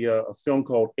a film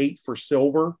called 8 for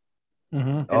Silver.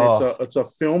 Mm-hmm. And it's a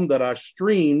film that I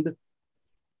streamed.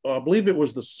 I believe it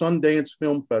was the Sundance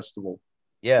Film Festival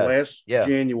last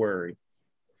January.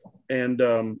 And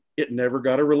it never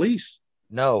got a release.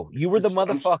 No, you were the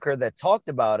motherfucker that talked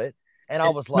about it. And I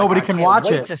was like, nobody can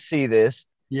watch it to see this.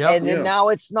 Yeah. And then now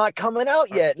it's not coming out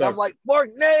yet. And I'm like,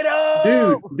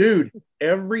 Marknado! Dude,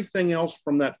 everything else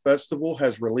from that festival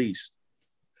has released.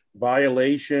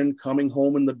 Violation, Coming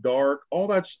Home in the Dark, all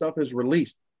that stuff is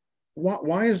released.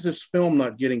 Why is this film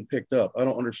not getting picked up? I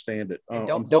don't understand it.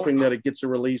 I'm hoping that it gets a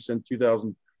release in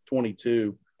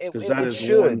 2022 because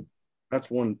that's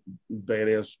one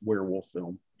badass werewolf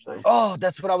film. So. Oh,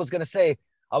 that's what I was gonna say.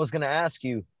 I was gonna ask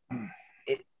you.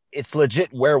 It's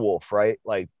legit werewolf, right?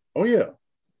 Like, oh yeah.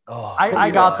 Oh,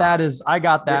 I got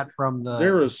that from the.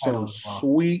 There is some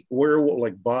sweet werewolf,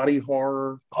 like body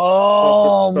horror.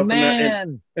 Oh stuff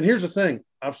man! And here's the thing: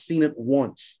 I've seen it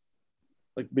once,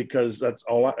 like because that's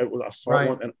all I saw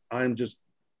one, and I'm just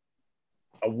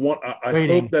I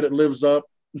hope that it lives up,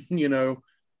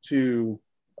 to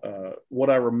what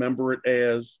I remember it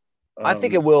as. I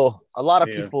think it will. A lot of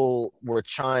people were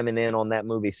chiming in on that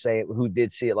movie, saying who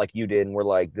did see it like you did, and we're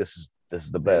like, "This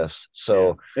is the best."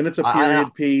 So, and it's a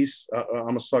period piece.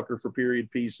 I'm a sucker for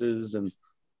period pieces, and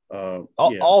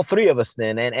all three of us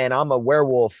then. And I'm a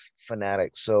werewolf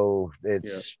fanatic, so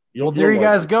it's. Well, there you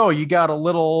guys go. You got a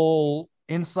little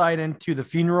insight into The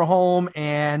Funeral Home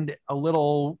and a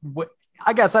little.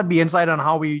 I guess I'd be insight on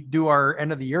how we do our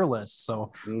end of the year list.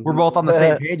 So we're both on the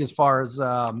same page as far as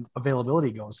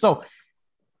availability goes. So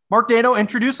Marknado,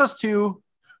 introduce us to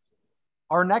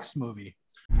our next movie.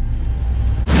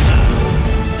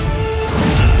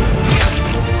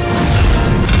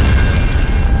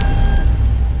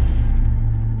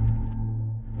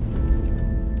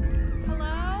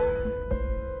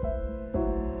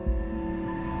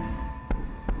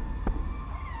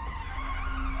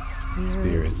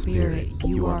 Spirit,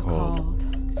 you are called.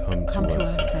 Come to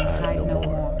us and hide no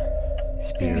more.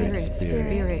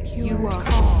 Spirit, you are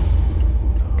called.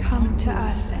 Come to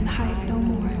us and hide no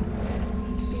more.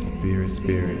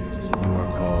 Spirit, you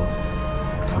are called.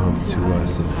 Come to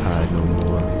us and hide no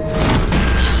more.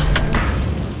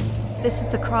 This is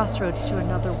the crossroads to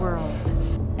another world.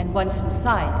 And once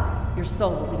inside, your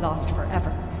soul will be lost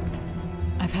forever.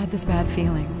 I've had this bad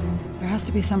feeling. There has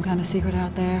to be some kind of secret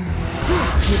out there.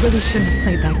 We really shouldn't have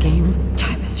played that game.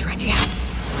 Time is running out.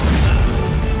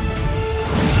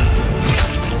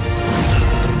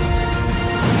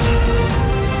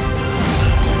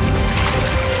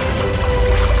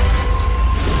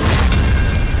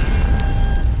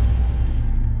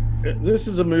 This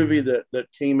is a movie that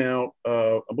came out,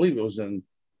 I believe it was in,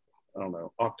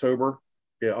 October.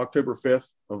 Yeah, October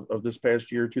 5th of this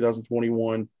past year,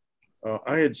 2021.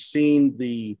 I had seen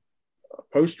the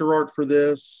poster art for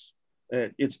this.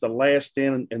 It's the last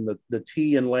stand, and the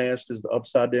T in last is the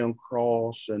upside down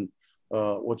cross, and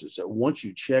what's it say? Once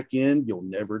you check in, you'll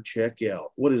never check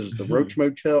out. What is the Roach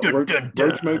Motel?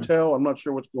 Roach Motel. I'm not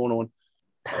sure what's going on.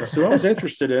 So I was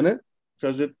interested in it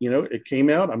because it came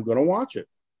out. I'm going to watch it,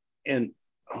 and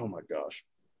oh my gosh,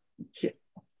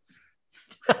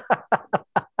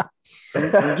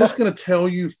 I'm just going to tell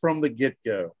you from the get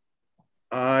go,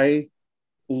 I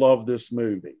love this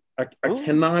movie. I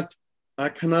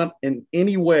cannot in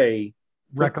any way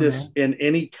put this in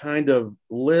any kind of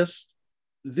list.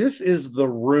 This is The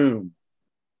Room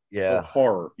of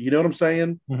horror. You know what I'm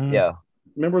saying? Mm-hmm. Yeah.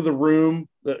 Remember The Room?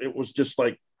 It was just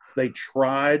like they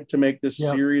tried to make this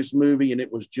serious movie and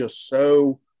it was just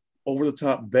so over the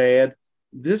top bad.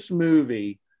 This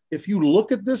movie, if you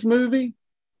look at this movie,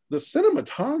 the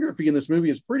cinematography in this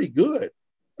movie is pretty good.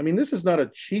 I mean, this is not a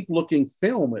cheap looking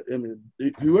film. I mean,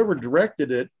 whoever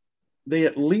directed it, they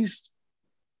at least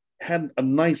had a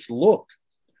nice look.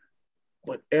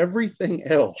 But everything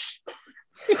else...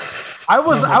 I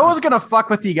was gonna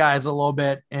fuck with you guys a little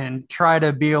bit and try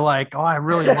to be like, oh, I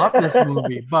really love this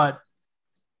movie, but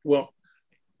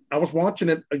I was watching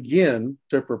it again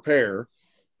to prepare,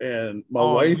 and my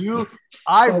wife.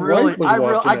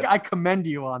 I commend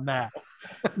you on that.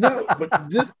 No,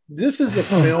 but this is a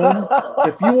film.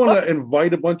 If you want to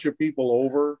invite a bunch of people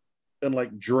over and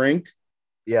like drink,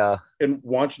 and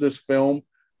watch this film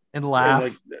and laugh,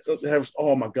 and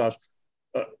oh my gosh.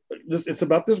 It's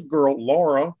about this girl,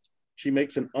 Laura. She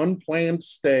makes an unplanned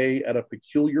stay at a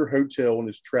peculiar hotel and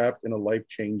is trapped in a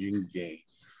life-changing game.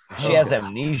 She has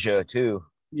amnesia too.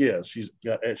 Yeah, she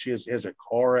has a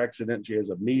car accident. She has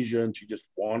amnesia, and she just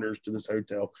wanders to this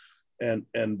hotel, and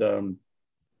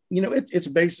it's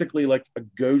basically like a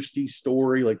ghosty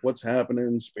story, like what's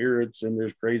happening, spirits, and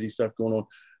there's crazy stuff going on.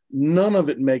 None of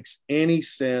it makes any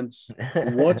sense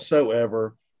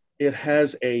whatsoever. It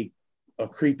has a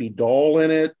creepy doll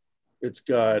in it. It's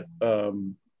got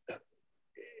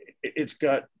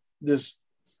this.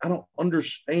 I don't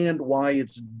understand why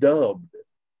it's dubbed.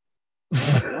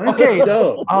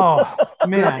 Dubbed? Oh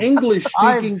man, English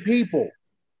speaking people.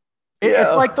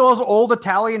 It's like those old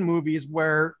Italian movies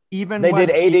where even they did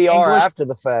ADR after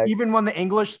the fact. Even when the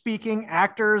English speaking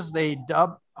actors they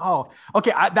dub. Oh,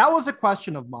 okay. That was a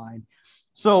question of mine.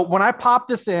 So when I popped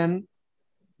this in,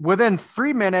 within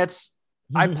 3 minutes.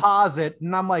 I pause it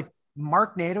and I'm like,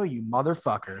 Marknado, you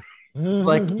motherfucker.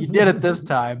 Like, you did it this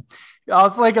time. I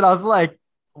was like,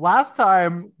 last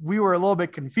time we were a little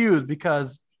bit confused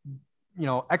because,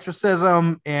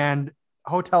 Exorcism and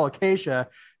Hotel Acacia,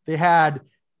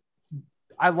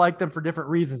 I liked them for different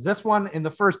reasons. This one, in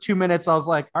the first 2 minutes, I was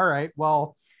like, all right,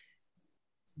 well,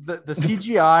 the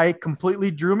CGI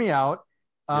completely drew me out.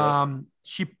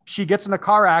 She gets in a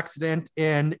car accident,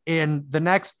 and in the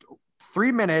next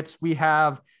 3 minutes, we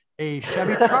have a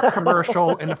Chevy truck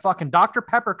commercial and a fucking Dr.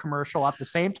 Pepper commercial at the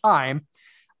same time.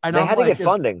 And they had to get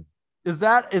funding. Is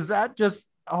that just,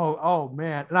 oh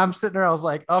man. And I'm sitting there, I was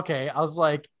like, okay. I was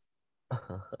like,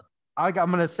 I'm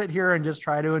going to sit here and just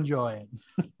try to enjoy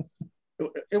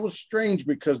it. It was strange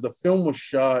because the film was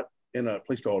shot in a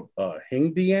place called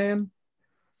Hengdian,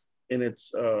 and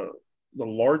it's the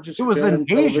largest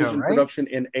television production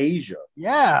in Asia.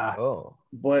 Yeah. Oh.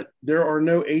 But there are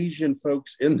no Asian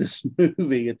folks in this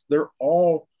movie. They're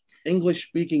all English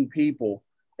speaking people,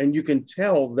 and you can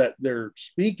tell that they're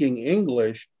speaking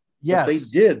English. Yes. But they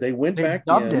did. They went back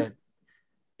in.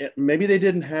 Maybe they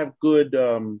didn't have good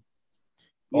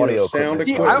audio sound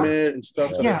equipment and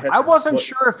stuff. So I wasn't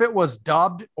sure if it was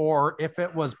dubbed or if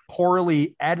it was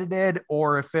poorly edited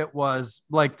or if it was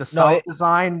like the sound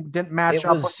design didn't match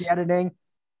up with the editing.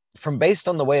 From based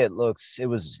on the way it looks, it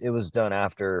was done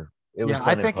after. It was.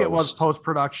 I think it was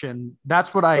post-production.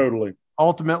 That's what I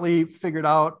ultimately figured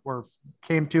out or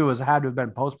came to, as it had to have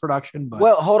been post-production. But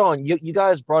well, hold on. You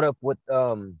guys brought up what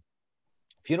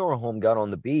Funeral Home got on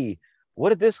the B. What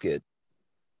did this get?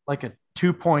 Like a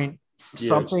 2 point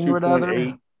something or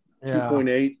other.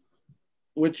 2.8,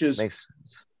 which is makes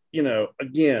sense.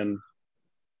 Again,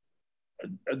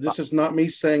 this is not me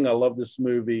saying I love this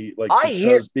movie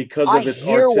because of its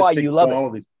artistic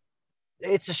qualities.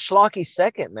 It's a schlocky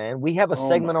second, man. We have a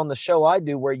segment on the show I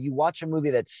do where you watch a movie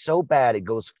that's so bad it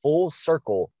goes full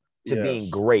circle to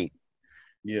being great.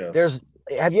 Yes.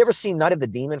 Have you ever seen Night of the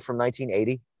Demon from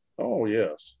 1980? Oh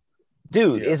yes.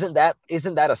 Dude, isn't that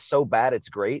a so bad it's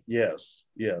great? Yes.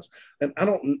 And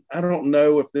I don't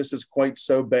know if this is quite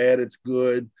so bad it's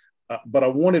good, but I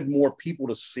wanted more people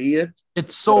to see it.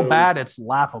 It's so bad it's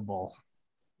laughable.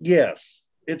 Yes.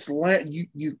 It's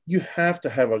you have to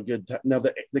have a good time. Now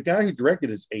the guy who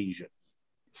directed is Asian.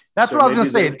 That's what I was going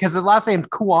to say, because his last name's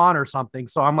Kuan or something.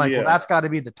 So I'm like, well, that's got to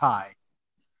be the tie.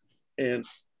 And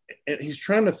he's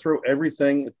trying to throw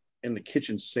everything in the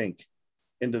kitchen sink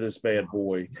into this bad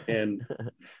boy. And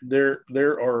there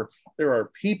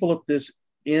are people at this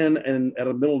inn and at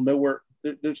a middle of nowhere.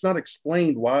 It's not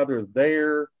explained why they're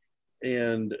there.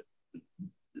 And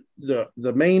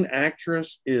the main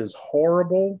actress is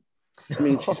horrible. I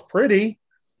mean, she's pretty,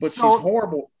 but she's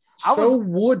horrible.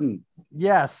 Wooden.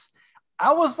 Yes.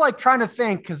 I was like trying to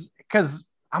think because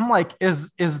I'm like,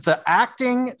 is the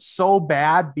acting so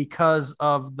bad because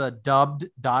of the dubbed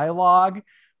dialogue,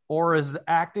 or is the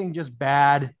acting just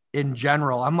bad in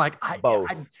general? I'm like,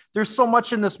 there's so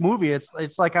much in this movie.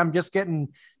 It's like I'm just getting,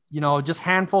 just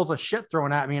handfuls of shit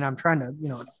thrown at me, and I'm trying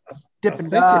to, dip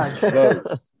and dodge.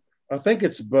 I think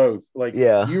it's both. Like,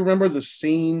 yeah. Do you remember the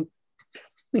scene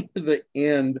near the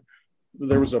end?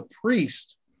 There was a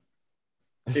priest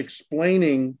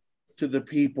explaining to the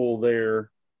people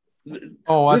there.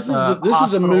 This is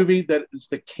a movie that is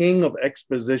the king of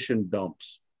exposition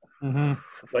dumps. Mm-hmm.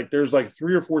 Like there's like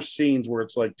 3 or 4 scenes where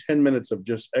it's like 10 minutes of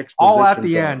just exposition. All at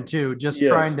the end too,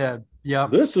 trying to. Yeah,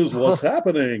 this is what's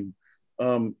happening.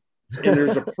 And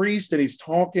there's a priest and he's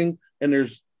talking, and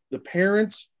there's the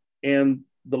parents and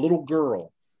the little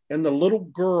girl, and the little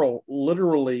girl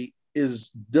literally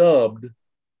is dubbed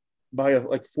by a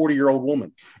 40-year-old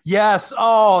woman. Yes.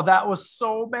 Oh, that was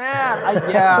so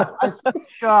bad.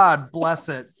 God bless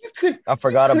it. I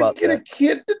forgot about that. Get a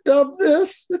kid to dub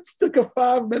this. It's like a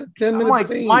 5-minute, 10-minute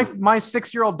scene. My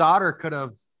 6-year-old daughter could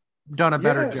have done a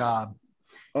better job.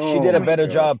 She did a better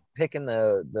job picking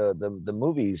the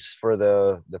movies for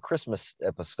the Christmas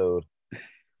episode.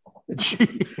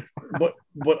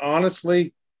 but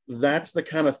honestly, that's the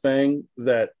kind of thing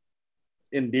that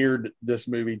endeared this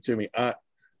movie to me.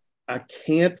 I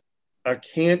can't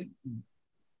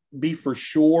be for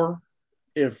sure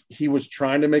if he was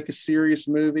trying to make a serious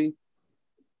movie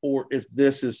or if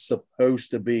this is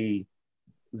supposed to be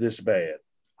this bad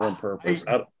on purpose.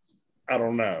 I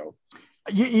don't know.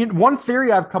 One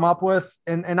theory I've come up with,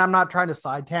 and I'm not trying to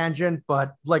side tangent,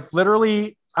 but like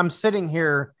literally I'm sitting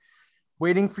here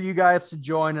waiting for you guys to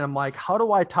join. And I'm like, how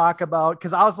do I talk about,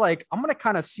 because I was like, I'm going to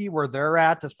kind of see where they're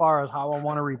at as far as how I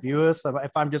want to review this.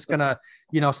 If I'm just going to,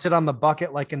 sit on the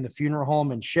bucket, like in the funeral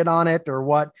home and shit on it or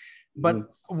what. But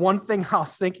one thing I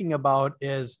was thinking about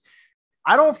is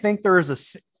I don't think there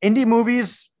is indie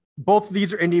movies. Both of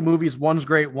these are indie movies. One's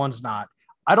great, one's not.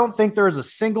 I don't think there is a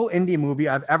single indie movie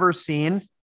I've ever seen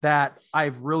that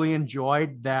I've really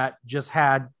enjoyed that just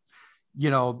had,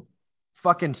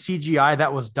 fucking CGI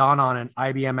that was done on an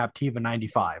IBM Aptiva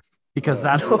 95, because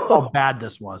that's how bad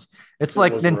this was. It's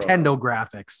like Nintendo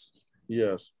graphics.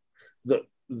 Yes.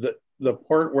 The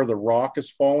part where the rock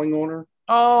is falling on her.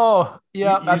 Oh,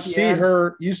 yeah.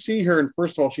 You see her, and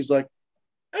first of all, she's like,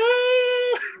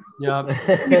 ah!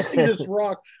 Yeah. You see this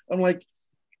rock. I'm like,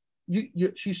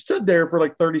 she stood there for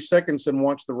like 30 seconds and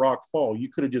watched the rock fall. You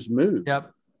could have just moved.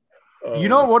 Yep.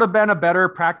 What would have been a better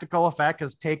practical effect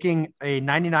is taking a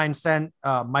 99-cent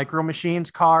Micro Machines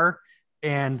car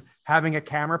and having a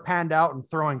camera panned out and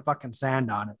throwing fucking sand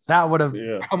on it. That would have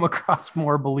come across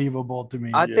more believable to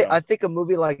me. I think a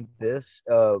movie like this,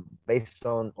 based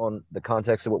on the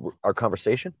context of our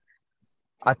conversation,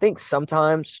 I think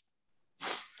sometimes,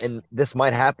 and this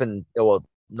might happen, well,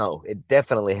 no, it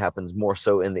definitely happens more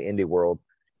so in the indie world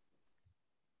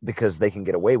because they can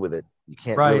get away with it. You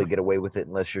can't really get away with it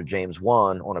unless you're James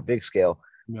Wan on a big scale.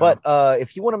 Yeah. But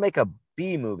if you want to make a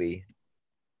B movie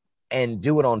and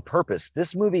do it on purpose,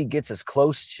 this movie gets as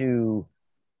close to,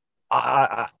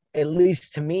 at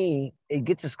least to me, it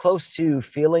gets as close to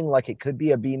feeling like it could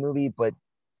be a B movie, but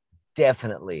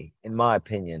definitely, in my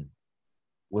opinion,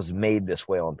 was made this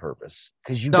way on purpose.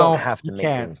 Because you don't have to make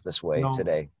things this way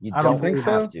today. You don't think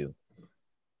have to.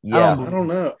 Yeah. I don't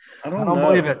know. I don't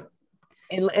believe it.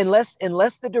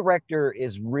 Unless the director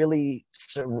is really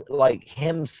like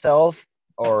himself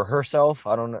or herself.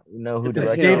 I don't know who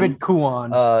directed David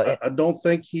Kuan. I don't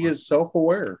think he is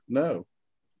self-aware. No.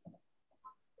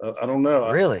 I don't know.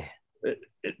 Really?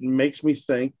 It makes me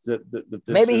think that this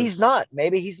maybe he's not.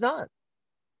 Maybe he's not.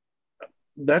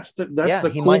 That's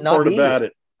the cool part about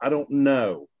it. I don't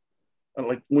know.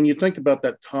 Like when you think about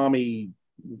that Tommy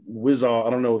Wiseau, I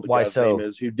don't know what the guy's name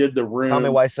is, who did The Room. Tommy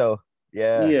Wiseau.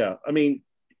 Yeah. Yeah. I mean,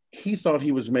 he thought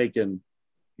he was making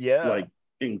like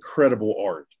incredible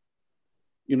art.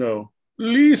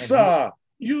 Lisa,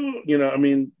 I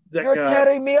mean, that you're guy,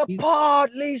 tearing me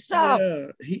apart,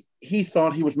 Lisa. Yeah, he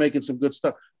thought he was making some good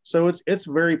stuff. So it's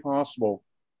very possible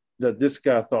that this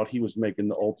guy thought he was making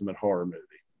the ultimate horror movie.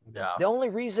 Yeah. The only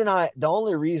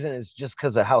reason is just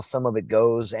because of how some of it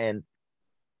goes, and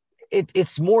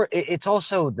it's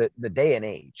also the day and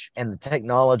age and the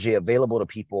technology available to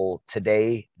people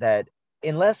today that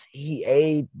unless he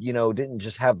didn't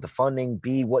just have the funding,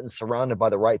 B, wasn't surrounded by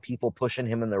the right people pushing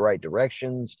him in the right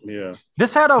directions. Yeah.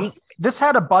 This had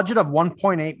a budget of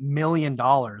 $1.8 million,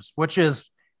 which is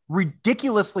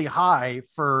ridiculously high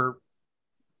for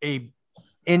a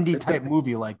indie type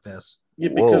movie like this. Yeah,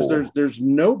 because there's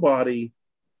nobody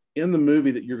in the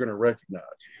movie that you're going to recognize.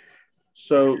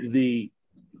 So the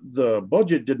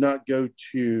budget did not go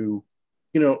to,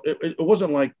 it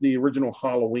wasn't like the original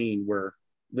Halloween where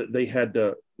they had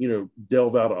to,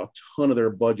 delve out a ton of their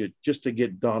budget just to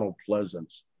get Donald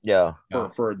Pleasance. Yeah.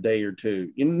 For a day or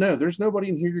two. There's nobody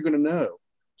in here you're going to know.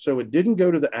 So it didn't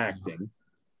go to the acting.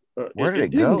 Where did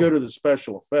it didn't go? go to the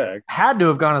special effects. Had to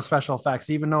have gone to special effects,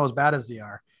 even though as bad as they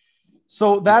are.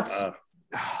 So that's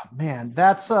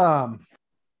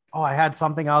I had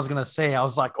something I was gonna say. I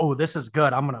was like, oh, this is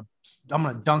good. I'm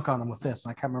gonna dunk on him with this.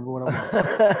 And I can't remember what it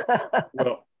was.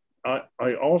 Well,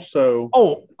 I also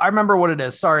I remember what it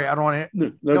is. Sorry, I don't want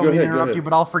to interrupt you,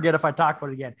 but I'll forget if I talk about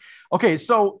it again. Okay,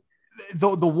 so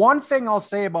the one thing I'll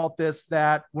say about this,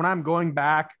 that when I'm going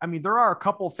back, I mean, there are a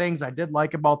couple things I did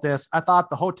like about this. I thought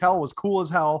the hotel was cool as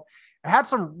hell. It had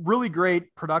some really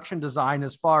great production design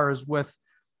as far as with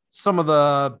some of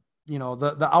the,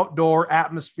 the outdoor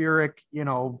atmospheric,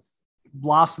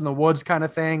 lost in the woods kind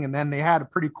of thing. And then they had a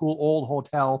pretty cool old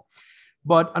hotel.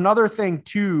 But another thing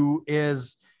too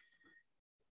is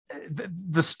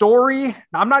the story.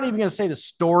 I'm not even going to say the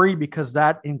story because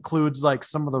that includes like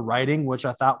some of the writing, which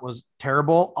I thought was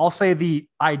terrible. I'll say the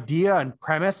idea and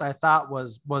premise I thought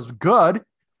was good.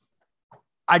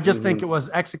 I just think it was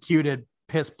executed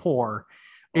piss poor.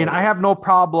 And I have no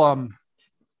problem,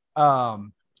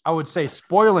 I would say,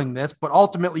 spoiling this, but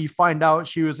ultimately you find out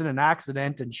she was in an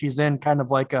accident and she's in kind of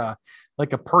like a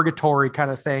purgatory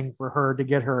kind of thing for her to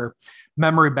get her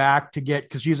memory back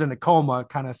because she's in a coma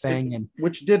kind of thing. And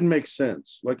which didn't make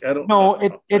sense. Like, I don't know.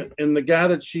 And the guy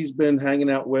that she's been hanging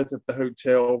out with at the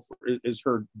hotel is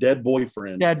her dead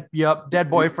boyfriend. Dead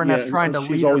boyfriend that's trying to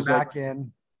lead her back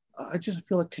in. I just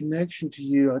feel a connection to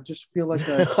you. I just feel like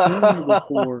I've seen you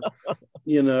before,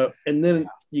 and then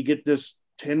you get this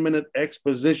 10-minute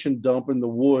exposition dump in the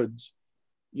woods,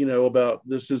 about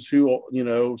this is who,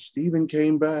 Stephen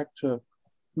came back to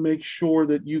make sure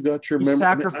that you got your memory.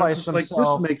 Sacrifice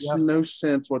himself. Like, this makes no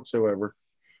sense whatsoever.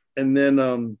 And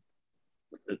then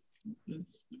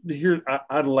here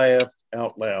I laughed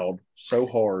out loud so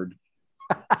hard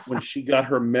when she got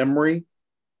her memory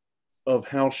of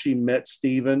how she met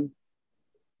Stephen.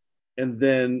 And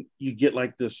then you get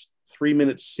like this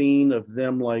 3-minute scene of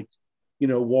them like,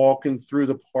 walking through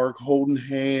the park, holding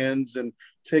hands and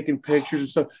taking pictures and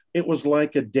stuff. It was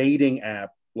like a dating app,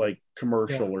 like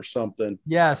commercial or something.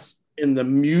 Yes. And the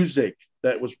music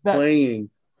that was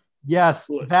playing. Yes.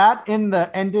 That in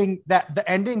the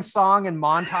ending song and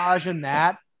montage and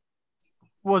that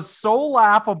was so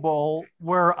laughable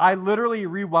where I literally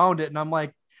rewound it. And I'm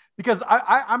like, because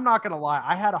I'm not going to lie.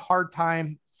 I had a hard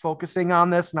time focusing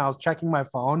on this and I was checking my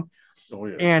phone. Oh,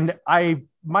 yeah. And I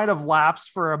might have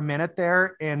lapsed for a minute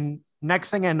there. And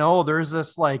next thing I know, there's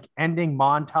this like ending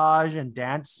montage and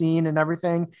dance scene and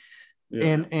everything.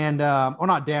 Yeah. And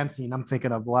not dance scene. I'm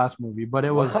thinking of the last movie, but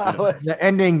it was the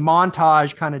ending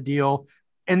montage kind of deal.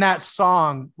 And that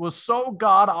song was so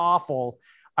god awful.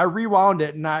 I rewound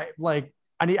it and I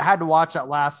had to watch that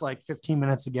last like 15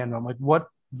 minutes again. I'm like, what?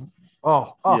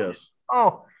 Oh, yes.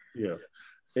 Oh, yeah.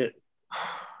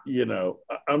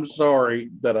 I'm sorry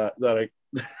that I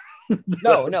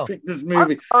no picked this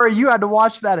movie. I'm sorry you had to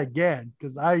watch that again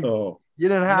because you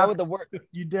didn't have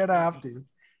you did have to.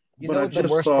 You know what the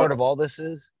worst part of all this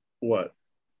is? What?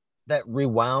 That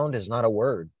rewound is not a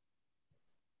word.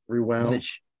 Rewound,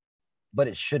 but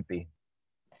it should be.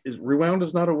 Rewound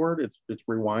is not a word. It's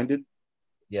rewinded.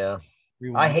 Yeah,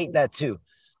 rewound. I hate that too.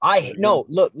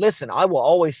 Look, listen. I will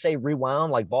always say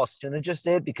rewound like Boss Tuna just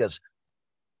did because.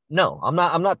 No, I'm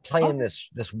not playing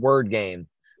this word game.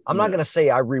 I'm not going to say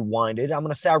I rewinded. I'm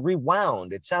going to say I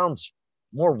rewound. It sounds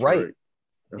more right.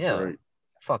 That's yeah. Right.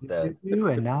 Fuck that.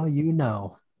 And now you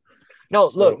know.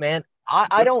 No, look, man.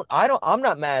 I'm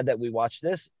not mad that we watched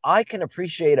this. I can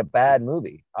appreciate a bad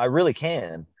movie. I really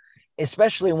can,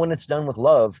 especially when it's done with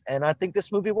love. And I think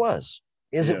this movie was.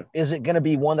 Is it going to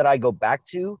be one that I go back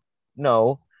to?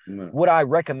 No. Would I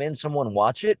recommend someone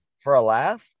watch it for a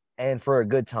laugh and for a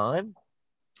good time?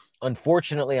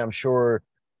 Unfortunately, I'm sure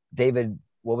David,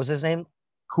 what was his name?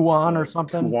 Kuan or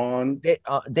something.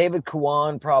 David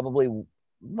Kuan probably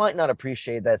might not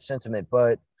appreciate that sentiment,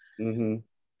 but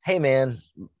hey, man,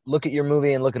 look at your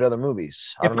movie and look at other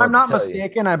movies. If I'm not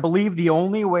mistaken, I believe the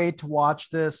only way to watch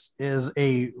this is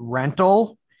a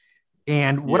rental.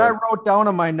 And what I wrote down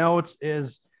in my notes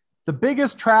is The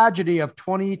biggest tragedy of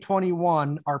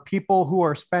 2021 are people who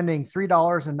are spending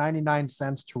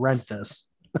 $3.99 to rent this.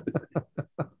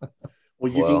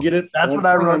 Well, you can get it That's on what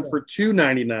I Prime wrote for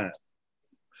 $2.99,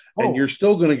 Oh. and you're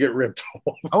still going to get ripped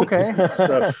off. Okay.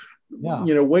 So, Yeah.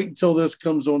 you know, wait until this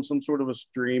comes on some sort of a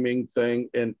streaming thing.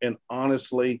 And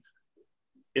honestly,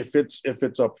 if it's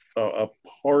a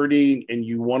party and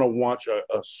you want to watch a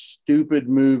stupid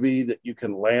movie that you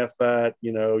can laugh at,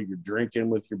 you know, you're drinking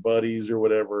with your buddies or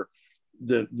whatever,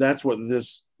 that's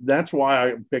why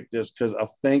I picked this, because I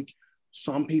think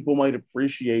some people might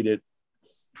appreciate it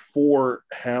for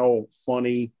how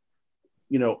funny,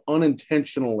 you know,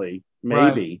 unintentionally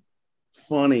maybe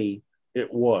funny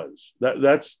it was.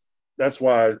 That's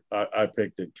why I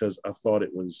picked it, because I thought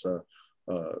it was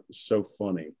so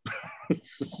funny.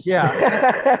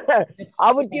 Yeah.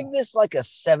 I would give this like a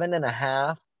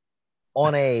 7.5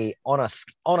 on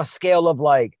a scale of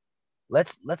like,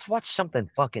 let's watch something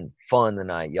fucking fun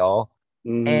tonight, y'all.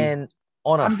 Mm-hmm. And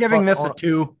I'm giving this a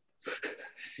 2.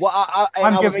 Well,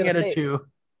 I'm giving it a 2.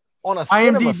 On a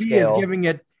cinema scale, is giving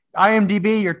it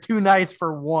IMDb. You're too nice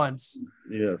for once.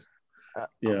 Yes.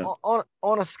 Yeah.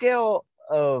 On a scale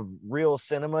of real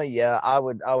cinema, yeah, I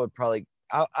would probably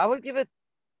I would give it.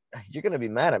 You're gonna be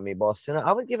mad at me, Boston.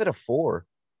 I would give it a 4.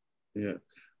 Yeah.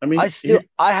 I mean,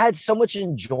 I had so much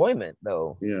enjoyment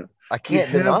though. Yeah. I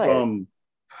can't deny it.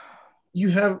 You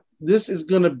have, this is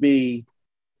going to be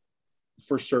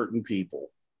for certain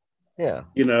people. Yeah.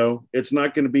 You know, it's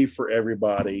not going to be for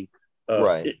everybody.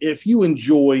 Right. If you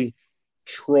enjoy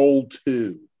Troll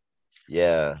 2,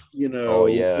 yeah, you know,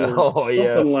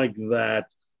 something like that.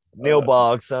 Neil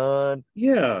Bogg, son.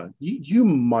 Yeah, you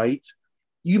might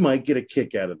get a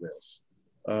kick out of this.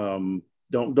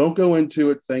 Don't go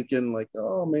into it thinking like,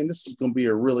 oh man, this is going to be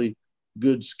a really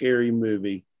good scary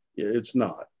movie. It's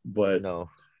not. But no.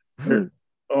 Man,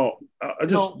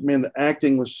 the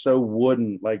acting was so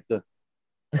wooden. Like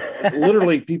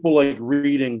literally people like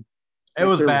reading. It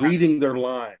was bad. Reading their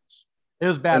lines. It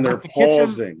was bad. And they're the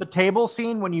pausing. Kitchen, the table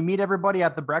scene when you meet everybody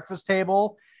at the breakfast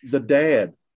table. The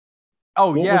dad.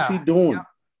 Oh, what was he doing? Yeah.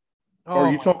 Oh,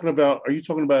 are you talking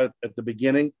about at the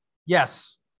beginning?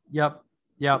 Yes. Yep.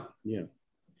 Yeah.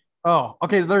 Oh,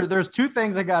 okay. There's 2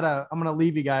 things I'm gonna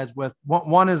leave you guys with.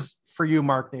 One is for you,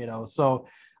 Marknado. So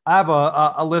I have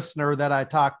a listener that I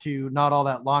talked to not all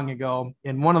that long ago,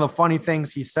 and one of the funny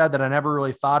things he said that I never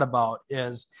really thought about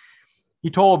is, he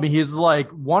told me, he's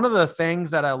like, one of the things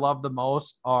that I love the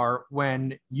most are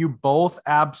when you both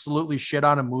absolutely shit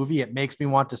on a movie. It makes me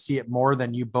want to see it more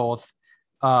than you both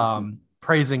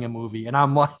praising a movie. And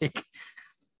I'm like,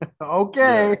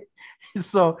 okay. Yeah.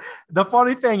 So the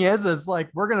funny thing is like,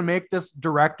 we're going to make this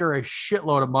director a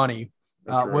shitload of money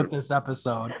with this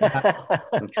episode.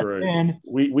 That's right. And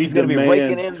we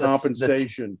demand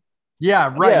compensation.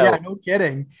 Yeah, right. Yeah, no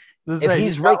kidding. If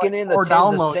he's raking in the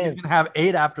tens of cents, he's gonna have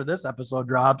 8 after this episode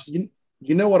drops. You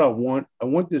know what I want? I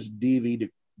want this DVD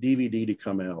to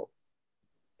come out,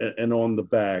 and on the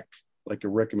back, like a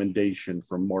recommendation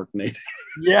from Marknado.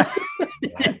 Yeah.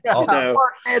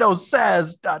 Marknado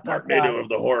says. Marknado of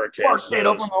the Horrorcast.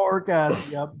 Marknado from the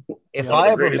Horrorcast. Yep. If I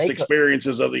ever greatest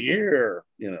experiences of the year,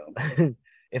 you know.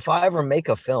 If I ever make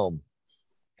a film,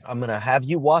 I'm gonna have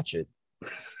you watch it,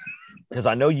 because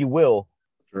I know you will.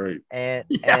 Right. And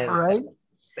right.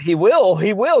 He will,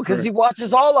 because he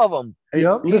watches all of them. Hey,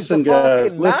 listen,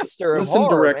 guys, listen,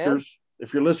 directors.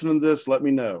 If you're listening to this, let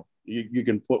me know. You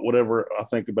can put whatever I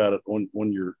think about it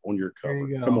on your cover.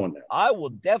 Come on now. I will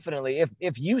definitely.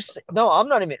 If you no, I'm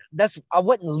not even. I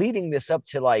wasn't leading this up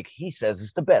to like he says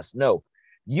it's the best. No,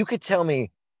 you could tell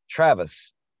me,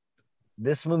 Travis,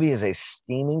 this movie is a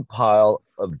steaming pile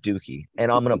of dookie, and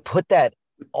I'm gonna put that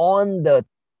in the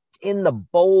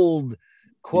bold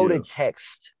quoted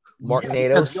text.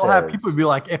 Marknado says. You'll have people be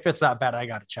like, if it's that bad, I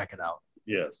got to check it out.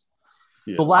 Yes.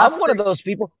 Yeah. I'm one of those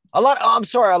people. A lot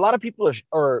of people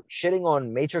are shitting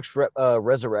on Matrix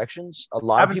Resurrections. A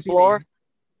lot of people are.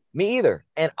 Me either.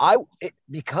 And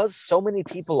because so many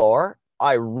people are,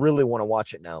 I really want to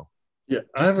watch it now. Yeah,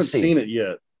 I haven't seen it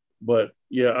yet, but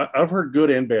yeah, I've heard good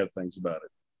and bad things about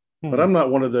it. But I'm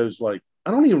not one of those, like,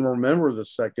 I don't even remember the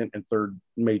second and third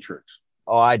Matrix.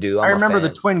 Oh, I do. I remember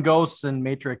the twin ghosts in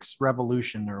Matrix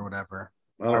Revolution or whatever.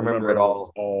 I don't remember it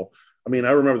all. I mean,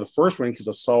 I remember the first one because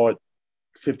I saw it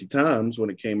 50 times when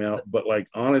it came out. But like,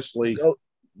 honestly,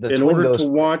 in order to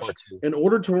watch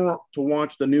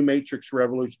the new Matrix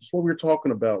Revolution, that's what we were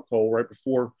talking about, Cole, right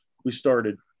before we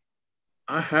started.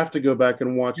 I have to go back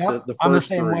and watch the first I'm the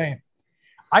same 3. way.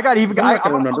 I got even. I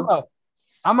can remember.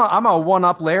 I'm a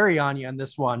one-up Larry on you on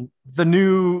this one. The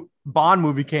new Bond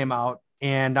movie came out,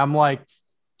 and I'm like,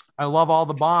 I love all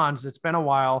the Bonds. It's been a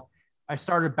while. I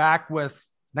started back with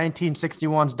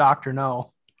 1961's Dr.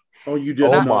 No. Oh, you did?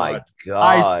 Oh my God!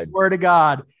 I swear to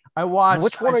God, I watched.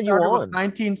 Which one are you on?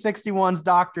 1961's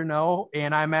Dr. No,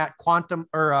 and I'm at Quantum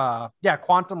of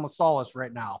Solace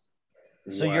right now.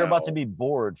 So you're about to be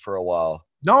bored for a while.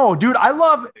 No, dude, I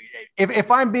love.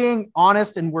 If I'm being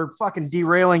honest, and we're fucking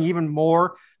derailing even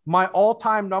more, my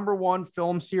all-time number one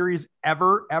film series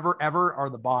ever are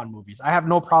the Bond movies. I have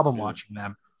no problem watching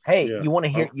them. Hey, you want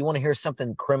to hear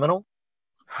something criminal?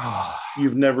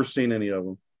 You've never seen any of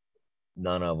them.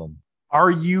 None of them. Are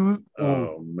you?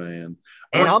 Oh man!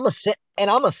 And I'm a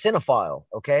cinephile.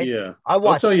 Okay. Yeah.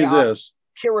 I'll tell you this: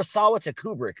 Kurosawa to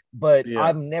Kubrick, but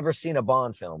I've never seen a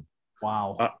Bond film.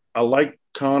 Wow. I like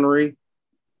Connery.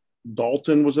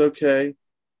 Dalton was okay.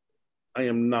 I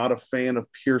am not a fan of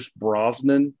Pierce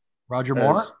Brosnan. Roger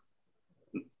Moore.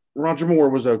 Roger Moore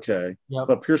was okay,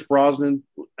 but Pierce Brosnan,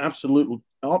 absolute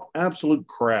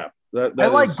crap. That I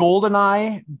like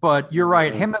GoldenEye, but you're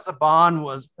right. Him as a Bond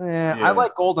was. I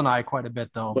like GoldenEye quite a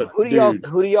bit though. But who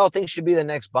do y'all think should be the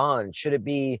next Bond? Should it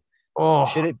be?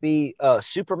 Should it be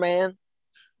Superman?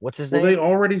 What's his name? Well, they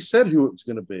already said who it was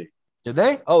going to be. Did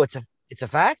they? Oh, it's a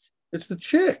fact. It's the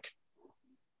chick.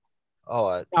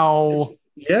 Oh no.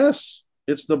 Yes,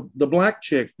 it's the black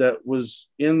chick that was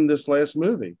in this last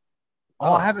movie.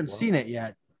 Oh, I haven't seen it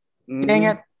yet. Dang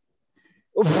it.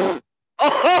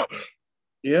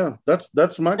 Yeah,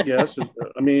 that's my guess.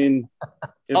 I mean,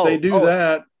 if they do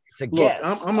that, it's a look,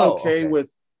 guess. I'm okay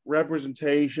with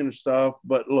representation and stuff,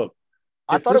 but look,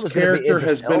 I if thought this it was character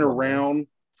has been Elba, around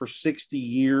for 60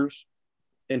 years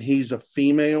and he's a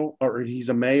female or he's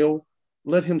a male,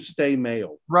 let him stay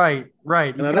male. Right.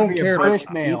 And I don't care. British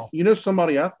male. You know,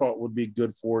 somebody I thought would be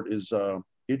good for it is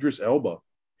Idris Elba.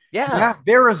 Yeah,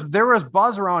 there was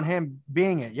buzz around him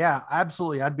being it. Yeah,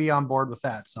 absolutely. I'd be on board with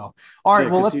that. So, all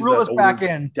right, well, let's reel this back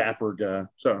in. Dapper guy.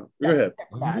 So, go ahead.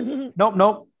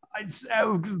 Nope.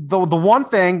 The one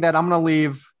thing that I'm going to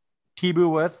leave T-Boo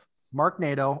with,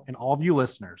 Marknado, and all of you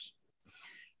listeners,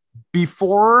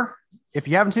 if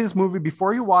you haven't seen this movie,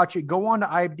 before you watch it, go on to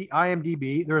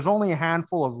IMDb. There's only a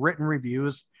handful of written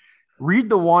reviews. Read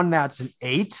the one that's an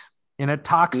 8, and it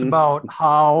talks about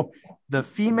how the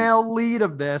female lead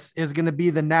of this is going to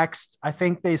be the next, I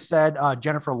think they said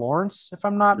Jennifer Lawrence, if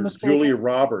I'm not mistaken.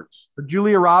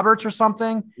 Julia Roberts or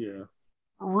something. Yeah.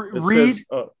 Read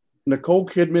says, Nicole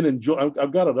Kidman and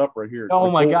I've got it up right here. Oh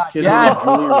Nicole my God. Kidman Yes. and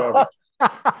Julia Roberts.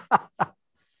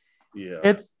 Yeah.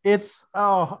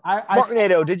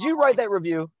 Marknado, did you write that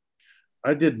review?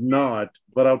 I did not,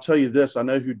 but I'll tell you this. I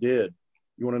know who did.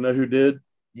 You want to know who did?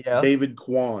 Yeah. David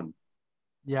Kwan.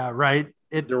 Yeah, right.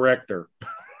 Director.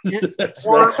 That's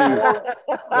who wrote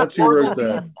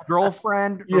that.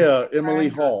 Girlfriend. Yeah, Emily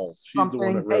Hall. She's the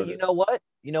one that wrote it.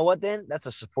 You know what then? That's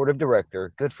a supportive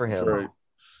director. Good for him. Right.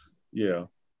 Yeah.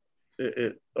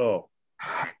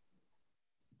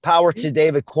 Power to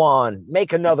David Kwan.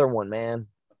 Make another one, man.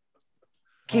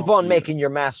 Keep on making your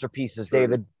masterpieces,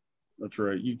 David. That's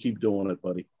right. You keep doing it,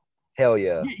 buddy. Hell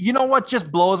yeah. You know what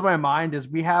just blows my mind is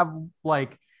we have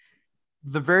like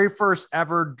the very first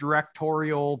ever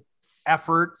directorial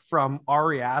effort from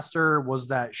Ari Aster was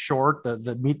that short,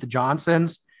 the Meet the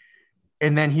Johnsons.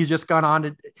 And then he's just gone on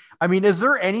to, I mean, is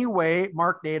there any way,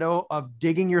 Marknado, of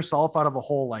digging yourself out of a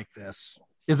hole like this?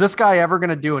 Is this guy ever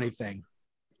going to do anything?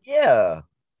 Yeah.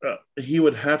 He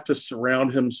would have to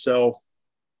surround himself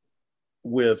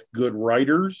with good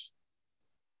writers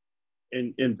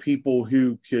and people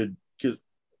who could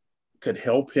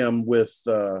help him with,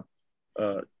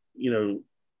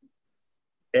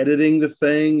 editing the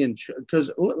thing. And because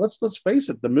let's face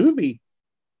it, the movie,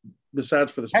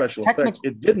 besides for the special effects,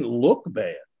 it didn't look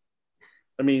bad.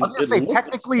 I mean, I was going to say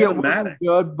technically it wasn't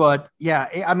good, but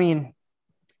yeah, I mean,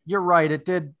 you're right. It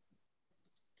did.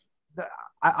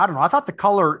 I don't know. I thought the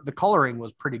coloring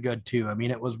was pretty good too. I mean,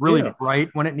 it was really bright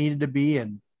when it needed to be.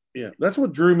 And yeah, that's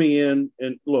what drew me in.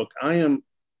 And look,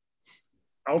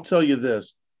 I'll tell you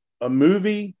this, a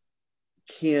movie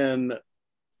can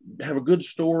have a good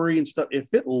story and stuff.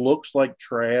 If it looks like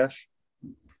trash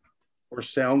or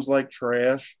sounds like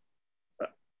trash,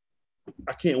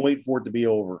 I can't wait for it to be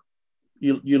over.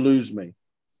 You lose me.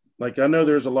 Like, I know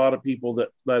there's a lot of people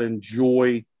that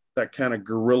enjoy that kind of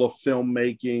guerrilla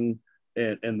filmmaking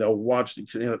and they'll watch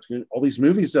all these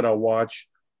movies that I watch.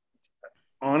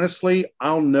 Honestly,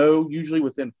 I'll know usually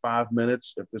within 5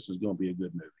 minutes if this is going to be a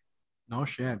good movie. No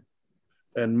shit.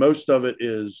 And most of it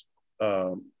is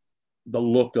the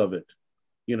look of it.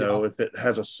 If it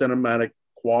has a cinematic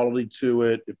quality to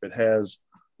it, if it has,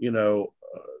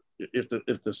 if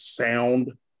the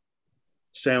sound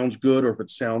sounds good, or if it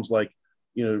sounds like,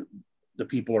 the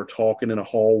people are talking in a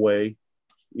hallway.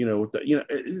 with the,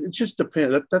 it just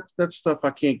depends. That stuff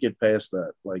I can't get past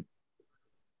that. Like,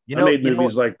 I made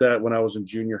movies like that when I was in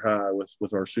junior high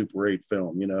with our Super 8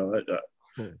 film.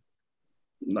 I'm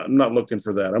not looking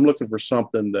for that. I'm looking for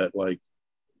something that like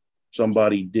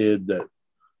somebody did that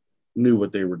knew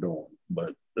what they were doing.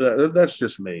 But that's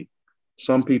just me.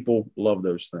 Some people love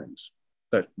those things.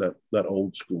 That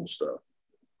old school stuff.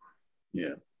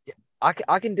 Yeah.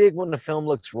 I can dig when the film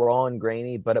looks raw and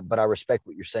grainy, but I respect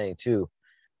what you're saying too.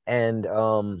 And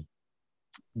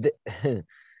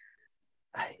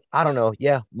I don't know.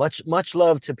 Yeah, much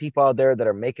love to people out there that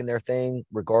are making their thing,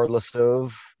 regardless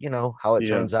of how it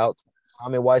turns out.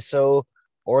 Tommy Wiseau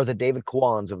or the David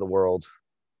Kwans of the world.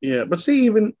 Yeah, but see,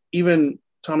 even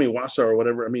Tommy Wiseau or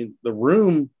whatever. I mean, The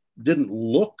Room didn't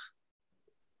look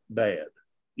bad.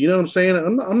 You know what I'm saying?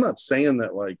 I'm not saying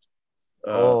that like.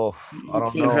 I don't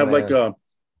can't know, have man.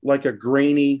 like a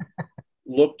grainy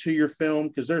look to your film,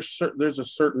 because there's a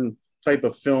certain type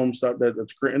of films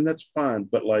that's great, and that's fine.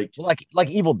 But like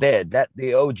Evil Dead, that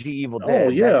the OG Evil Dead. Oh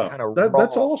yeah, that kind of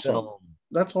that's awesome. Film.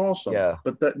 That's awesome. Yeah,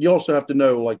 but that you also have to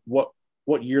know like what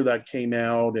year that came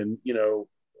out, and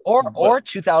or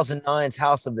 2009's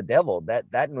House of the Devil.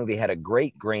 That movie had a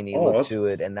great grainy look to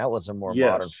it, and that was a more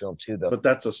modern film too, though. But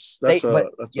that's Ty West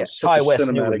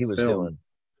knew cinematic what he was film. doing.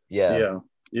 Yeah.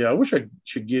 I wish I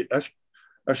should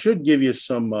give you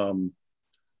some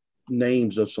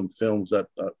names of some films that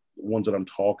ones that I'm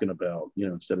talking about,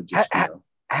 instead of just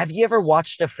Have you ever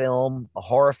watched a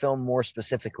horror film more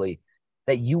specifically,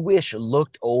 that you wish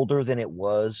looked older than it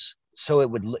was, so it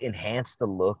would enhance the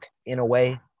look in a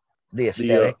way, the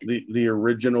aesthetic? The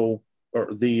original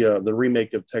or the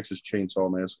remake of Texas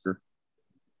Chainsaw Massacre.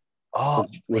 Oh,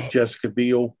 with Jessica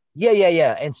Biel.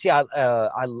 Yeah. And see,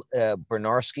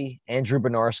 Bernarski, Andrew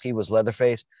Bernarski was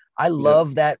Leatherface. I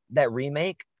love that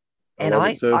remake. And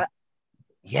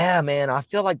yeah, man, I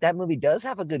feel like that movie does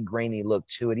have a good grainy look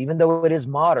to it, even though it is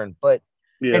modern. But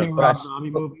any Rob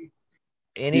Zombie movie?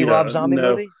 Any Rob Zombie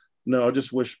movie? No, I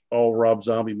just wish all Rob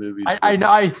Zombie movies I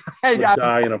die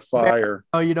in a fire.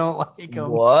 Oh, you don't like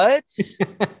them? What?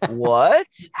 What?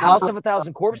 House of a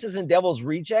Thousand Corpses and Devil's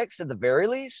Rejects at the very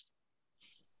least?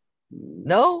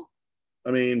 No?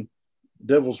 I mean,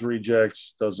 Devil's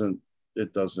Rejects doesn't.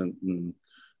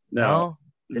 Now,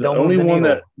 the only one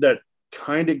that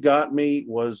kind of got me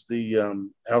was the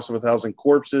House of a Thousand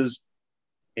Corpses,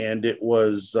 and it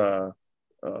was I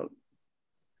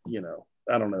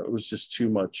don't know, it was just too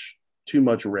much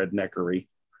redneckery.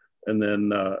 And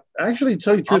then actually, to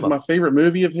tell you the truth, my favorite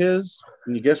movie of his,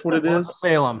 can you guess what it is?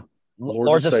 Salem.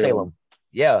 Lords of Salem.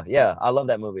 Yeah, I love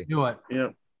that movie. Do it. Yeah.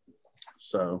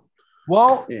 So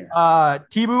well,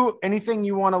 Tibu, anything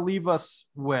you want to leave us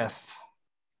with?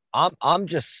 I'm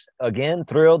just again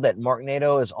thrilled that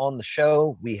Marknado is on the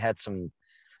show. We had some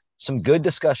good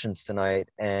discussions tonight,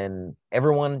 and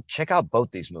everyone check out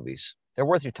both these movies. They're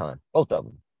worth your time, both of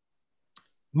them.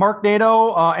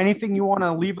 Marknado, anything you want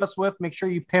to leave us with? Make sure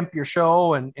you pimp your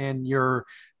show and your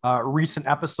recent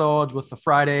episodes with the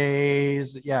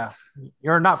Fridays. Yeah,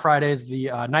 you're not Fridays,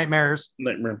 the Nightmares.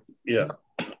 Yeah.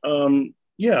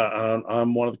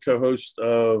 I'm one of the co-hosts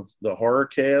of the Horror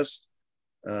Cast.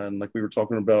 And like we were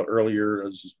talking about earlier,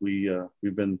 as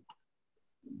we've been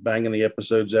banging the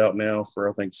episodes out now for,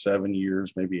 I think, 7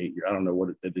 years, maybe 8 years. I don't know what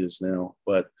it is now,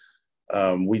 but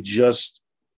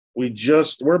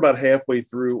we're about halfway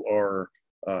through our,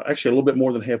 actually a little bit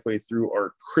more than halfway through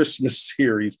our Christmas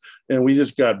series. And we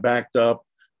just got backed up.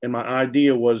 And my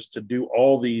idea was to do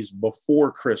all these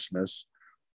before Christmas,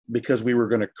 because we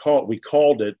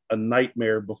called it A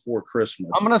Nightmare Before Christmas.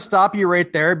 I'm going to stop you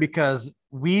right there, because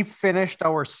we finished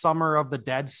our Summer of the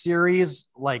Dead series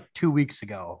like 2 weeks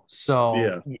ago.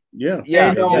 So yeah.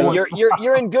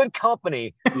 You're in good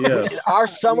company. Yes. Our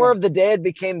Summer of the Dead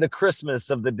became the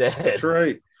Christmas of the Dead. That's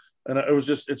right. And it was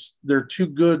just, they're too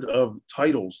good of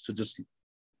titles to just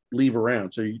leave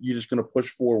around. So you're just going to push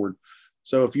forward.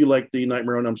 So if you like the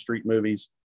Nightmare on Elm Street movies,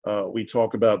 we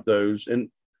talk about those, and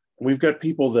we've got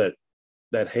people that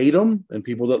hate them and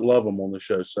people that love them on the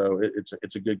show. So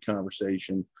it's a good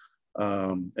conversation.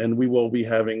 And we will be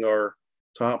having our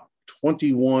top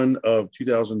 21 of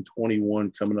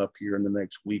 2021 coming up here in the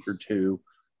next week or two.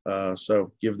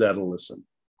 So give that a listen.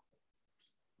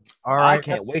 All right. I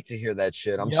can't wait to hear that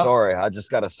shit. I'm sorry. I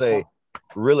just got to say,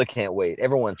 really can't wait.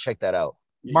 Everyone check that out.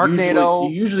 Marknado.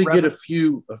 You usually get a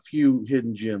few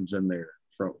hidden gems in there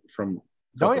from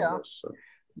of us, so.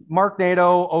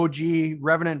 Marknado, OG,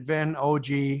 Revenant Vin, OG,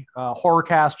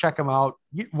 Horrorcast, check them out.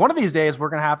 One of these days, we're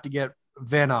going to have to get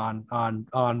Vin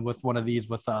on with one of these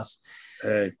with us.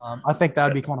 Hey, I think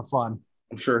that'd be kind of fun.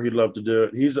 I'm sure he'd love to do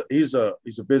it. He's a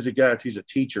busy guy. He's a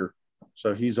teacher,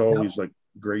 So he's always like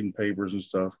grading papers and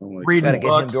stuff. I'm like, gotta reading get him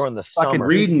books, during the fucking summer.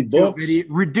 reading books.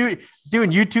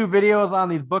 Doing YouTube videos on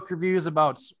these book reviews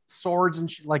about swords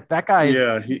and shit. Like that guy is.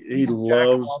 Yeah, he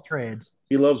loves all trades.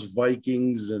 He loves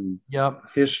Vikings and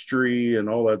history and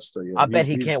all that stuff. I bet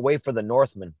he can't wait for the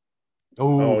Northmen.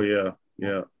 Oh yeah.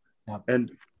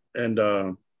 And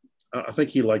I think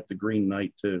he liked the Green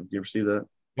Knight too. You ever see that?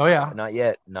 Oh yeah. Not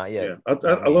yet. Yeah,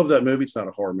 I love that movie. It's not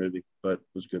a horror movie, but it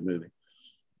was a good movie.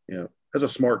 Yeah, that's a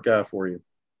smart guy for you,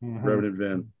 Revenant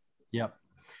Vin. Yep.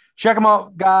 Check them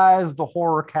out, guys. The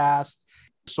Horror Cast.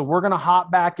 So we're gonna hop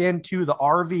back into the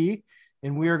RV.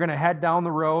 And we are going to head down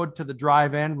the road to the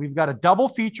drive-in. We've got a double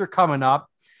feature coming up.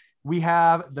 We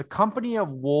have The Company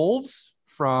of Wolves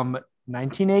from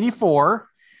 1984.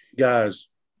 Guys,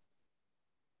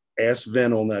 ask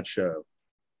Vin on that show.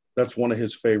 That's one of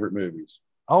his favorite movies.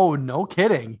 Oh, no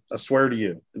kidding. I swear to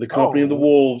you. The Company of the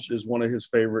Wolves is one of his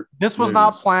favorite This was movies.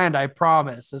 Not planned, I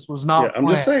promise. This was not I'm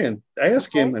just saying.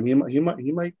 Ask him. I mean, he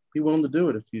might be willing to do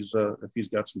it if he's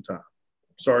got some time.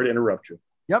 Sorry to interrupt you.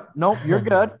 Yep. Nope. You're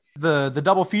good. The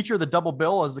double feature, the double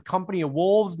bill is The Company of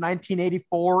Wolves,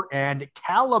 1984, and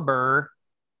Caliber,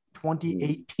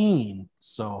 2018.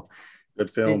 So good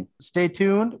film. Stay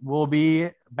tuned. We'll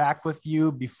be back with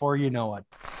you before you know it.